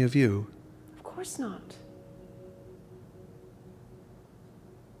an enemy of you? Of course not.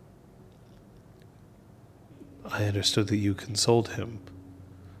 I understood that you consoled him.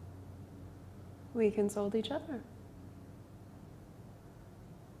 We consoled each other.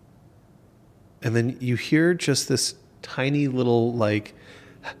 And then you hear just this tiny little, like,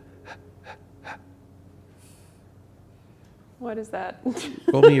 What is that?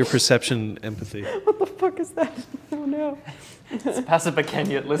 roll me your perception empathy. What the fuck is that? Oh no. It's Passive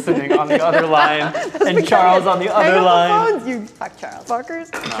Kenyat listening on the other line, and Charles on the other line. Phones, you Fuck Charles.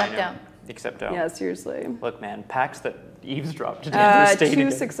 fuckers. I Except know. don't. Except don't. Yeah, seriously. Look, man, packs that eavesdrop to devastate 2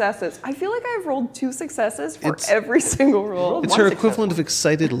 again. successes. I feel like I've rolled 2 successes for It's- every single roll. It's her equivalent of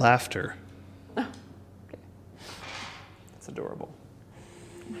excited laughter. It's adorable.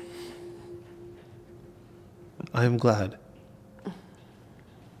 I am glad.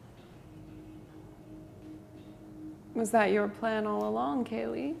 Was that your plan all along,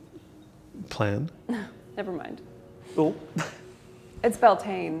 Kaylee? Plan? Never mind. Oh. It's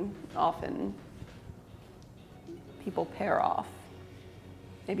Beltane, often. People pair off.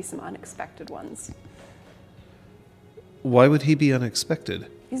 Maybe some unexpected ones. Why would he be unexpected?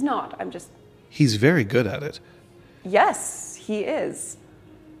 He's not. I'm just. He's very good at it, Yes, he is.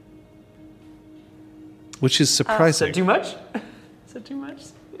 which is Is surprising. that too much? Is that too much?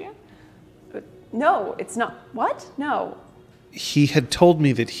 Yeah. But no, it's not. What? No. He had told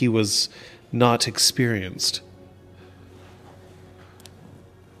me that he was not experienced.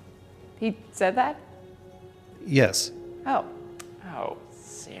 He said that? Yes. Oh, Oh,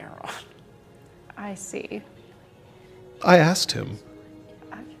 Sarah. I see. I asked him.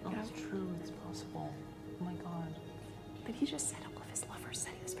 That's true. It's possible. Oh my god. But he just said all of his lovers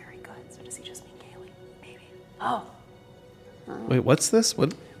said he was very good. So does he just mean Kaylee? Maybe. Oh. Wait, what's this?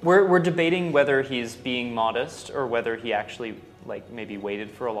 What? We're debating whether he's being modest or whether he actually maybe waited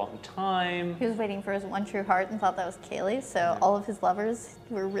for a long time. He was waiting for his one true heart and thought that was Kaylee, so all of his lovers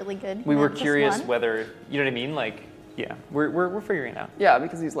were really good. We were not just curious one. whether, you know what I mean? Yeah, we're figuring it out. Yeah,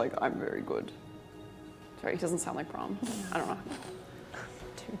 because he's like, I'm very good. Sorry, he doesn't sound like Prom. I don't know.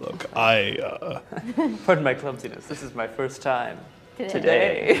 Look, Pardon my clumsiness. This is my first time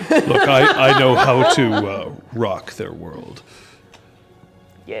Today. today. look, I know how to rock their world.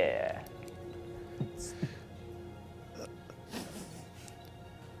 Yeah.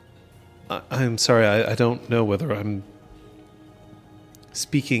 I'm sorry, I don't know whether I'm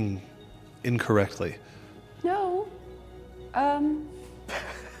speaking incorrectly. No.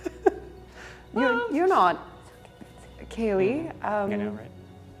 You're not, Kaylee. I know, right?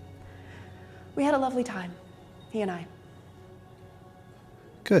 We had a lovely time, he and I.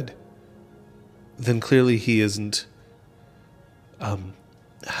 Good. Then clearly he isn't.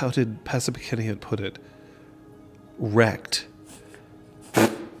 How did Passipakeniot put it? Wrecked.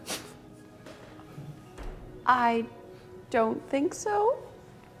 I don't think so.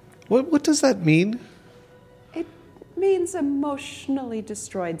 What does that mean? It means emotionally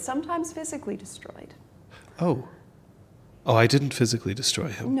destroyed, sometimes physically destroyed. Oh, I didn't physically destroy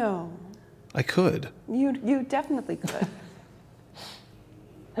him. No, I could. you definitely could.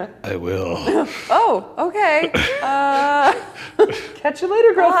 I will. Oh, okay. Catch you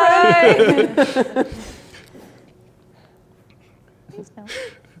later, girlfriend. Bye. Please no.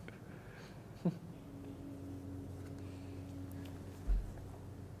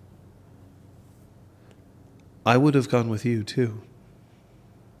 I would have gone with you too.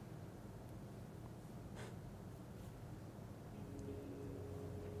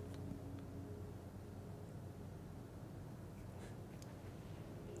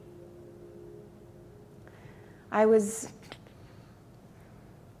 I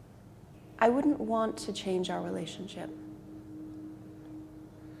wouldn't want to change our relationship.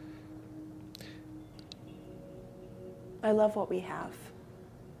 I love what we have.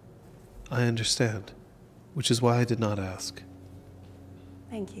 I understand, which is why I did not ask.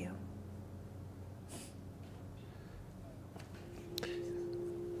 Thank you.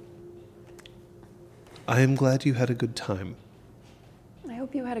 I am glad you had a good time. I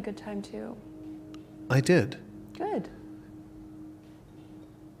hope you had a good time too. I did. Good.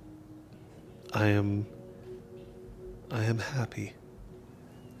 I am happy.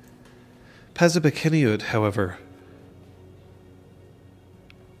 Passipakeniot, however,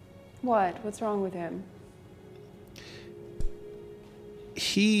 What? What's wrong with him?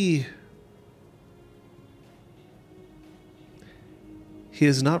 he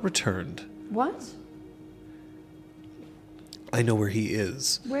has not returned. What? I know where he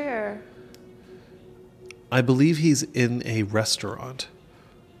is. Where? I believe he's in a restaurant.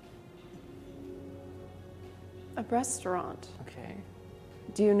 A restaurant. Okay.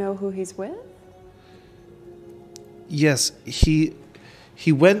 Do you know who he's with? Yes, he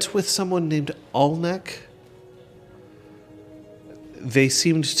went with someone named Alnek. They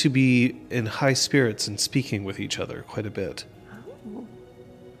seemed to be in high spirits and speaking with each other quite a bit. Oh.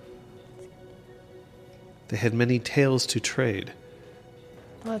 They had many tales to trade.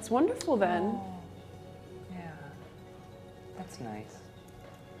 Well, that's wonderful then. Yeah. That's nice.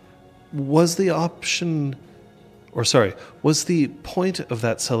 Was the point of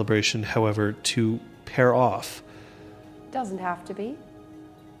that celebration, however, to pair off? Doesn't have to be.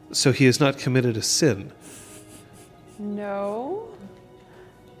 So he has not committed a sin. No.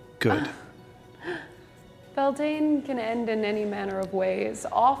 Good. Beltane can end in any manner of ways.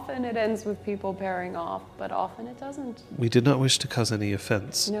 Often it ends with people pairing off, but often it doesn't. We did not wish to cause any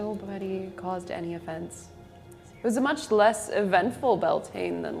offense. Nobody caused any offense. It was a much less eventful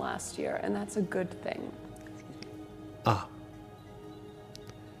Beltane than last year, and that's a good thing. Ah,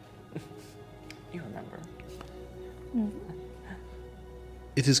 You remember.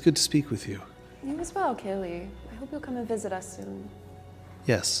 it is good to speak with you. You as well, Kaylee. I hope you'll come and visit us soon.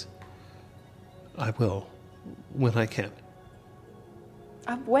 Yes, I will, when I can.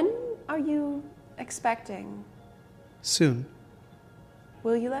 When are you expecting? Soon.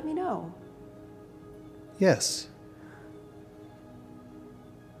 Will you let me know? Yes.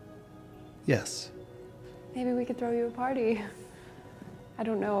 Yes. Maybe we could throw you a party. I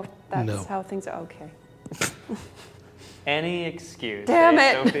don't know if that's No. how things are. Okay. Any excuse. Damn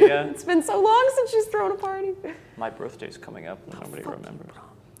eh, it! Sophia? It's been so long since she's thrown a party. My birthday's coming up and nobody remembers.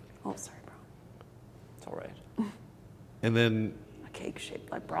 Oh, sorry, bro. It's all right. And then, A cake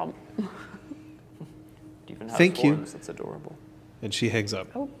shaped like prom. Do you even have Thank you. forms? That's adorable. and she hangs up.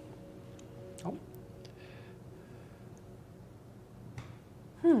 Oh.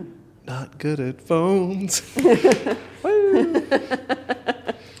 Oh. Not good at phones.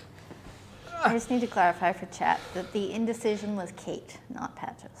 I just need to clarify for chat that the indecision was Kate, not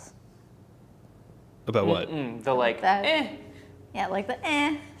Patches. About what? The like, That- eh. Yeah, like the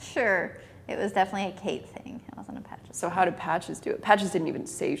sure. It was definitely a Kate thing. It wasn't a Patches. So how did Patches do it? Patches didn't even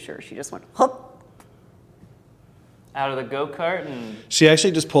say sure. She just went, hup. Out of the go-kart and She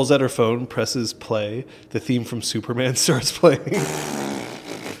actually just pulls out her phone, presses play. The theme from Superman starts playing.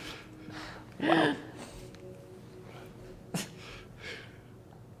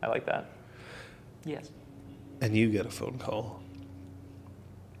 I like that. Yes. And you get a phone call.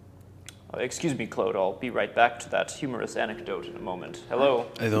 Excuse me, Claude. I'll be right back to that humorous anecdote in a moment. Hello.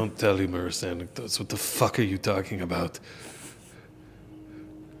 I don't tell humorous anecdotes. What the fuck are you talking about?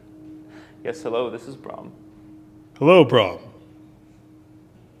 Yes, hello. This is Brom. Hello, Brom.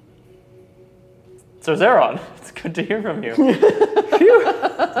 Sir Zeron, it's good to hear from you.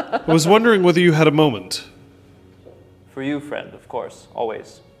 I was wondering whether you had a moment. For you, friend, of course,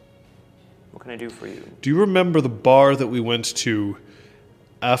 always. What can I do for you? Do you remember the bar that we went to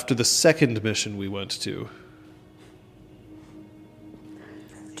after the second mission we went to?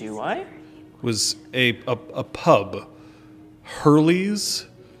 Do I? Was a pub. Hurley's?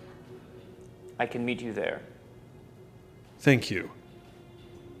 I can meet you there. Thank you.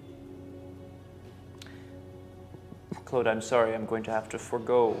 Claude, I'm sorry. I'm going to have to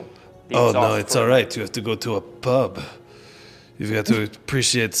forego the Oh, exhaust no, it's for- all right. You have to go to a pub. You've got to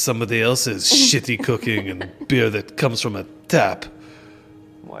appreciate somebody else's shitty cooking and beer that comes from a tap.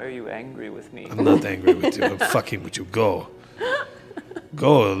 Why are you angry with me? I'm not angry with you. I'm fucking with you. Go.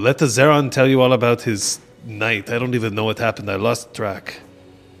 Go. Let the Zeron tell you all about his night. I don't even know what happened. I lost track.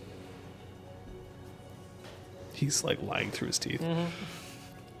 He's like lying through his teeth.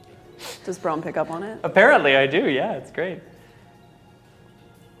 Does Brom pick up on it? Apparently, I do. Yeah, it's great.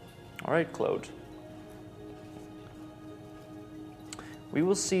 All right, Claude. We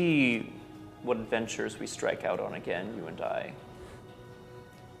will see what adventures we strike out on again, you and I.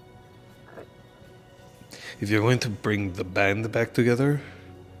 If you're going to bring the band back together,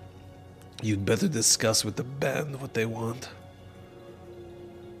 you'd better discuss with the band what they want.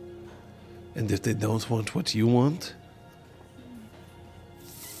 And if they don't want what you want,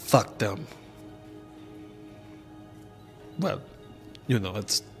 fuck them. Well, you know,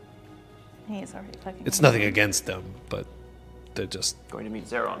 it's He's already fucking. nothing against them, but they're just Going to meet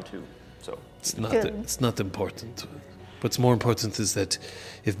Zeron too, so Good. it's not important. What's more important is that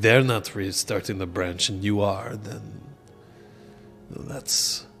if they're not restarting the branch and you are, then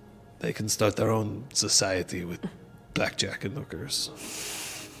they can start their own society with blackjack and hookers.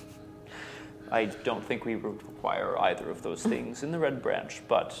 I don't think we would require either of those things in the Red Branch,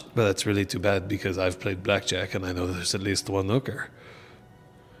 but But that's really too bad because I've played blackjack and I know there's at least one hooker.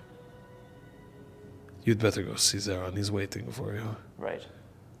 You'd better go see Zeron. He's waiting for you. right.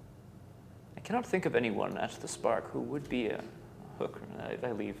 I cannot think of anyone at the Spark who would be a hooker.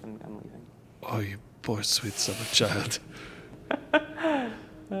 I leave and I'm leaving. Oh, you poor sweet summer child.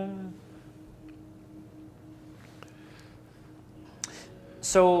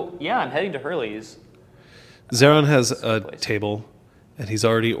 So, yeah, I'm heading to Hurley's. Zeron has a Place. table and he's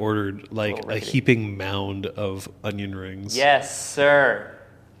already ordered like Little a rickety. heaping mound of onion rings. Yes, sir.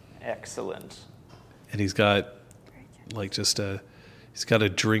 Excellent. And he's got like he's got a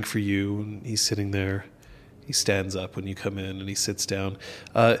drink for you and he's sitting there. He stands up when you come in and he sits down.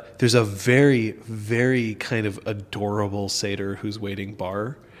 There's a very, very kind of adorable satyr who's waiting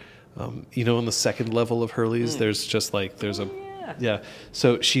bar. On the second level of Hurley's, there's just like, yeah.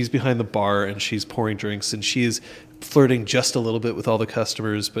 So she's behind the bar and she's pouring drinks and she is flirting just a little bit with all the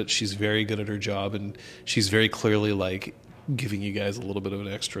customers, but she's very good at her job and she's very clearly like giving you guys a little bit of an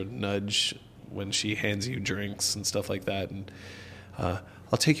extra nudge when she hands you drinks and stuff like that. And I'll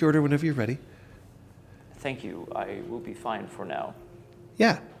take your order whenever you're ready. Thank you. I will be fine for now.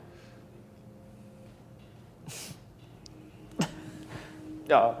 Yeah.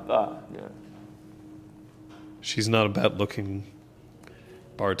 Yeah. She's not a bad-looking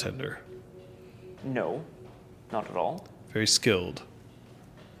bartender. No, not at all. Very skilled.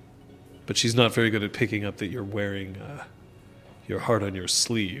 But she's not very good at picking up that you're wearing your heart on your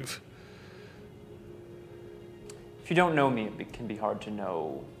sleeve. If you don't know me, it can be hard to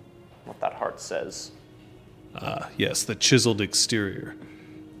know what that heart says. Yes, the chiseled exterior.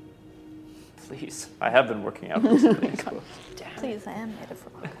 Please, I have been working out recently. Please, I am made of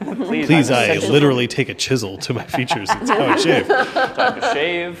rock. Please, I'm I essentially- literally take a chisel to my features. It's how I shave. Time to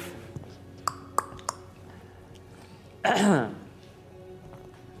shave.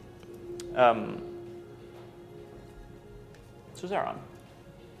 Suzaran,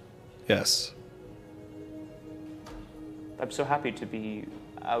 Yes. I'm so happy to be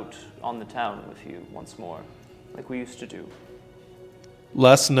out on the town with you once more, like we used to do.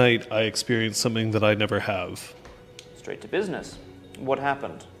 Last night, I experienced something that I never have. Straight to business. What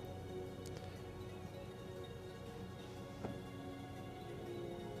happened?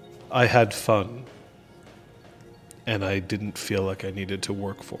 I had fun. And I didn't feel like I needed to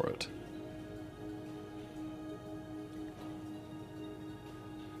work for it.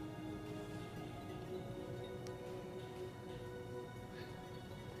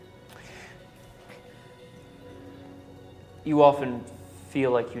 You often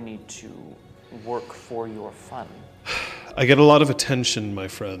feel like you need to work for your fun. I get a lot of attention, my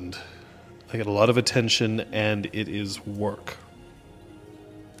friend. I get a lot of attention, and it is work.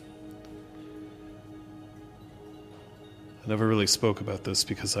 I never really spoke about this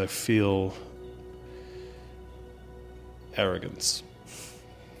because I feel arrogance.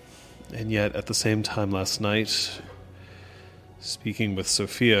 And yet, at the same time last night, speaking with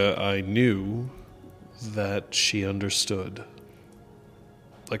Sophia, I knew that she understood.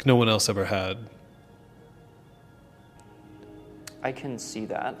 Like no one else ever had. I can see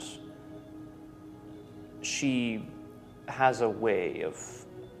that. She has a way of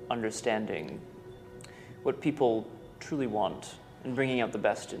understanding what people truly want and bringing out the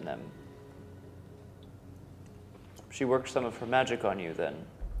best in them. She worked some of her magic on you then.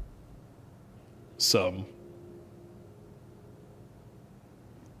 Some.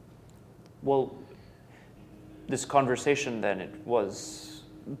 Well, this conversation then, it was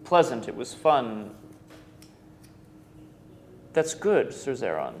pleasant, it was fun. That's good, Sir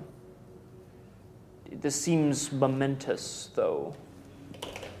Zeron. This seems momentous, though.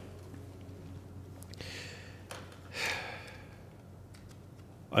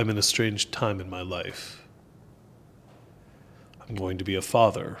 I'm in a strange time in my life. I'm going to be a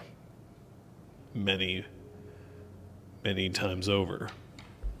father. Many, many times over.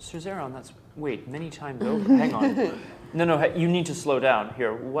 Sir Zeron, that's... Wait, many times over? Hang on. No, you need to slow down.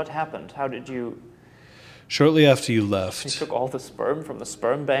 Here, what happened? How did you... Shortly after you You left, took all the sperm from the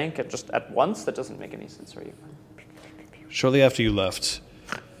sperm bank at once? That doesn't make any sense, are you?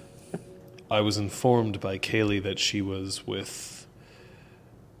 I was informed by Kaylee that she was with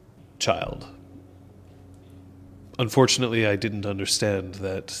child. Unfortunately, I didn't understand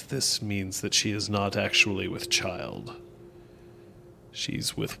that this means that she is not actually with child.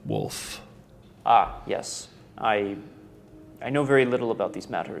 She's with Wolf. Ah, yes. I know very little about these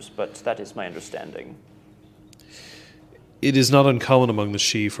matters, but that is my understanding. It is not uncommon among the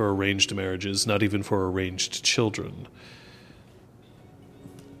Sidhe for arranged marriages, not even for arranged children.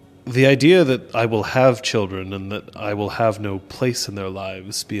 The idea that I will have children and that I will have no place in their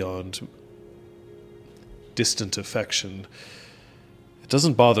lives beyond distant affection, it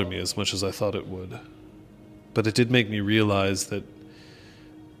doesn't bother me as much as I thought it would. But it did make me realize that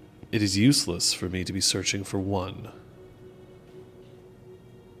it is useless for me to be searching for one.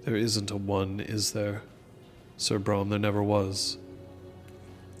 There isn't a one, is there? Sir Brom, there never was.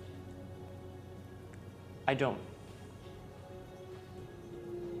 I don't.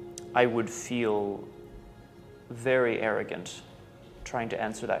 I would feel very arrogant trying to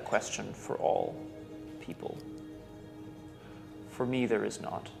answer that question for all people. For me, there is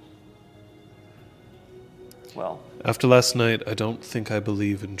not. Well, After last night, I don't think I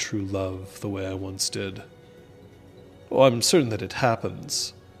believe in true love the way I once did. Oh, I'm certain that it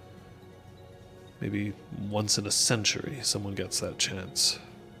happens. Maybe once in a century someone gets that chance.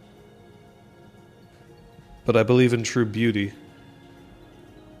 But I believe in true beauty.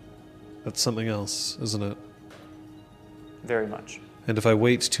 That's something else, isn't it? Very much. And if I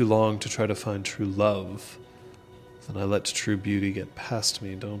wait too long to try to find true love, then I let true beauty get past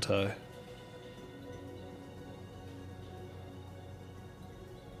me, don't I?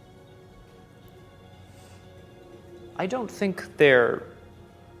 I don't think they're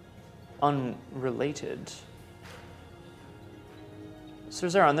unrelated. Sir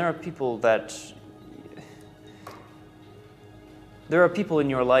Zeron, there are people in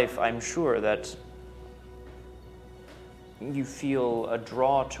your life, I'm sure, that you feel a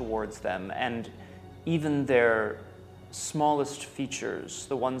draw towards them, and even their smallest features,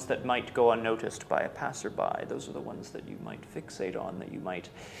 the ones that might go unnoticed by a passerby, those are the ones that you might fixate on, that you might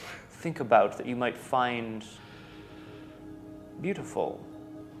think about, that you might find beautiful.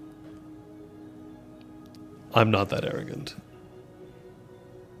 I'm not that arrogant.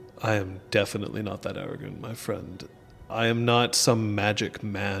 I am definitely not that arrogant, my friend. I am not some magic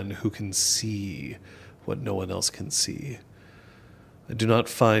man who can see what no one else can see. I do not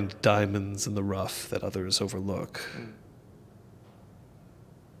find diamonds in the rough that others overlook.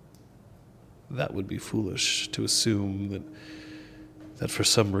 That would be foolish to assume that for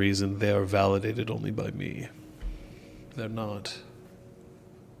some reason they are validated only by me. They're not.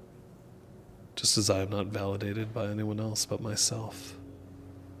 Just as I am not validated by anyone else but myself.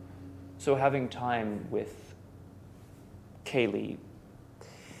 So having time with Kaylee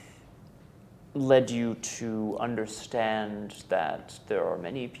led you to understand that there are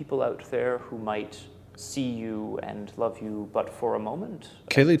many people out there who might see you and love you but for a moment?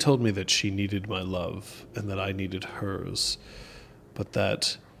 Kaylee told me that she needed my love and that I needed hers, but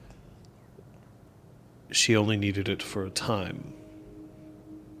that she only needed it for a time.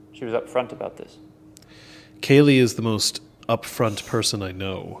 She was upfront about this. Kaylee is the most upfront person I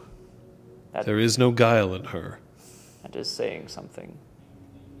know. There is no guile in her. That is saying something.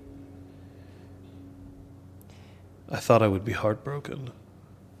 I thought I would be heartbroken,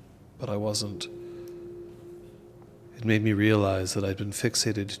 but I wasn't. It made me realize that I'd been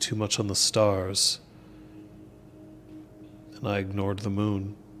fixated too much on the stars, and I ignored the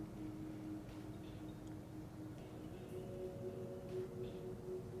moon.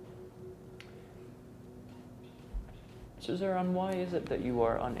 Suzerain, why is it that you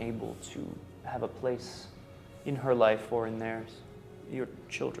are unable to have a place in her life or in theirs, your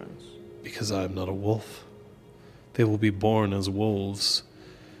children's? Because I am not a wolf. They will be born as wolves,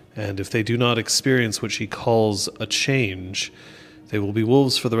 and if they do not experience what she calls a change, they will be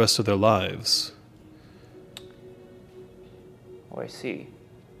wolves for the rest of their lives. Oh, I see.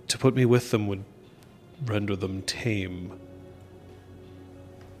 To put me with them would render them tame,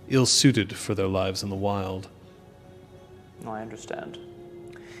 ill-suited for their lives in the wild. No, I understand.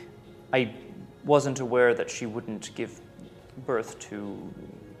 I wasn't aware that she wouldn't give birth to...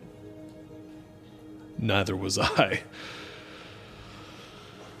 Neither was I.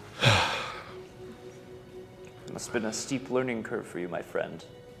 It must have been a steep learning curve for you, my friend.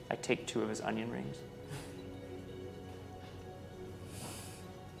 I take 2 of his onion rings.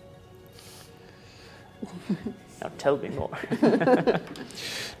 Now tell me more.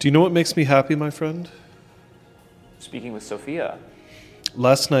 Do you know what makes me happy, my friend? Speaking with Sophia.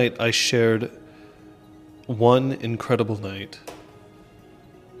 Last night I shared one incredible night,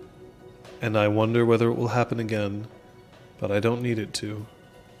 and I wonder whether it will happen again, but I don't need it to.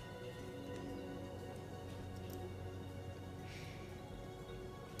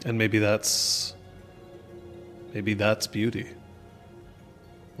 And maybe that's beauty.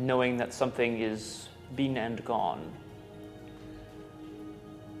 Knowing that something is been and gone.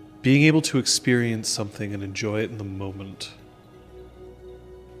 Being able to experience something and enjoy it in the moment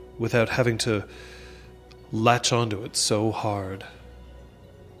without having to latch onto it so hard.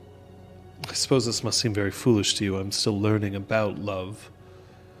 I suppose this must seem very foolish to you. I'm still learning about love.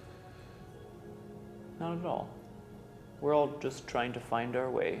 Not at all. We're all just trying to find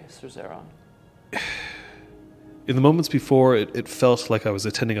our way, Sir Zeron. In the moments before, it felt like I was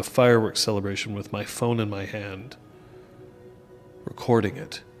attending a fireworks celebration with my phone in my hand, recording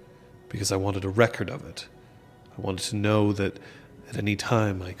it, because I wanted a record of it. I wanted to know that at any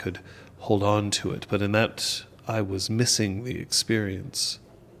time I could hold on to it, but in that I was missing the experience.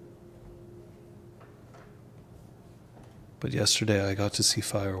 But yesterday I got to see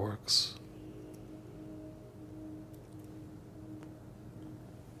fireworks.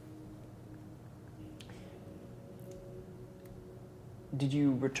 Did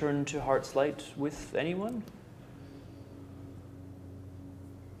you return to Heart's Light with anyone?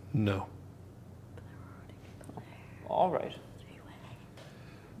 No. All right.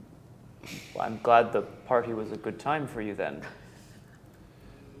 Well, I'm glad the party was a good time for you then.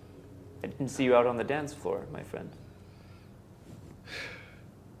 I didn't see you out on the dance floor, my friend.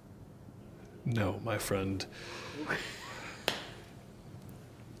 No, my friend.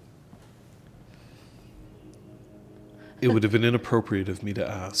 It would have been inappropriate of me to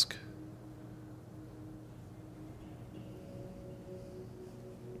ask.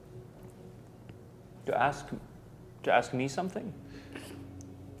 To ask me something?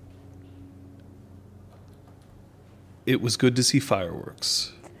 It was good to see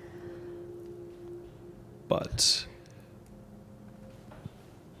fireworks. But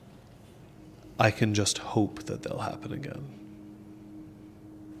I can just hope that they'll happen again.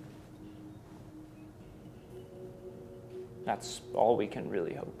 That's all we can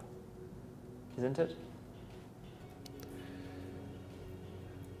really hope. Isn't it?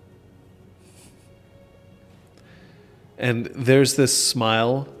 And there's this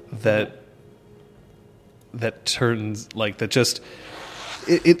smile that turns like that just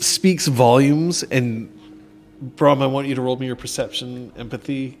it speaks volumes. And Brom, I want you to roll me your perception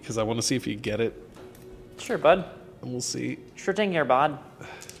empathy because I want to see if you get it, Sure, bud. and we'll see. Sure thing here, bud.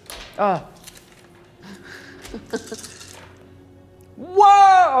 Ah.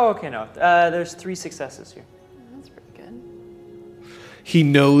 Whoa! Okay, no. There's 3 successes here. That's pretty good. He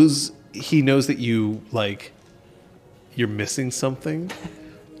knows that you you're missing something.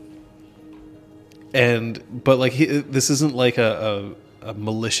 But this isn't like a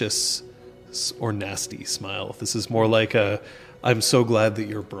malicious or nasty smile. This is more like I'm so glad that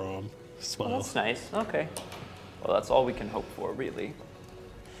you're Brom smile. Well, that's nice. Okay. Well, that's all we can hope for, really.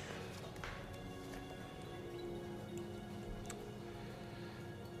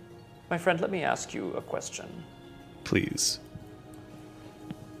 My friend, let me ask you a question. Please.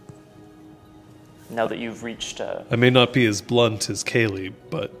 Now that you've reached I may not be as blunt as Kaylee,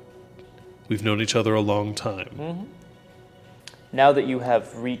 but we've known each other a long time. now that you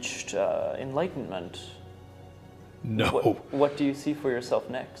have reached enlightenment, No. what do you see for yourself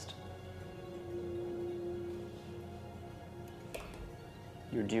next?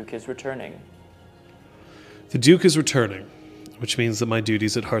 Your Duke is returning. The Duke is returning, which means that my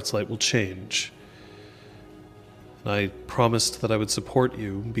duties at Heartslight will change. And I promised that I would support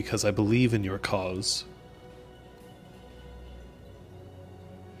you because I believe in your cause.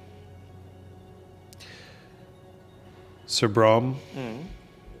 Sir Brom,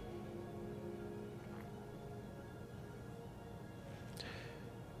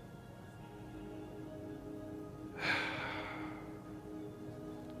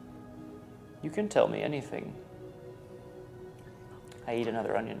 You can tell me anything. I eat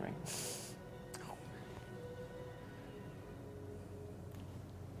another onion ring.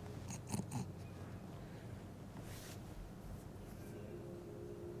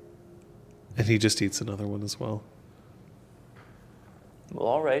 and he just eats another one as well. Well,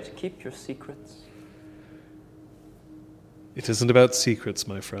 all right, keep your secrets. It isn't about secrets,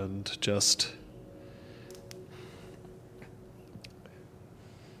 my friend, just...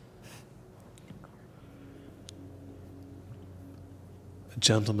 a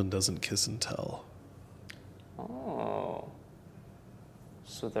gentleman doesn't kiss and tell. Oh.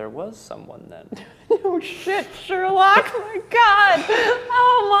 So there was someone then. Oh shit, Sherlock! Oh my god!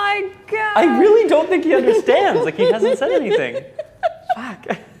 Oh my god! I really don't think he understands. Like, he hasn't said anything.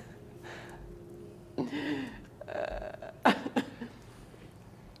 Fuck.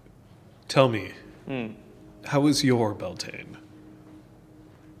 Tell me, how is your Beltane?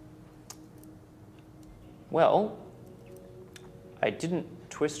 Well, I didn't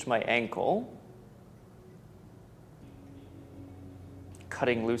twist my ankle.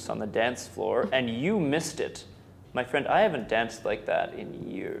 Cutting loose on the dance floor, and you missed it. My friend, I haven't danced like that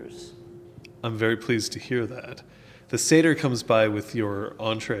in years. I'm very pleased to hear that. The satyr comes by with your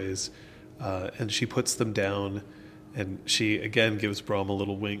entrees, and she puts them down, and she again gives Brom a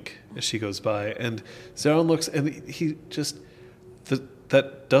little wink as she goes by. And Zeron looks, and he just...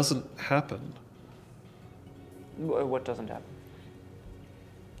 that doesn't happen. What doesn't happen?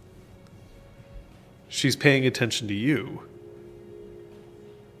 She's paying attention to you.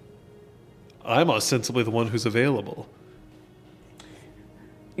 I'm ostensibly the one who's available.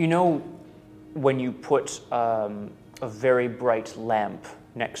 You know, when you put a very bright lamp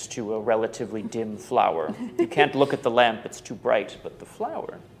next to a relatively dim flower, you can't look at the lamp, it's too bright, but the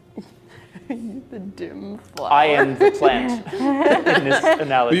flower. The dim flower. I am the plant in this Will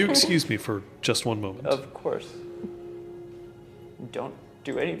analogy. you excuse me for just one moment? Of course. Don't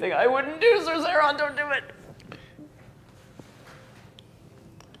do anything I wouldn't do, Sir Zeron, don't do it.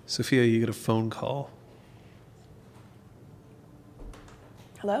 Sophia, you get a phone call.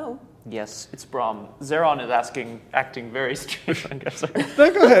 Hello? Yes, it's Brahm. Zeron is acting very strange. I guess.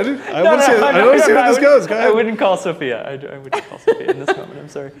 No, go ahead. I want to see where this goes. Go I ahead. wouldn't call Sophia. I wouldn't call Sophia in this moment. I'm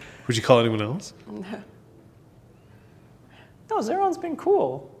sorry. Would you call anyone else? No, Zeron's been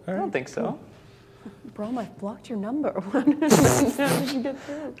cool. I don't think so. Brom, I've blocked your number. How did you get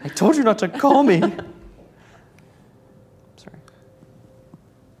through? I told you not to call me. Sorry.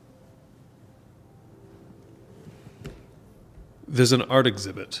 There's an art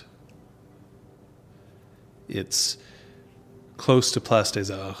exhibit. It's close to Place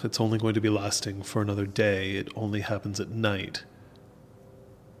des Arts. It's only going to be lasting for another day. It only happens at night.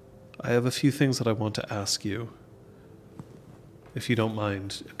 I have a few things that I want to ask you. If you don't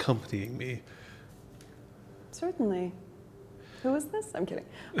mind accompanying me. Certainly. Who is this? I'm kidding.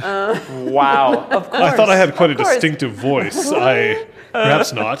 Wow. Of course. I thought I had quite a course. distinctive voice.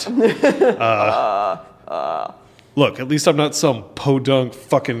 Perhaps not. Look, at least I'm not some podunk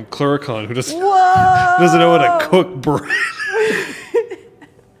fucking clericon who doesn't know how to cook bread.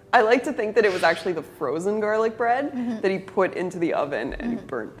 I like to think that it was actually the frozen garlic bread that he put into the oven and he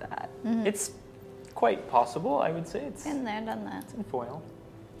burnt that. It's quite possible, I would say. It's Been there, done that. in foil.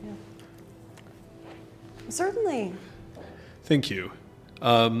 Certainly. Thank you.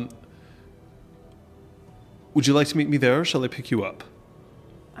 Would you like to meet me there, or shall I pick you up?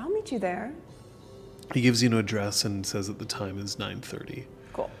 I'll meet you there. He gives you an address and says that the time is 9:30.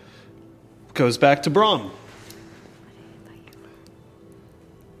 Cool. Goes back to Brahm.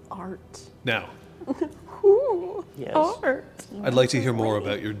 Art. Now, Ooh, Yes. art. I'd like to hear more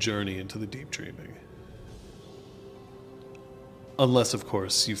about your journey into the deep dreaming. Unless, of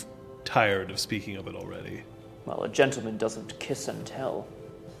course, you've tired of speaking of it already. Well, a gentleman doesn't kiss and tell.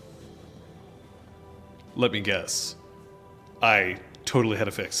 Let me guess. I totally had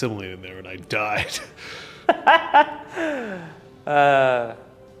a facsimile in there and I died. Well,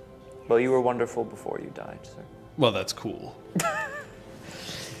 you were wonderful before you died, sir. Well, that's cool.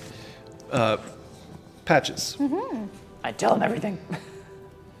 Patches. I tell him everything.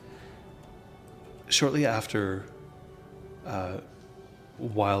 Shortly after,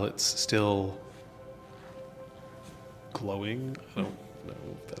 while it's still glowing, I don't know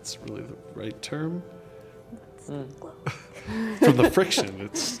if that's really the right term. From the friction,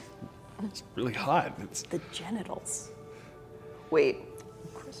 it's really hot. It's The genitals. Wait.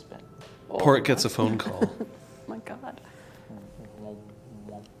 Crispin. Port gets a phone call. Oh my god.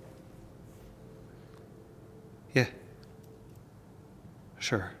 Yeah.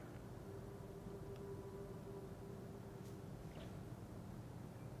 Sure.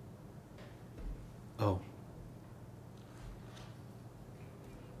 Oh.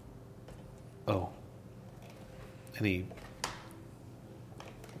 Oh. And he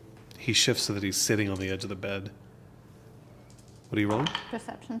shifts so that he's sitting on the edge of the bed. What are you rolling?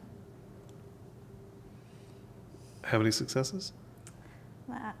 Perception. How many successes?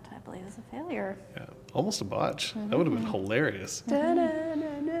 That, I believe, is a failure. Yeah. Almost a botch. That would have been hilarious.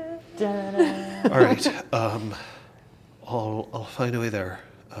 Da-da-da-da. All right. I'll find a way there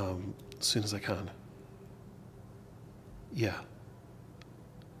as soon as I can. Yeah.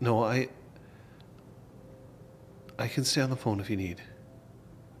 No, I can stay on the phone if you need.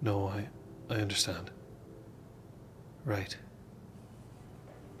 No, I understand. Right.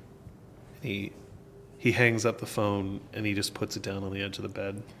 He hangs up the phone and he just puts it down on the edge of the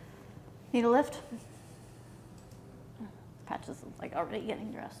bed. Need a lift? Patches is like already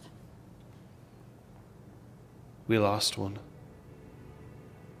getting dressed. We lost one.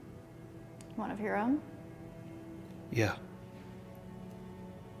 One of your own? Yeah.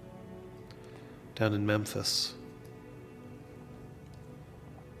 Down in Memphis.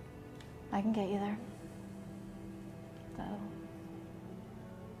 I can get you there. Though,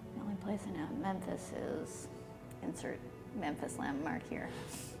 the only place I know in Memphis is insert Memphis landmark here.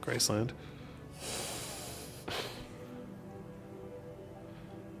 Graceland.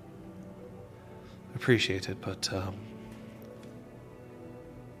 Appreciate it, but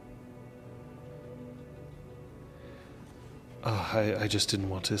I just didn't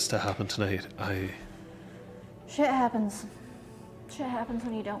want this to happen tonight. Shit happens. Shit happens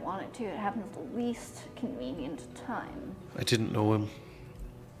when you don't want it to. It happens at the least convenient time. I didn't know him,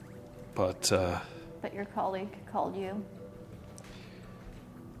 but But your colleague called you.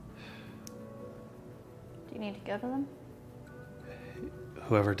 Do you need to go to them?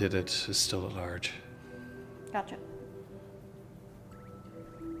 whoever did it is still at large. Gotcha.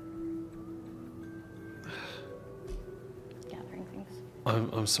 Gathering things.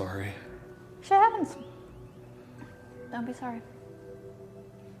 I'm sorry. Shit happens. Don't be sorry.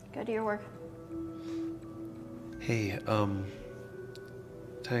 Go do your work. Hey,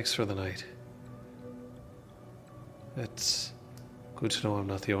 thanks for the night. It's good to know I'm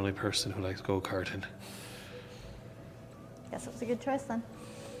not the only person who likes go-karting. Guess it was a good choice then.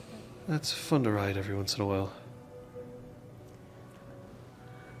 It's fun to ride every once in a while.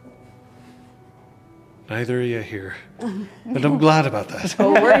 Neither are you here. And I'm glad about that.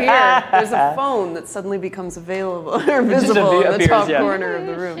 Oh, we're here. There's a phone that suddenly becomes available or visible in the top corner of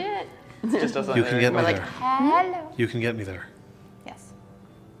the room. Shit. It just doesn't. You can get me We're like, there. Hello. You can get me there. Yes.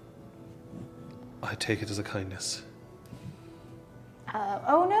 I take it as a kindness.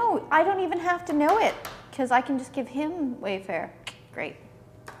 Oh no, I don't even have to know it, because I can just give him Wayfair. Great.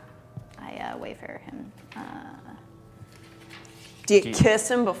 I Wayfair him. do you kiss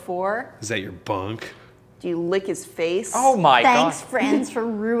him before? Is that your bunk? Do you lick his face? Oh my god. Thanks, friends, for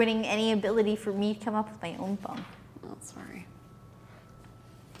ruining any ability for me to come up with my own bone. Oh, sorry.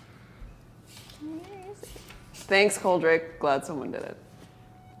 Thanks, Coldrick. Glad someone did it.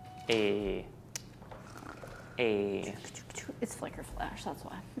 It's Flicker Flash, that's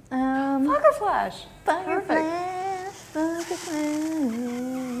why. Flicker Flash. Flicker Perfect. Flash, Flicker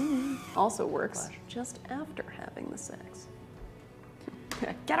Flash. Also works just after having the sex.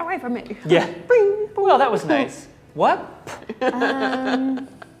 Get away from me. Yeah. Bing, boom, Well, that was boom. nice. What?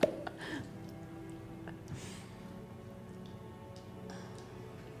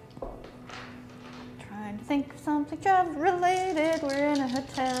 Trying to think of something job related. We're in a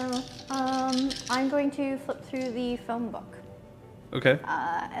hotel. I'm going to flip through the phone book Okay.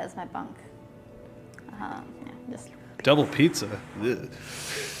 as my bunk. Yeah, just Double pizza. Ugh.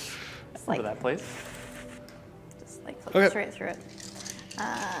 like Remember that place? flip Okay. straight through it.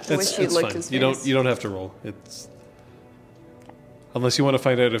 Wish you'd licked fine. his You don't face. you don't have to roll. It's unless you want to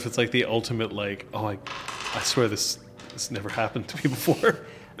find out if it's like the ultimate like, oh I swear this never happened to me before.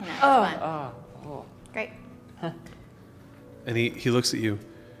 No, it's fine. Oh. Great. And he looks at you.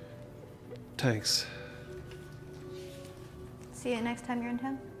 Thanks. See you next time you're in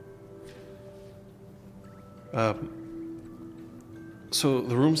town. So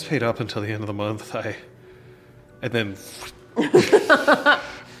the room's paid up until the end of the month. And then Does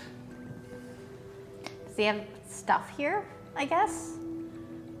he have stuff here, I guess?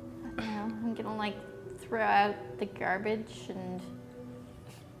 I don't know. I'm gonna like throw out the garbage and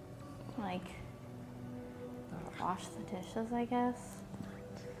like wash the dishes, I guess.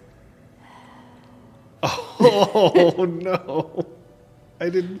 oh no, I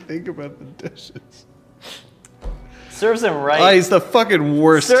didn't think about the dishes. Serves him right. Ah, he's the fucking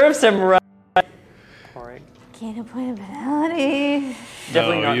worst. Serves him right. Alright. Can't appoint a penalty.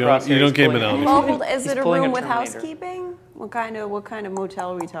 Definitely not you Crosshair. don't He's get pulling- penalty. Well, is He's it a pulling room a with Terminator. housekeeping? What kind of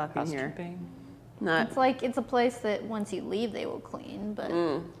motel are we talking here? Housekeeping? Not It's like it's a place that once you leave they will clean, but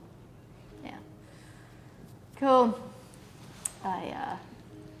yeah. Cool.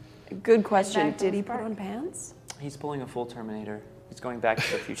 good question. back to Did the he put spark. on pants? He's pulling a full Terminator. He's going back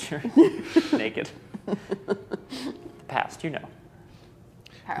to the future. Naked. The past, you know.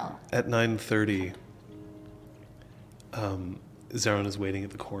 Parallel. At 9:30, Zaron is waiting at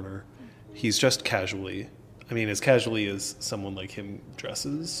the corner. He's dressed casually. I mean, as casually as someone like him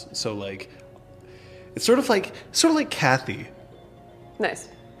dresses. So like, it's sort of like Kathy, Nice.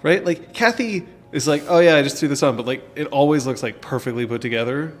 right? Like Kathy is like, oh yeah, I just threw this on, but like it always looks like perfectly put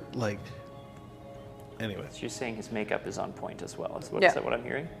together. Like, anyway. So you're saying his makeup is on point as well. Is Yeah. that what I'm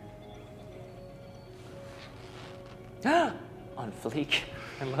hearing? On fleek.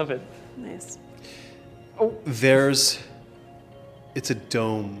 I love it. Nice. It's a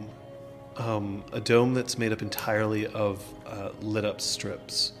dome. A dome that's made up entirely of lit up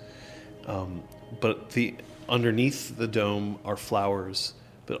strips. But underneath the dome are flowers,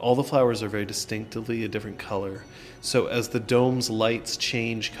 but all the flowers are very distinctively a different color. So as the dome's lights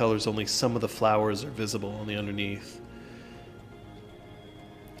change colors, only some of the flowers are visible on the underneath.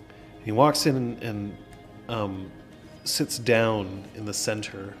 He walks in and sits down in the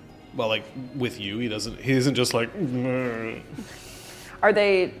center. Well, like with you, he isn't just like. Are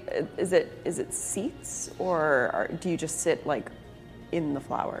they? Is it seats or do you just sit like in the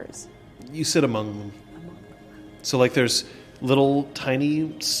flowers? You sit among them. So like there's little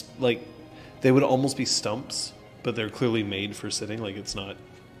tiny like they would almost be stumps, but they're clearly made for sitting. Like it's not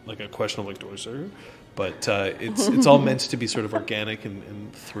like a question of like do I sit here? But it's all meant to be sort of organic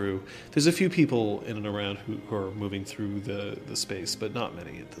and through. There's a few people in and around who are moving through the space, but not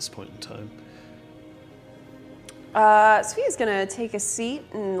many at this point in time. Sophia's gonna take a seat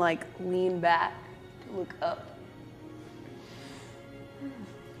and like lean back, look up.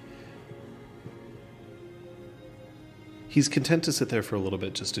 he's content to sit there for a little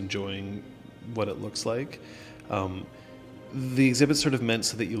bit, just enjoying what it looks like. The exhibit's sort of meant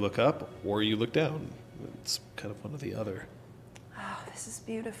so that you look up or you look down. It's kind of one or the other. Oh, this is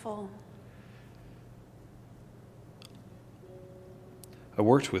beautiful. I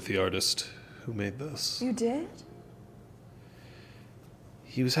worked with the artist who made this. You did?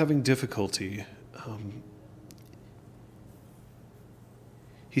 He was having difficulty.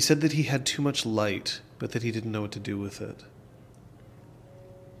 He said that he had too much light, but that he didn't know what to do with it.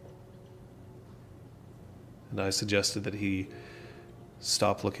 And I suggested that he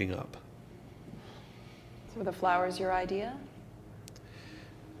stop looking up. So were the flowers your idea?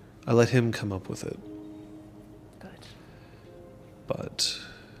 I let him come up with it, Good. but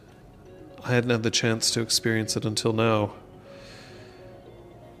I hadn't had the chance to experience it until now.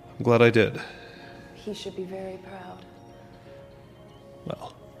 I'm glad I did. He should be very proud.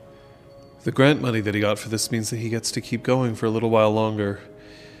 Well, the grant money that he got for this means that he gets to keep going for a little while longer.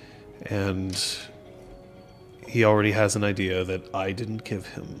 And he already has an idea that I didn't give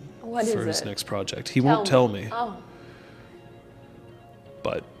him What for is his it? next project. He won't tell me, Oh,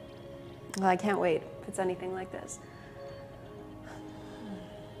 but well, I can't wait if it's anything like this.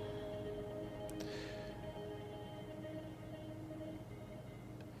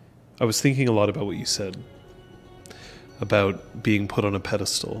 I was thinking a lot about what you said about being put on a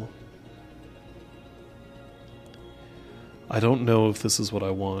pedestal. I don't know if this is what I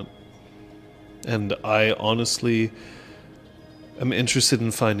want. And I honestly am interested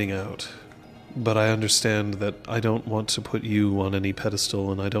in finding out. But I understand that I don't want to put you on any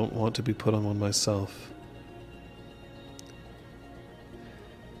pedestal, and I don't want to be put on one myself.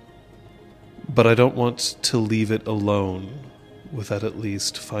 But I don't want to leave it alone without at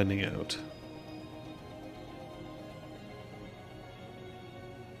least finding out.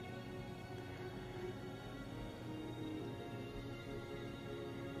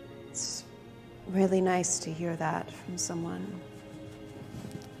 It's really nice to hear that from someone.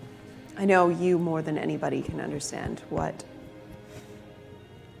 I know you more than anybody can understand what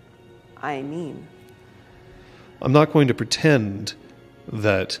I mean. I'm not going to pretend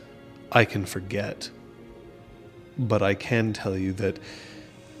that I can forget. But I can tell you that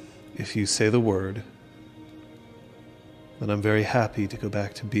if you say the word, then I'm very happy to go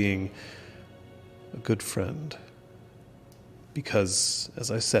back to being a good friend. Because,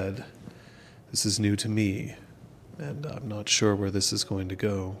 as I said, this is new to me, and I'm not sure where this is going to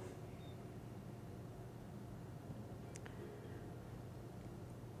go.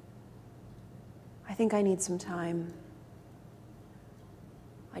 I think I need some time.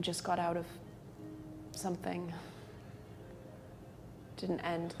 I just got out of something. Didn't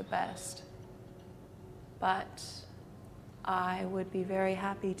end the best. But I would be very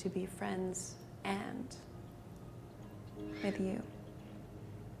happy to be friends and with you.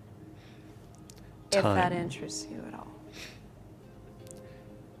 If that Time. interests you at all.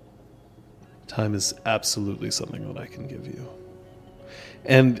 Time is absolutely something that I can give you.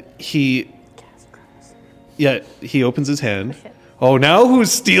 And he opens his hand. shit. Oh, now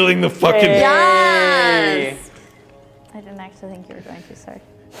who's stealing the fucking... Yes! I didn't actually think you were going to, sorry.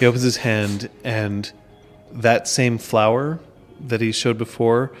 He opens his hand, and that same flower that he showed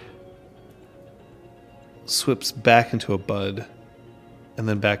before swips back into a bud and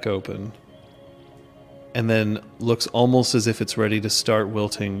then back open. And then looks almost as if it's ready to start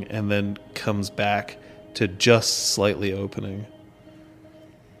wilting, and then comes back to just slightly opening.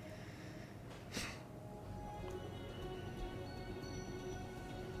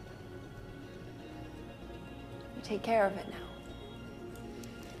 You take care of it now.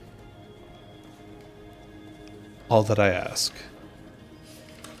 All that I ask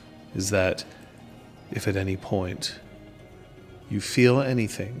is that if at any point you feel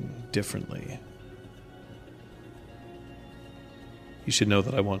anything differently, you should know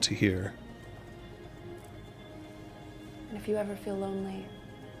that I want to hear. And if you ever feel lonely,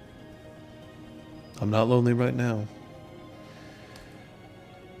 I'm not lonely right now.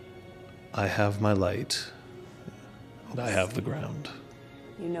 I have my light, and I have the ground.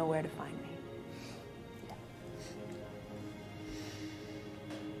 you know where to find me.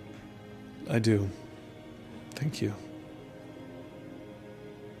 I do. Thank you.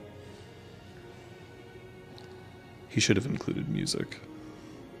 He should have included music.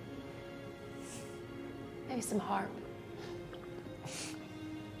 Maybe some harp.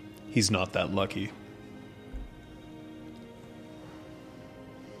 He's not that lucky.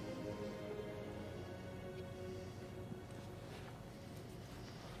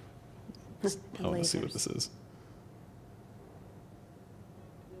 I want to see what Lasers. this is.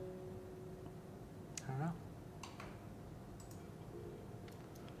 I don't know.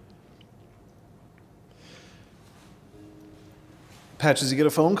 Patches, you get a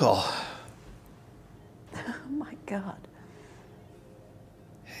phone call. Oh my god.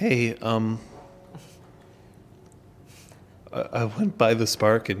 Hey, I went by the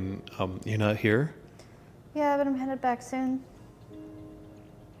Spark and you're not here. Yeah, but I'm headed back soon.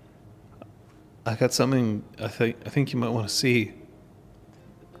 I got something I think you might want to see.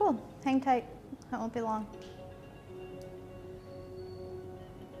 Cool. Hang tight. That won't be long.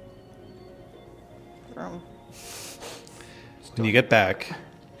 Room. When you get back,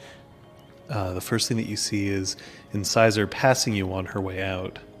 the first thing that you see is Incisor passing you on her way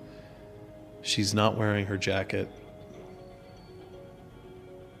out. She's not wearing her jacket.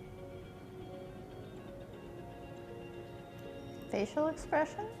 Facial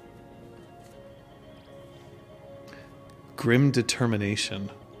expression? Grim determination.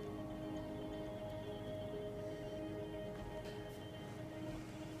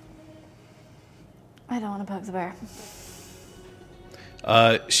 I don't want to poke the bear.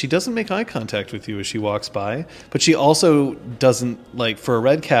 She doesn't make eye contact with you as she walks by, but she also doesn't, like, for a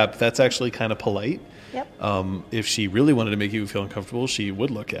red cap, that's actually kind of polite. Yep. If she really wanted to make you feel uncomfortable, she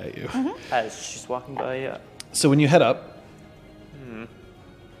would look at you. As she's walking by, yeah. So when you head up,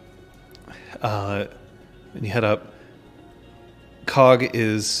 Cog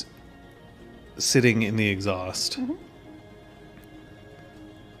is sitting in the exhaust.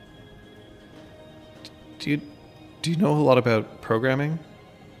 Do you know a lot about programming?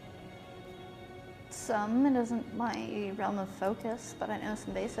 Some. It isn't my realm of focus, but I know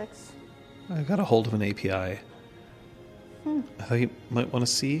some basics. I got a hold of an API. I thought you might want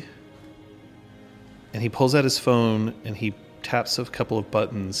to see. And he pulls out his phone and he taps a couple of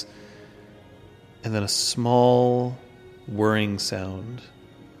buttons, and then a small whirring sound.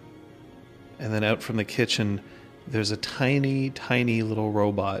 And then out from the kitchen, there's a tiny, tiny little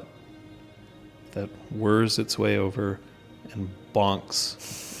robot that whirs its way over and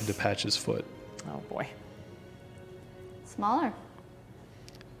bonks into Patch's foot. Oh boy. Smaller.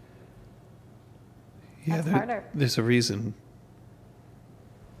 Yeah, That's harder. There's a reason.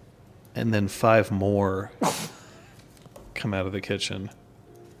 And then 5 more come out of the kitchen.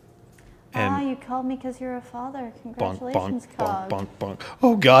 And You called me because you're a father. bonk, Congratulations, bonk, Cog. bonk, bonk, bonk.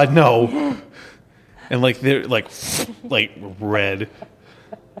 Oh God, no! And like they're like red.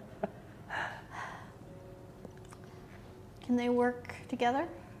 Can they work together?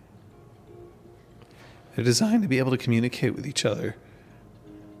 They're designed to be able to communicate with each other.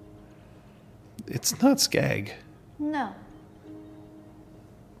 It's not Skag, No.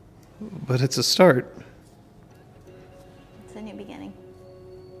 but it's a start. It's a new beginning.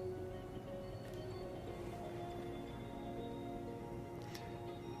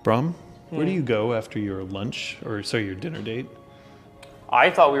 Brom, where do you go after your lunch, or sorry, your dinner date? I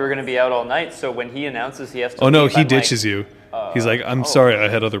thought we were going to be out all night, so when he announces he has to Oh no, leave, he I'm ditches like, you. He's like, I'm oh. sorry, I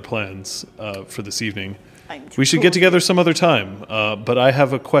had other plans for this evening. I'm We should get together some other time, but I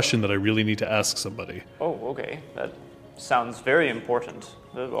have a question that I really need to ask somebody. Oh, okay. That sounds very important.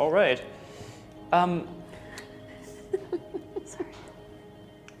 All right. Sorry.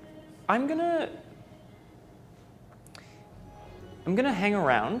 I'm gonna hang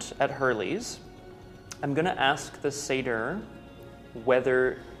around at Hurley's. I'm gonna ask the satyr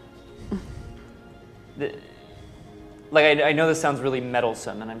whether I know this sounds really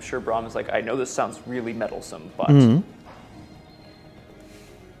meddlesome, and I'm sure Brahm is like, I know this sounds really meddlesome, but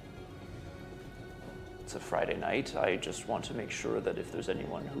it's a Friday night. I just want to make sure that if there's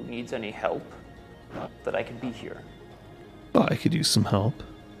anyone who needs any help, that I can be here. Oh, I could use some help.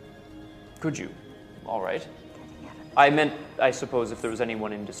 Could you? All right. I meant, I suppose, if there was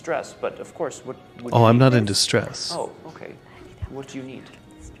anyone in distress, but of course, what would you Oh, I'm need? not in distress. Oh, okay. What do you need?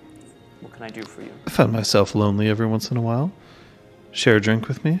 What can I do for you? I found myself lonely every once in a while. Share a drink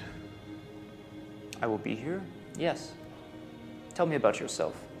with me? I will be here? Yes. Tell me about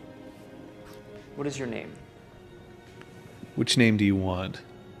yourself. What is your name? Which name do you want?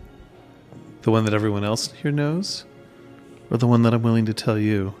 The one that everyone else here knows? Or the one that I'm willing to tell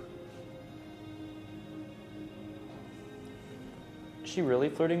you? Is she really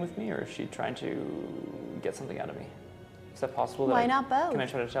flirting with me, or is she trying to get something out of me? Is that possible? Why not both? Can I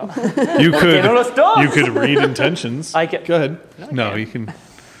try to tell? You could. no, stop! You could read intentions. I can- Go ahead. No, I You can.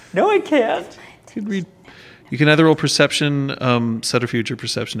 No, I can't. You can read. You can either roll perception, subterfuge, or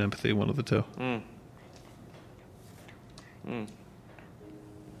perception, empathy. One of the two.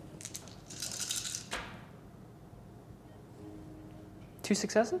 Two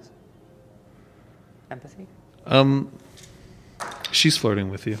successes? Empathy? She's flirting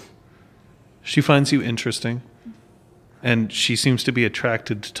with you. She finds you interesting, and she seems to be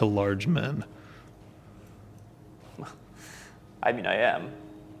attracted to large men. I mean, I am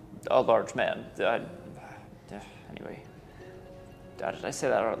a large man. Anyway, did I say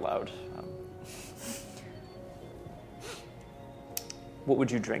that out loud? What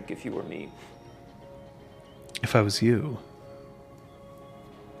would you drink if you were me? If I was you,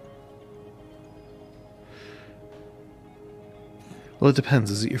 well, it depends.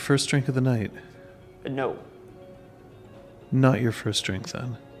 Is it your first drink of the night? No. Not your first drink,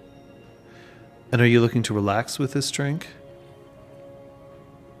 then. And are you looking to relax with this drink?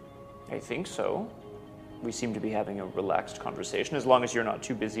 I think so. We seem to be having a relaxed conversation, as long as you're not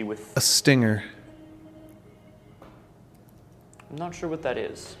too busy with... A stinger. I'm not sure what that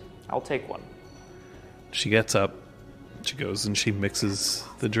is. I'll take one. She gets up, she goes and she mixes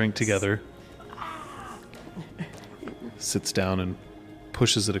the drink together, sits down and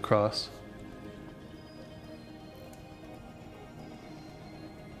pushes it across.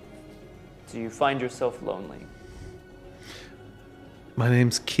 Do you find yourself lonely? My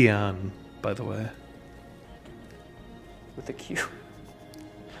name's Kian, by the way. With a Q.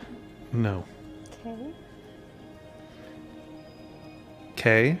 No. Okay.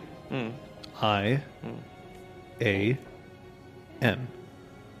 K Mm. I A N.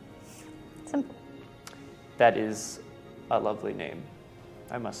 Simple. That is a lovely name,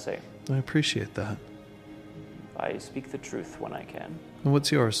 I must say. I appreciate that. I speak the truth when I can. And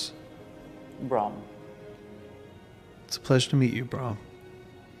what's yours? Brahm. It's a pleasure to meet you, Brom.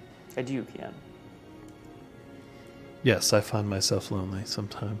 Adieu, Kian. Yes, I find myself lonely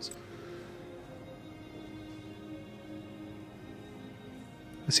sometimes.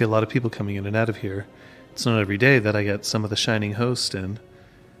 I see a lot of people coming in and out of here. It's not every day that I get some of the Shining Host in.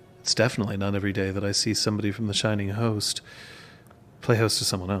 It's definitely not every day that I see somebody from the Shining Host play host to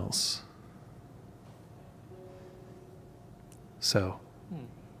someone else. So,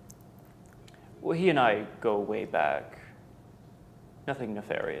 Well, he and I go way back. Nothing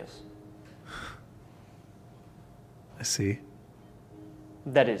nefarious. I see.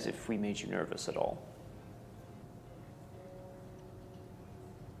 That is, if we made you nervous at all.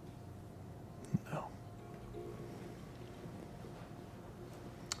 No.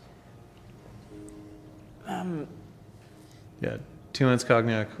 Yeah, 2 ounce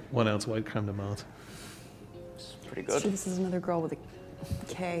cognac, 1 ounce white creme de menthe. It's pretty So good. this is another girl with a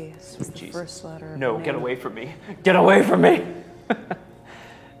K. It's the Jesus. first letter. of No, her get name. away from me. Get away from me!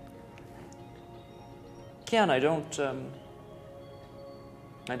 Kian, I don't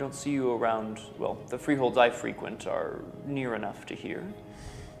see you around. Well, the freeholds I frequent are near enough to hear.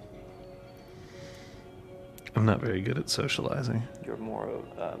 I'm not very good at socializing. You're more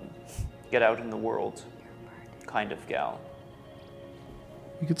get out in the world kind of gal.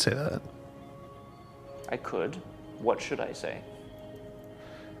 You could say that. I could. What should I say?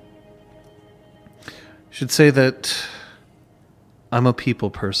 Should say that I'm a people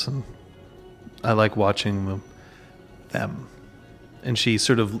person. I like watching them. And she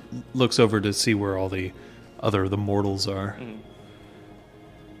sort of looks over to see where all the mortals are.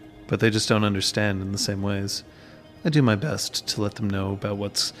 But they just don't understand in the same ways. I do my best to let them know about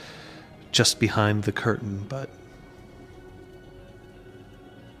what's just behind the curtain, but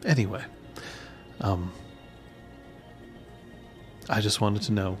anyway, I just wanted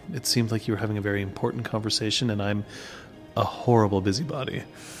to know. It seemed like you were having a very important conversation, and I'm a horrible busybody.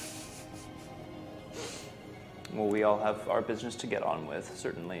 Well, we all have our business to get on with,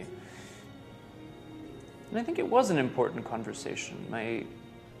 certainly. And I think it was an important conversation. My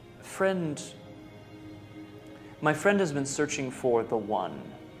friend has been searching for the one.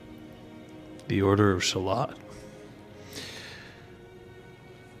 The Order of Shalat.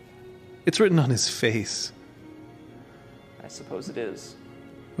 It's written on his face. I suppose it is.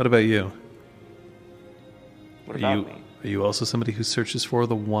 What about you? What about you, me? Are you also somebody who searches for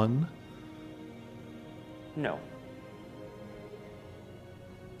the one? No.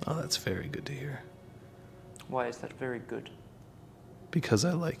 Oh, that's very good to hear. Why is that very good? Because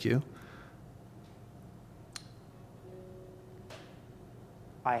I like you.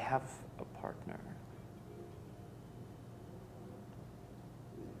 I have a partner.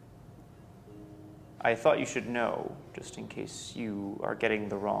 I thought you should know, just in case you are getting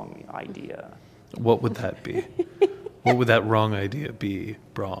the wrong idea. What would that be? What would that wrong idea be,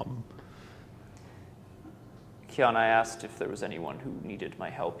 Brahm? Kian, I asked if there was anyone who needed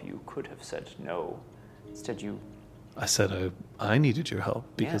my help. You could have said no. Instead, you... I said I needed your help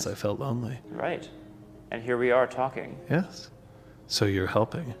because Yes. I felt lonely. Right. And here we are talking. Yes. So you're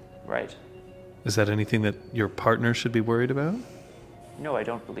helping. Right. Is that anything that your partner should be worried about? No, I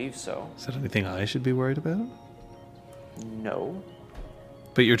don't believe so. Is that anything I should be worried about? No.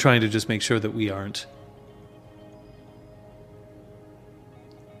 But you're trying to just make sure that we aren't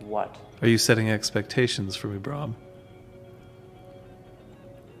What? Are you setting expectations for me, Brom?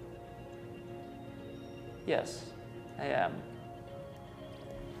 Yes, I am.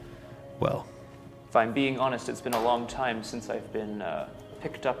 Well, If I'm being honest, it's been a long time since I've been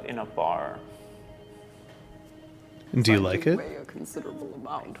picked up in a bar. do you like it? Weigh a considerable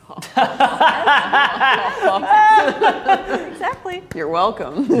amount, huh? Exactly. You're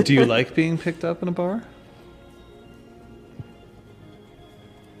welcome. Do you like being picked up in a bar?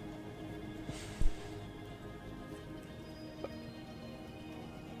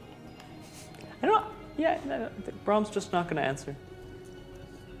 I don't. Yeah, no, Brahm's just not going to answer.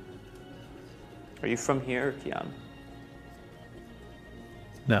 Are you from here, Kian?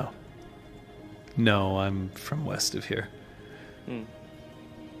 No. No, I'm from west of here. Hmm.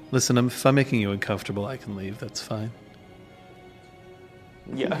 Listen, if I'm making you uncomfortable, I can leave. That's fine.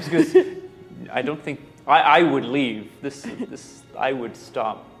 Yeah, I was going to say, I don't think I would leave. I would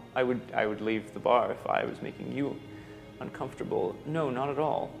stop. I would leave the bar if I was making you uncomfortable. No, not at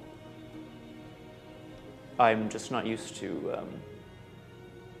all. I'm just not used to.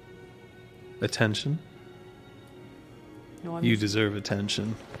 Attention? No, I'm You used- deserve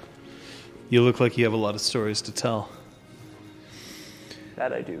attention. You look like you have a lot of stories to tell.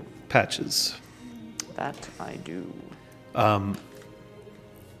 That I do. Patches. That I do.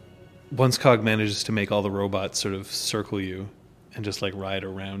 Once Cog manages to make all the robots sort of circle you and just like ride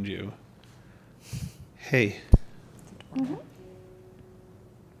around you. Hey.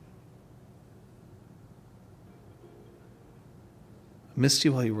 I missed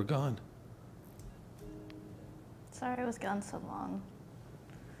you while you were gone. Sorry I was gone so long.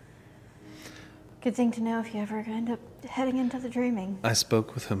 Good thing to know if you ever end up heading into the dreaming. I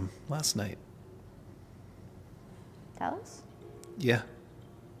spoke with him last night. Dallas? Yeah.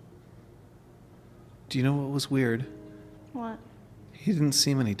 Do you know what was weird? What? He didn't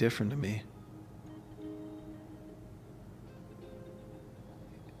seem any different to me.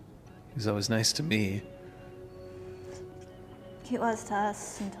 He was always nice to me. He was to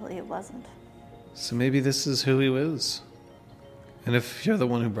us until he wasn't. So maybe this is who he is. And if you're the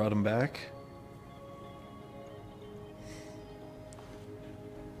one who brought him back,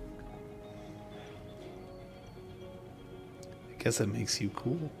 I guess that makes you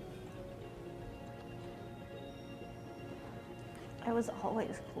cool. I was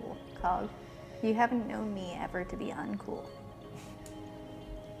always cool, Cog. You haven't known me ever to be uncool.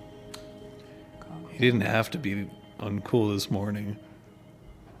 You didn't have to be uncool this morning,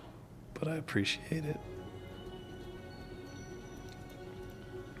 but I appreciate it.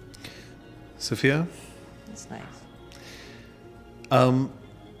 Sophia? That's nice.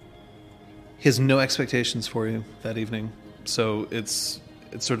 He has no expectations for you that evening. So it's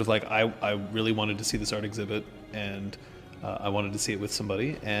sort of like I really wanted to see this art exhibit, and I wanted to see it with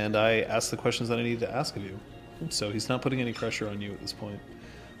somebody, and I asked the questions that I needed to ask of you. So he's not putting any pressure on you at this point.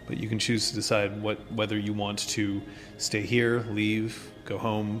 But you can choose to decide whether you want to stay here, leave, go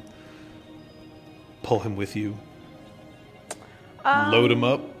home, pull him with you, load him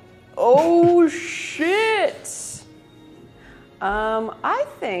up. Oh, shit! I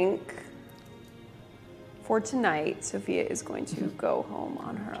think for tonight, Sophia is going to go home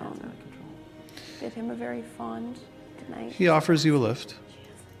on her own. Bid him a very fond good night. He offers you a lift.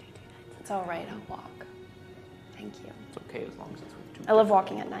 It's all right, I'll walk. Thank you. It's okay as long as it's with two. I love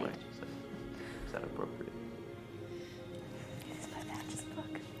walking at night. Right, is that appropriate? It's my Patches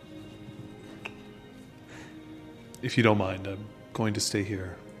book. If you don't mind, I'm going to stay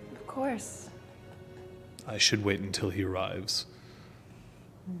here. Of course. I should wait until he arrives.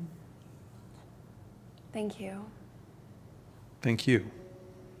 Thank you. Thank you.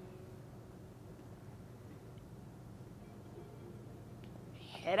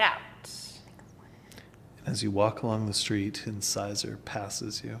 Head out. And as you walk along the street, Incisor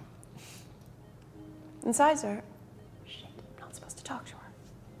passes you. Incisor. Shit, I'm not supposed to talk to her.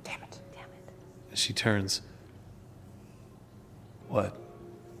 Damn it. Damn it. As she turns. What?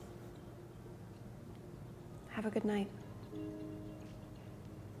 Have a good night.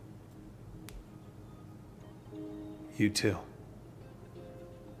 You too.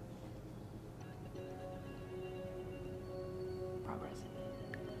 Progress.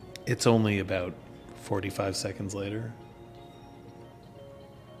 It's only about 45 seconds later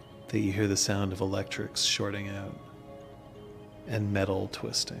that you hear the sound of electrics shorting out and metal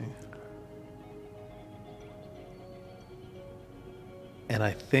twisting. And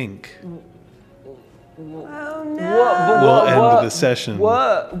I think Oh no. we'll end the session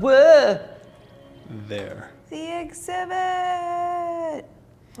What? there. The exhibit.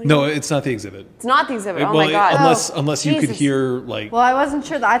 No, it's not the exhibit. It's not the exhibit. Oh Well, my god. unless you could Jesus. hear like. Well, I wasn't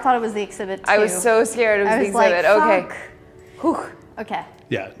sure that. I thought it was the exhibit too. I was so scared it was I the was like, exhibit. Okay. fuck. Whew. Okay.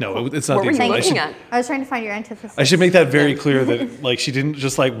 Yeah, no, it's not What the were you exhibit. looking at? I was trying to find your antithesis. I should make that very clear that like she didn't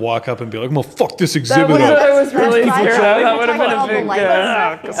just like walk up and be like, "Well, fuck this exhibit." would- up." that was really That's clear. why I That was would've been talking a about the big,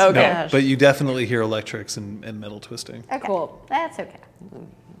 light stuff. oh, No, gosh. but you definitely hear electrics and metal twisting. Okay. Cool. That's okay.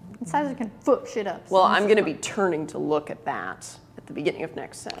 Incisor can fuck shit up. so Well, this I'm is going to fine. be turning to look at that at the beginning of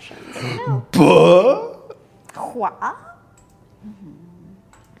next session. Buh? What?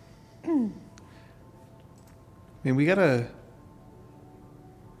 I mean, we gotta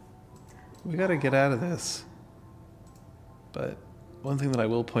get out of this. But one thing that I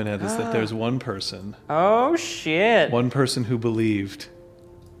will point out is that there's one person Oh shit. who believed.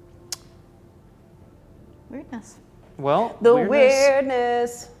 Weirdness. Well, The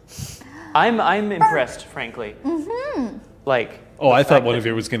weirdness. weirdness. I'm impressed, frankly. Like, Oh, I thought fact one that- of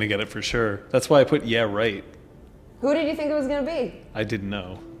you was gonna get it for sure. That's why I put yeah right. Who did you think it was going to be? I didn't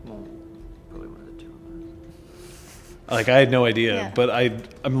know. probably one of the two. Like I had no idea, Yeah. but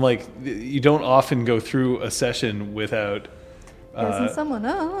I'm like, you don't often go through a session without Pissing someone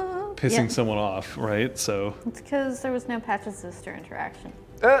off. pissing Yeah. someone off, right? So It's because there was no Patch's sister interaction.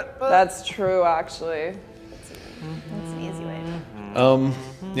 That's true, actually. That's an easy way.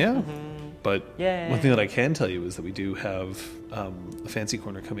 yeah. But Yay. one thing that I can tell you is that we do have a fancy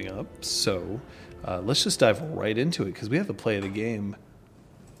corner coming up. So let's just dive right into it because we have the play of the game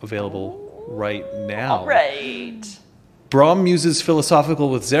available right now. Right. Braum muses philosophical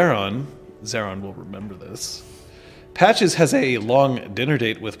with Zeron. Zeron will remember this. Patches has a long dinner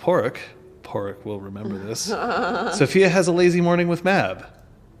date with Porrick. Porrick will remember this. Sophia has a lazy morning with Mab.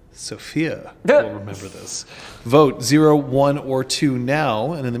 Sophia will remember this. Vote 0, 1, or 2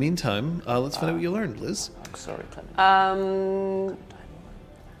 now. And in the meantime, let's find out what you learned, Liz. Sorry, Clement.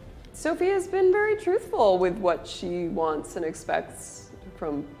 Sophia's been very truthful with what she wants and expects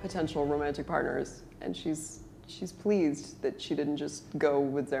from potential romantic partners, and she's pleased that she didn't just go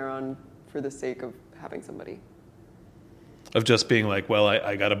with Zeron for the sake of having somebody. Of just being like, well,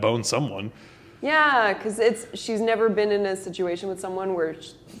 I got to bone someone. Yeah, because she's never been in a situation with someone where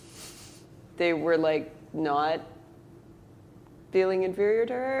they were like not feeling inferior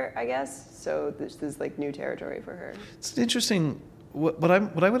to her, I guess. So this is like new territory for her. It's interesting. What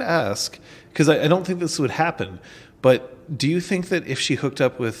I would ask, because I don't think this would happen, but do you think that if she hooked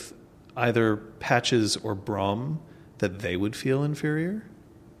up with either Patches or Braum, that they would feel inferior?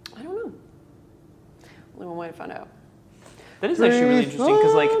 I don't know. Only one way to find out. That is actually really interesting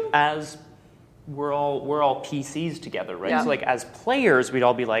because, like, as we're all PCs together, right? Yeah. So, like, as players, we'd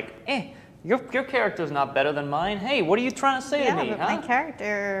all be like, your character's not better than mine. Hey, what are you trying to say Yeah, to me, but huh? my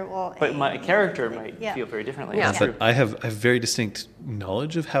character, well. But hey, my character like, might feel very differently. Yeah. That's true. But I have very distinct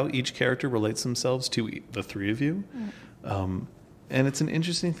knowledge of how each character relates themselves to the three of you, and it's an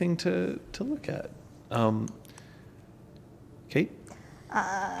interesting thing to look at. Kate,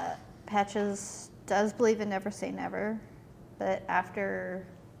 Patches does believe in never say never, but after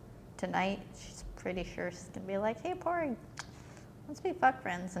tonight, she's pretty sure she's gonna be like, "Hey, Porrig, let's be fuck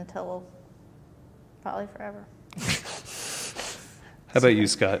friends until probably forever." how about you,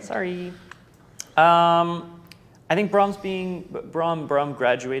 Scott? Sorry. I think Braum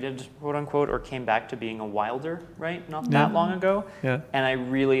graduated, quote unquote, or came back to being a wilder, right? Not that long ago. Yeah. And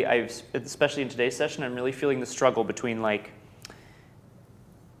especially in today's session, I'm really feeling the struggle between like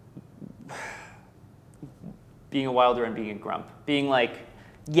being a wilder and being a grump. Being like,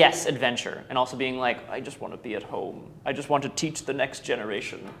 yes, adventure, and also being like, I just want to be at home. I just want to teach the next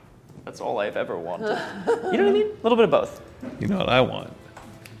generation. That's all I've ever wanted. You know what I mean? A little bit of both. You know what I want?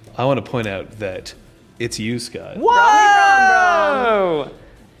 I want to point out that it's you, Scott. Whoa!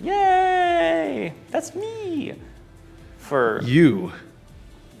 Yay! That's me. For You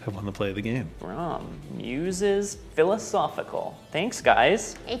have won the play of the game. Braum, Muses Philosophical. Thanks,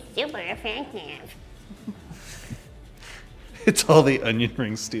 guys. It's super effective. It's all the onion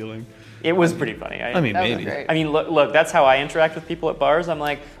ring stealing. It was pretty funny. I mean, That was maybe. great. I mean, look, that's how I interact with people at bars. I'm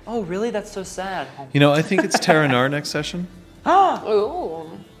like, oh, really? That's so sad. You know, I think it's Terranar next session. Ooh.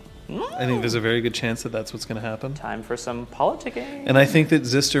 I think there's a very good chance that that's what's going to happen. Time for some politicking. And I think that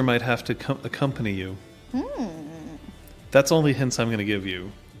Zister might have to accompany you. That's all the hints I'm going to give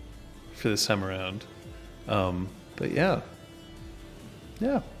you for this time around. But yeah.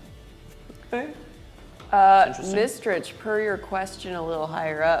 Yeah. Okay. interesting. Mistrich, per your question a little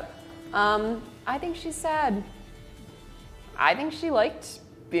higher up, I think she's sad. I think she liked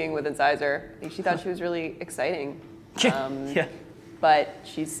being with Incisor. I think she thought she was really exciting. Yeah. But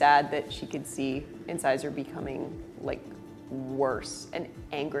she's sad that she could see Incisor becoming like worse and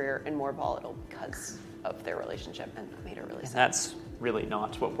angrier and more volatile because of their relationship, and that made her really And sad. that's really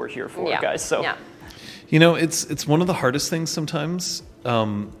not what we're here for, Yeah. guys. So yeah. You know, it's one of the hardest things sometimes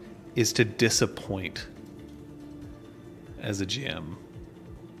is to disappoint as a GM.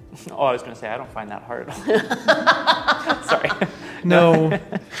 Oh, I was going to say, I don't find that hard at all. Sorry.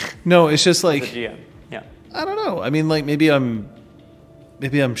 No, it's just The like, GM. Yeah. I don't know. I mean, like maybe I'm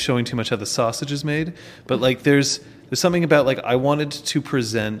showing too much how the sausage is made, but like there's something about like I wanted to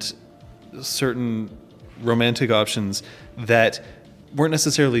present certain romantic options that weren't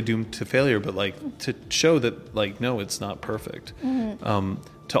necessarily doomed to failure, but like to show that like no, it's not perfect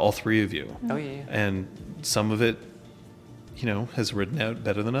to all three of you. Oh, yeah. And some of it, you know, has written out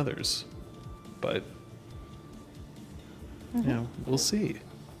better than others, but you know, we'll see.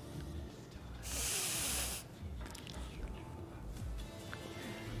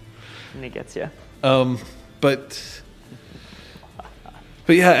 And he gets you. But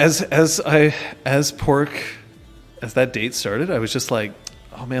yeah, as that date started, I was just like,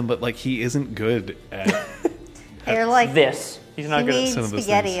 oh man, but like he isn't good at They're like, This. He's not he good at made some of those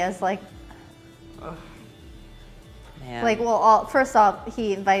spaghetti things. as like, Man. like, well, first off,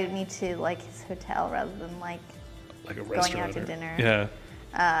 he invited me to like his hotel rather than like, like a Going restaurant. out to or- dinner. Yeah.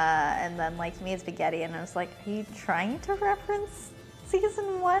 and then like he made spaghetti, and I was like, are you trying to reference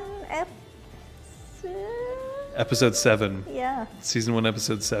season 1 episode? Episode 7. Yeah. Season 1,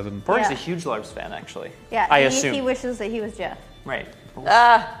 episode 7. Pork's Yeah. a huge Lars fan, actually. Yeah, I he assume. wishes that he was Jeff. Right.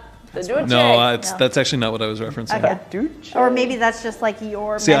 The dude No, No. that's actually not what I was referencing. Okay. Dude. Or maybe that's just like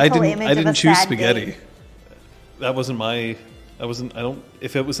your See, I mental didn't image of a choose sad spaghetti. date. That wasn't my. I don't.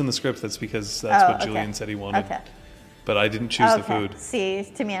 If it was in the script, that's because that's what okay. Julian said he wanted. Okay. But I didn't choose the food. See,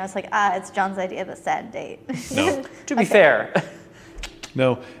 to me, I was like, it's John's idea of a sad date. No. To be fair.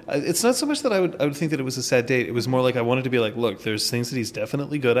 No, it's not so much that I would think that it was a sad date. It was more like I wanted to be like, look, there's things that he's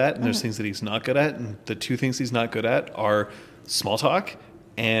definitely good at, and there's things that he's not good at, and the two things he's not good at are small talk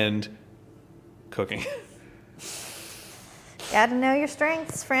and cooking. Gotta know your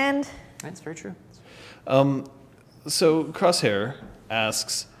strengths, friend. That's very true. So Crosshair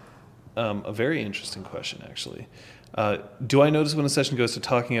asks a very interesting question, actually. Do I notice when a session goes to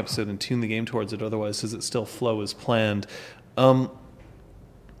talking episode and tune the game towards it? Otherwise, does it still flow as planned?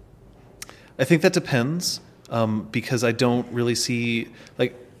 I think that depends because I don't really see,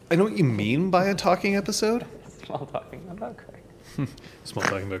 like, I know what you mean by a talking episode. While talking about cooking. Small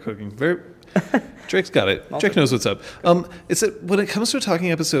talking about cooking. Very. Drake's got it. Drake knows what's up. It's that when it comes to a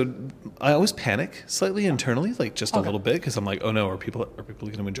talking episode, I always panic slightly internally, like just a little bit, because I'm like, oh no, are people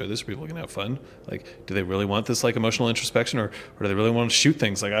going to enjoy this? Are people going to have fun? Like, do they really want this like emotional introspection, or do they really want to shoot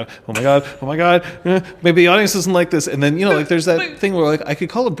things? Like, oh my god, maybe the audience doesn't like this. And then like there's that thing where like I could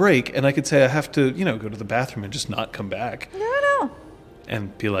call a break and I could say I have to go to the bathroom and just not come back No.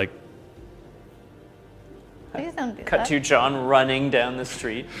 and be like, Please don't do Cut that. to John running down the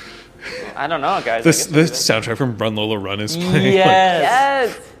street. I don't know, guys. the soundtrack from Run Lola Run is playing.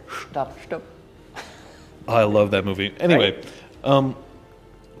 Yes. Yes. Stop. I love that movie. Anyway,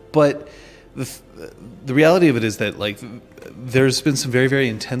 but the reality of it is that like there's been some very, very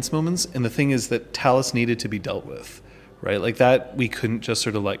intense moments, and the thing is that Talus needed to be dealt with, right? Like that we couldn't just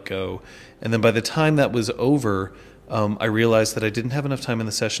sort of let go. And then by the time that was over, I realized that I didn't have enough time in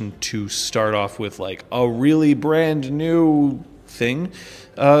the session to start off with like a really brand new thing.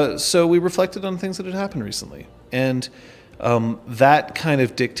 So we reflected on things that had happened recently, and that kind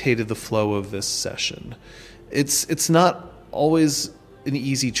of dictated the flow of this session. It's not always an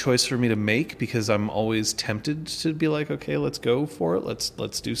easy choice for me to make because I'm always tempted to be like, okay, let's go for it.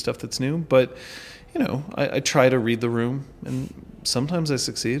 Let's do stuff that's new. But I try to read the room, and sometimes I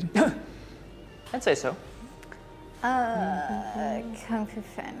succeed. I'd say so. Kung Fu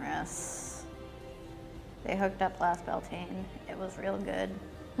Fenris. They hooked up last Beltane. It was real good.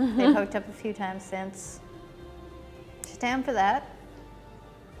 They've hooked up a few times since. She's down for that.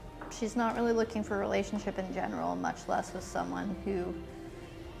 She's not really looking for a relationship in general, much less with someone who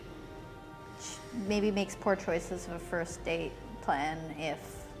maybe makes poor choices of a first date plan if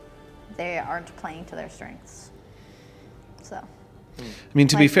they aren't playing to their strengths. So. I mean,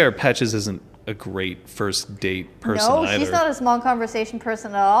 to be Like- fair, Patches isn't a great first date person No, either. she's not a small conversation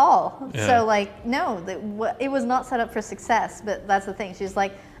person at all. Yeah. So, like, no, it was not set up for success. But that's the thing. She's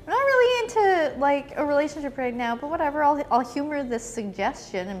like, I'm not really into like a relationship right now, but whatever. I'll humor this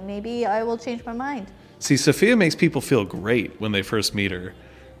suggestion, and maybe I will change my mind. See, Sophia makes people feel great when they first meet her.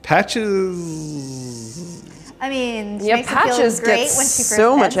 Patches. I mean, she Yeah, makes it feel Patches great gets when she first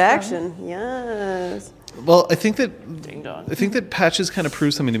so met much him. action. Yes. Well, I think that Ding dong. Patches kind of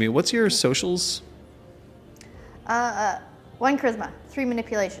proves something to me. What's your socials? 1 charisma, 3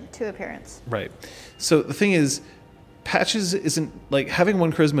 manipulation, 2 appearance. Right. So the thing is, Patches isn't like having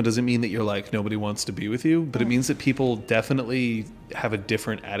 1 charisma doesn't mean that you're like nobody wants to be with you, but it means that people definitely have a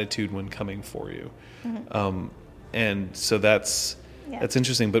different attitude when coming for you. And so that's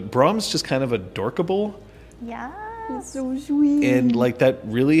interesting. But Brahm's just kind of adorkable. Yeah. So sweet. And like that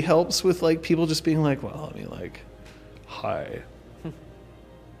really helps with like people just being like, well, I mean, like, hi.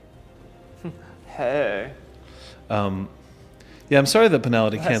 Hey. Yeah, I'm sorry that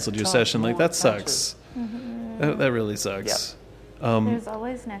Penality Let's canceled your talk session. Like more that sucks. That really sucks. There's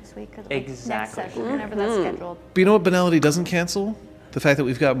always next week or the Exactly. next session, whenever that's scheduled. But you know what Penality doesn't cancel? The fact that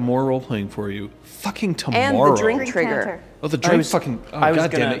we've got more role playing for you. Fucking tomorrow. And the drink trigger. Counter. Oh, the drink was- fucking. Oh, I was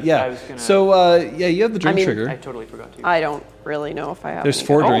god damn gonna- it. Yeah. I was gonna- So, yeah, you have the drink mean, trigger. I totally forgot to. I don't really know if I have. There's any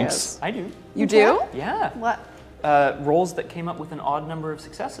 4 good drinks. ideas. I do. You do? Yeah. What? Rolls that came up with an odd number of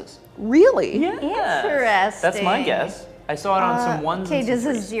successes. Really? Yeah. Interesting. That's my guess. I saw it on some ones. Okay, and some does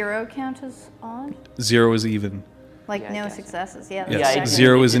a threes. 0 count as odd? 0 is even. Like Yeah, I no guess. successes? Yeah. Yes. Yeah, I that's did.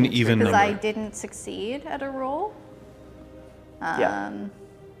 0 is an Because even Because number. I didn't succeed at a roll. Yeah.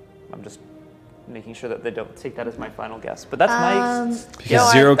 I'm just making sure that they don't take that as my final guess. But that's my.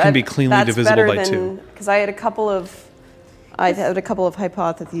 Because 0 can be cleanly divisible by 2. Because I had a couple of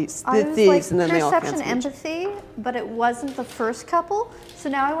hypotheses, I was like and then they all perception, canceled. empathy, but it wasn't the first couple. So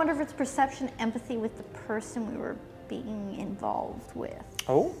now I wonder if it's perception, empathy with the person we were being involved with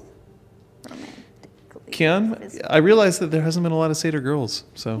Oh. romantically. Kian, physically. I realize that there hasn't been a lot of Satyr girls.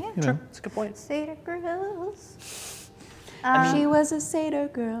 So, Yeah, you know. That's a good point. Satyr girls. She was a satyr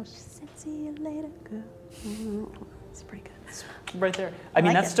girl. She said, "See you later, girl." It's pretty good. Right there. I mean,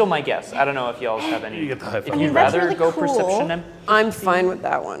 like that's it. still my guess. I don't know if y'all have any. You get the high If five. you'd That's rather really go cool. perception and I'm fine with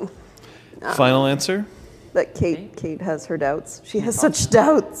that one. Final answer? But Kate has her doubts. She has such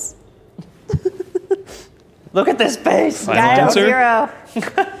doubts. look at this face. Final Guy answer? 0.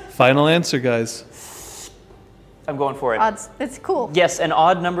 Final answer, guys. I'm going for it. Odds. It's cool. Yes, an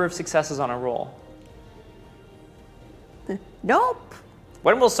odd number of successes on a roll. Nope.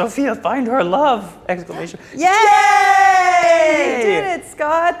 When will Sophia find her love? Exclamation. Yay! You did it,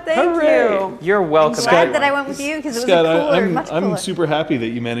 Scott. Thank Hooray. you. You're welcome. Glad that I went with you because it was Scott, a cooler, much cooler. I'm super happy that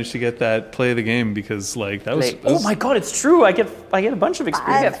you managed to get that play of the game because, like, that was. Like, oh my god, it's true. I get a bunch of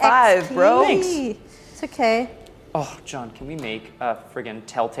experience. get 5, bro. Thanks. It's okay. Oh, John, can we make a friggin'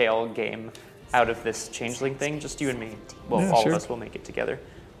 Telltale game out of this changeling thing? Just you and me. Well, Yeah, all sure. of us will make it together.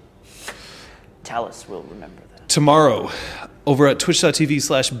 Talus will remember that. Tomorrow, over at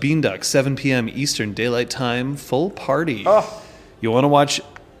twitch.tv/beanduck, 7 p.m. Eastern Daylight Time, full party. Oh. You want to watch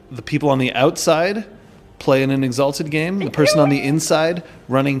the people on the outside play in an Exalted game, the person on the inside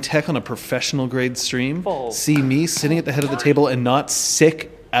running tech on a professional grade stream, Full. see me sitting at the head of the table and not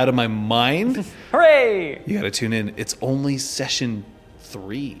sick out of my mind? Hooray! You got to tune in. It's only session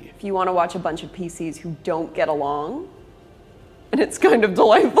 3. If you want to watch a bunch of PCs who don't get along, and it's kind of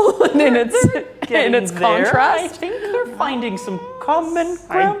delightful and in its I contrast. think they're finding some common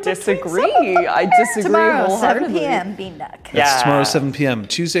I ground. disagree. I disagree Tomorrow, 7 wholeheartedly. p.m. Beanduck. That's Yeah. tomorrow, 7 p.m.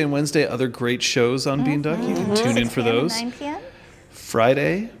 Tuesday and Wednesday, other great shows on Beanduck. You can tune in 6 for p.m. and those. 9 p.m.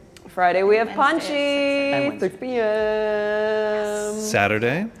 Friday, Friday we have Wednesday Punchy, 3 p.m.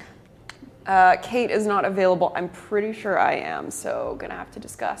 Saturday. Kate is not available. I'm pretty sure I am, so gonna have to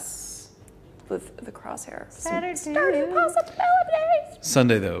discuss with the crosshair. Saturday. Starting possibilities.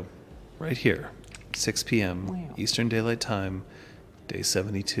 Sunday, though, right here, 6 p.m. Eastern Daylight Time, day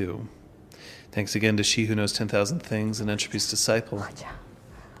 72. Thanks again to She Who Knows 10,000 Things and Entropy's Disciple.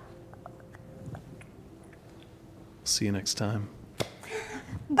 See you next time.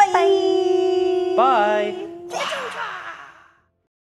 Bye. Bye.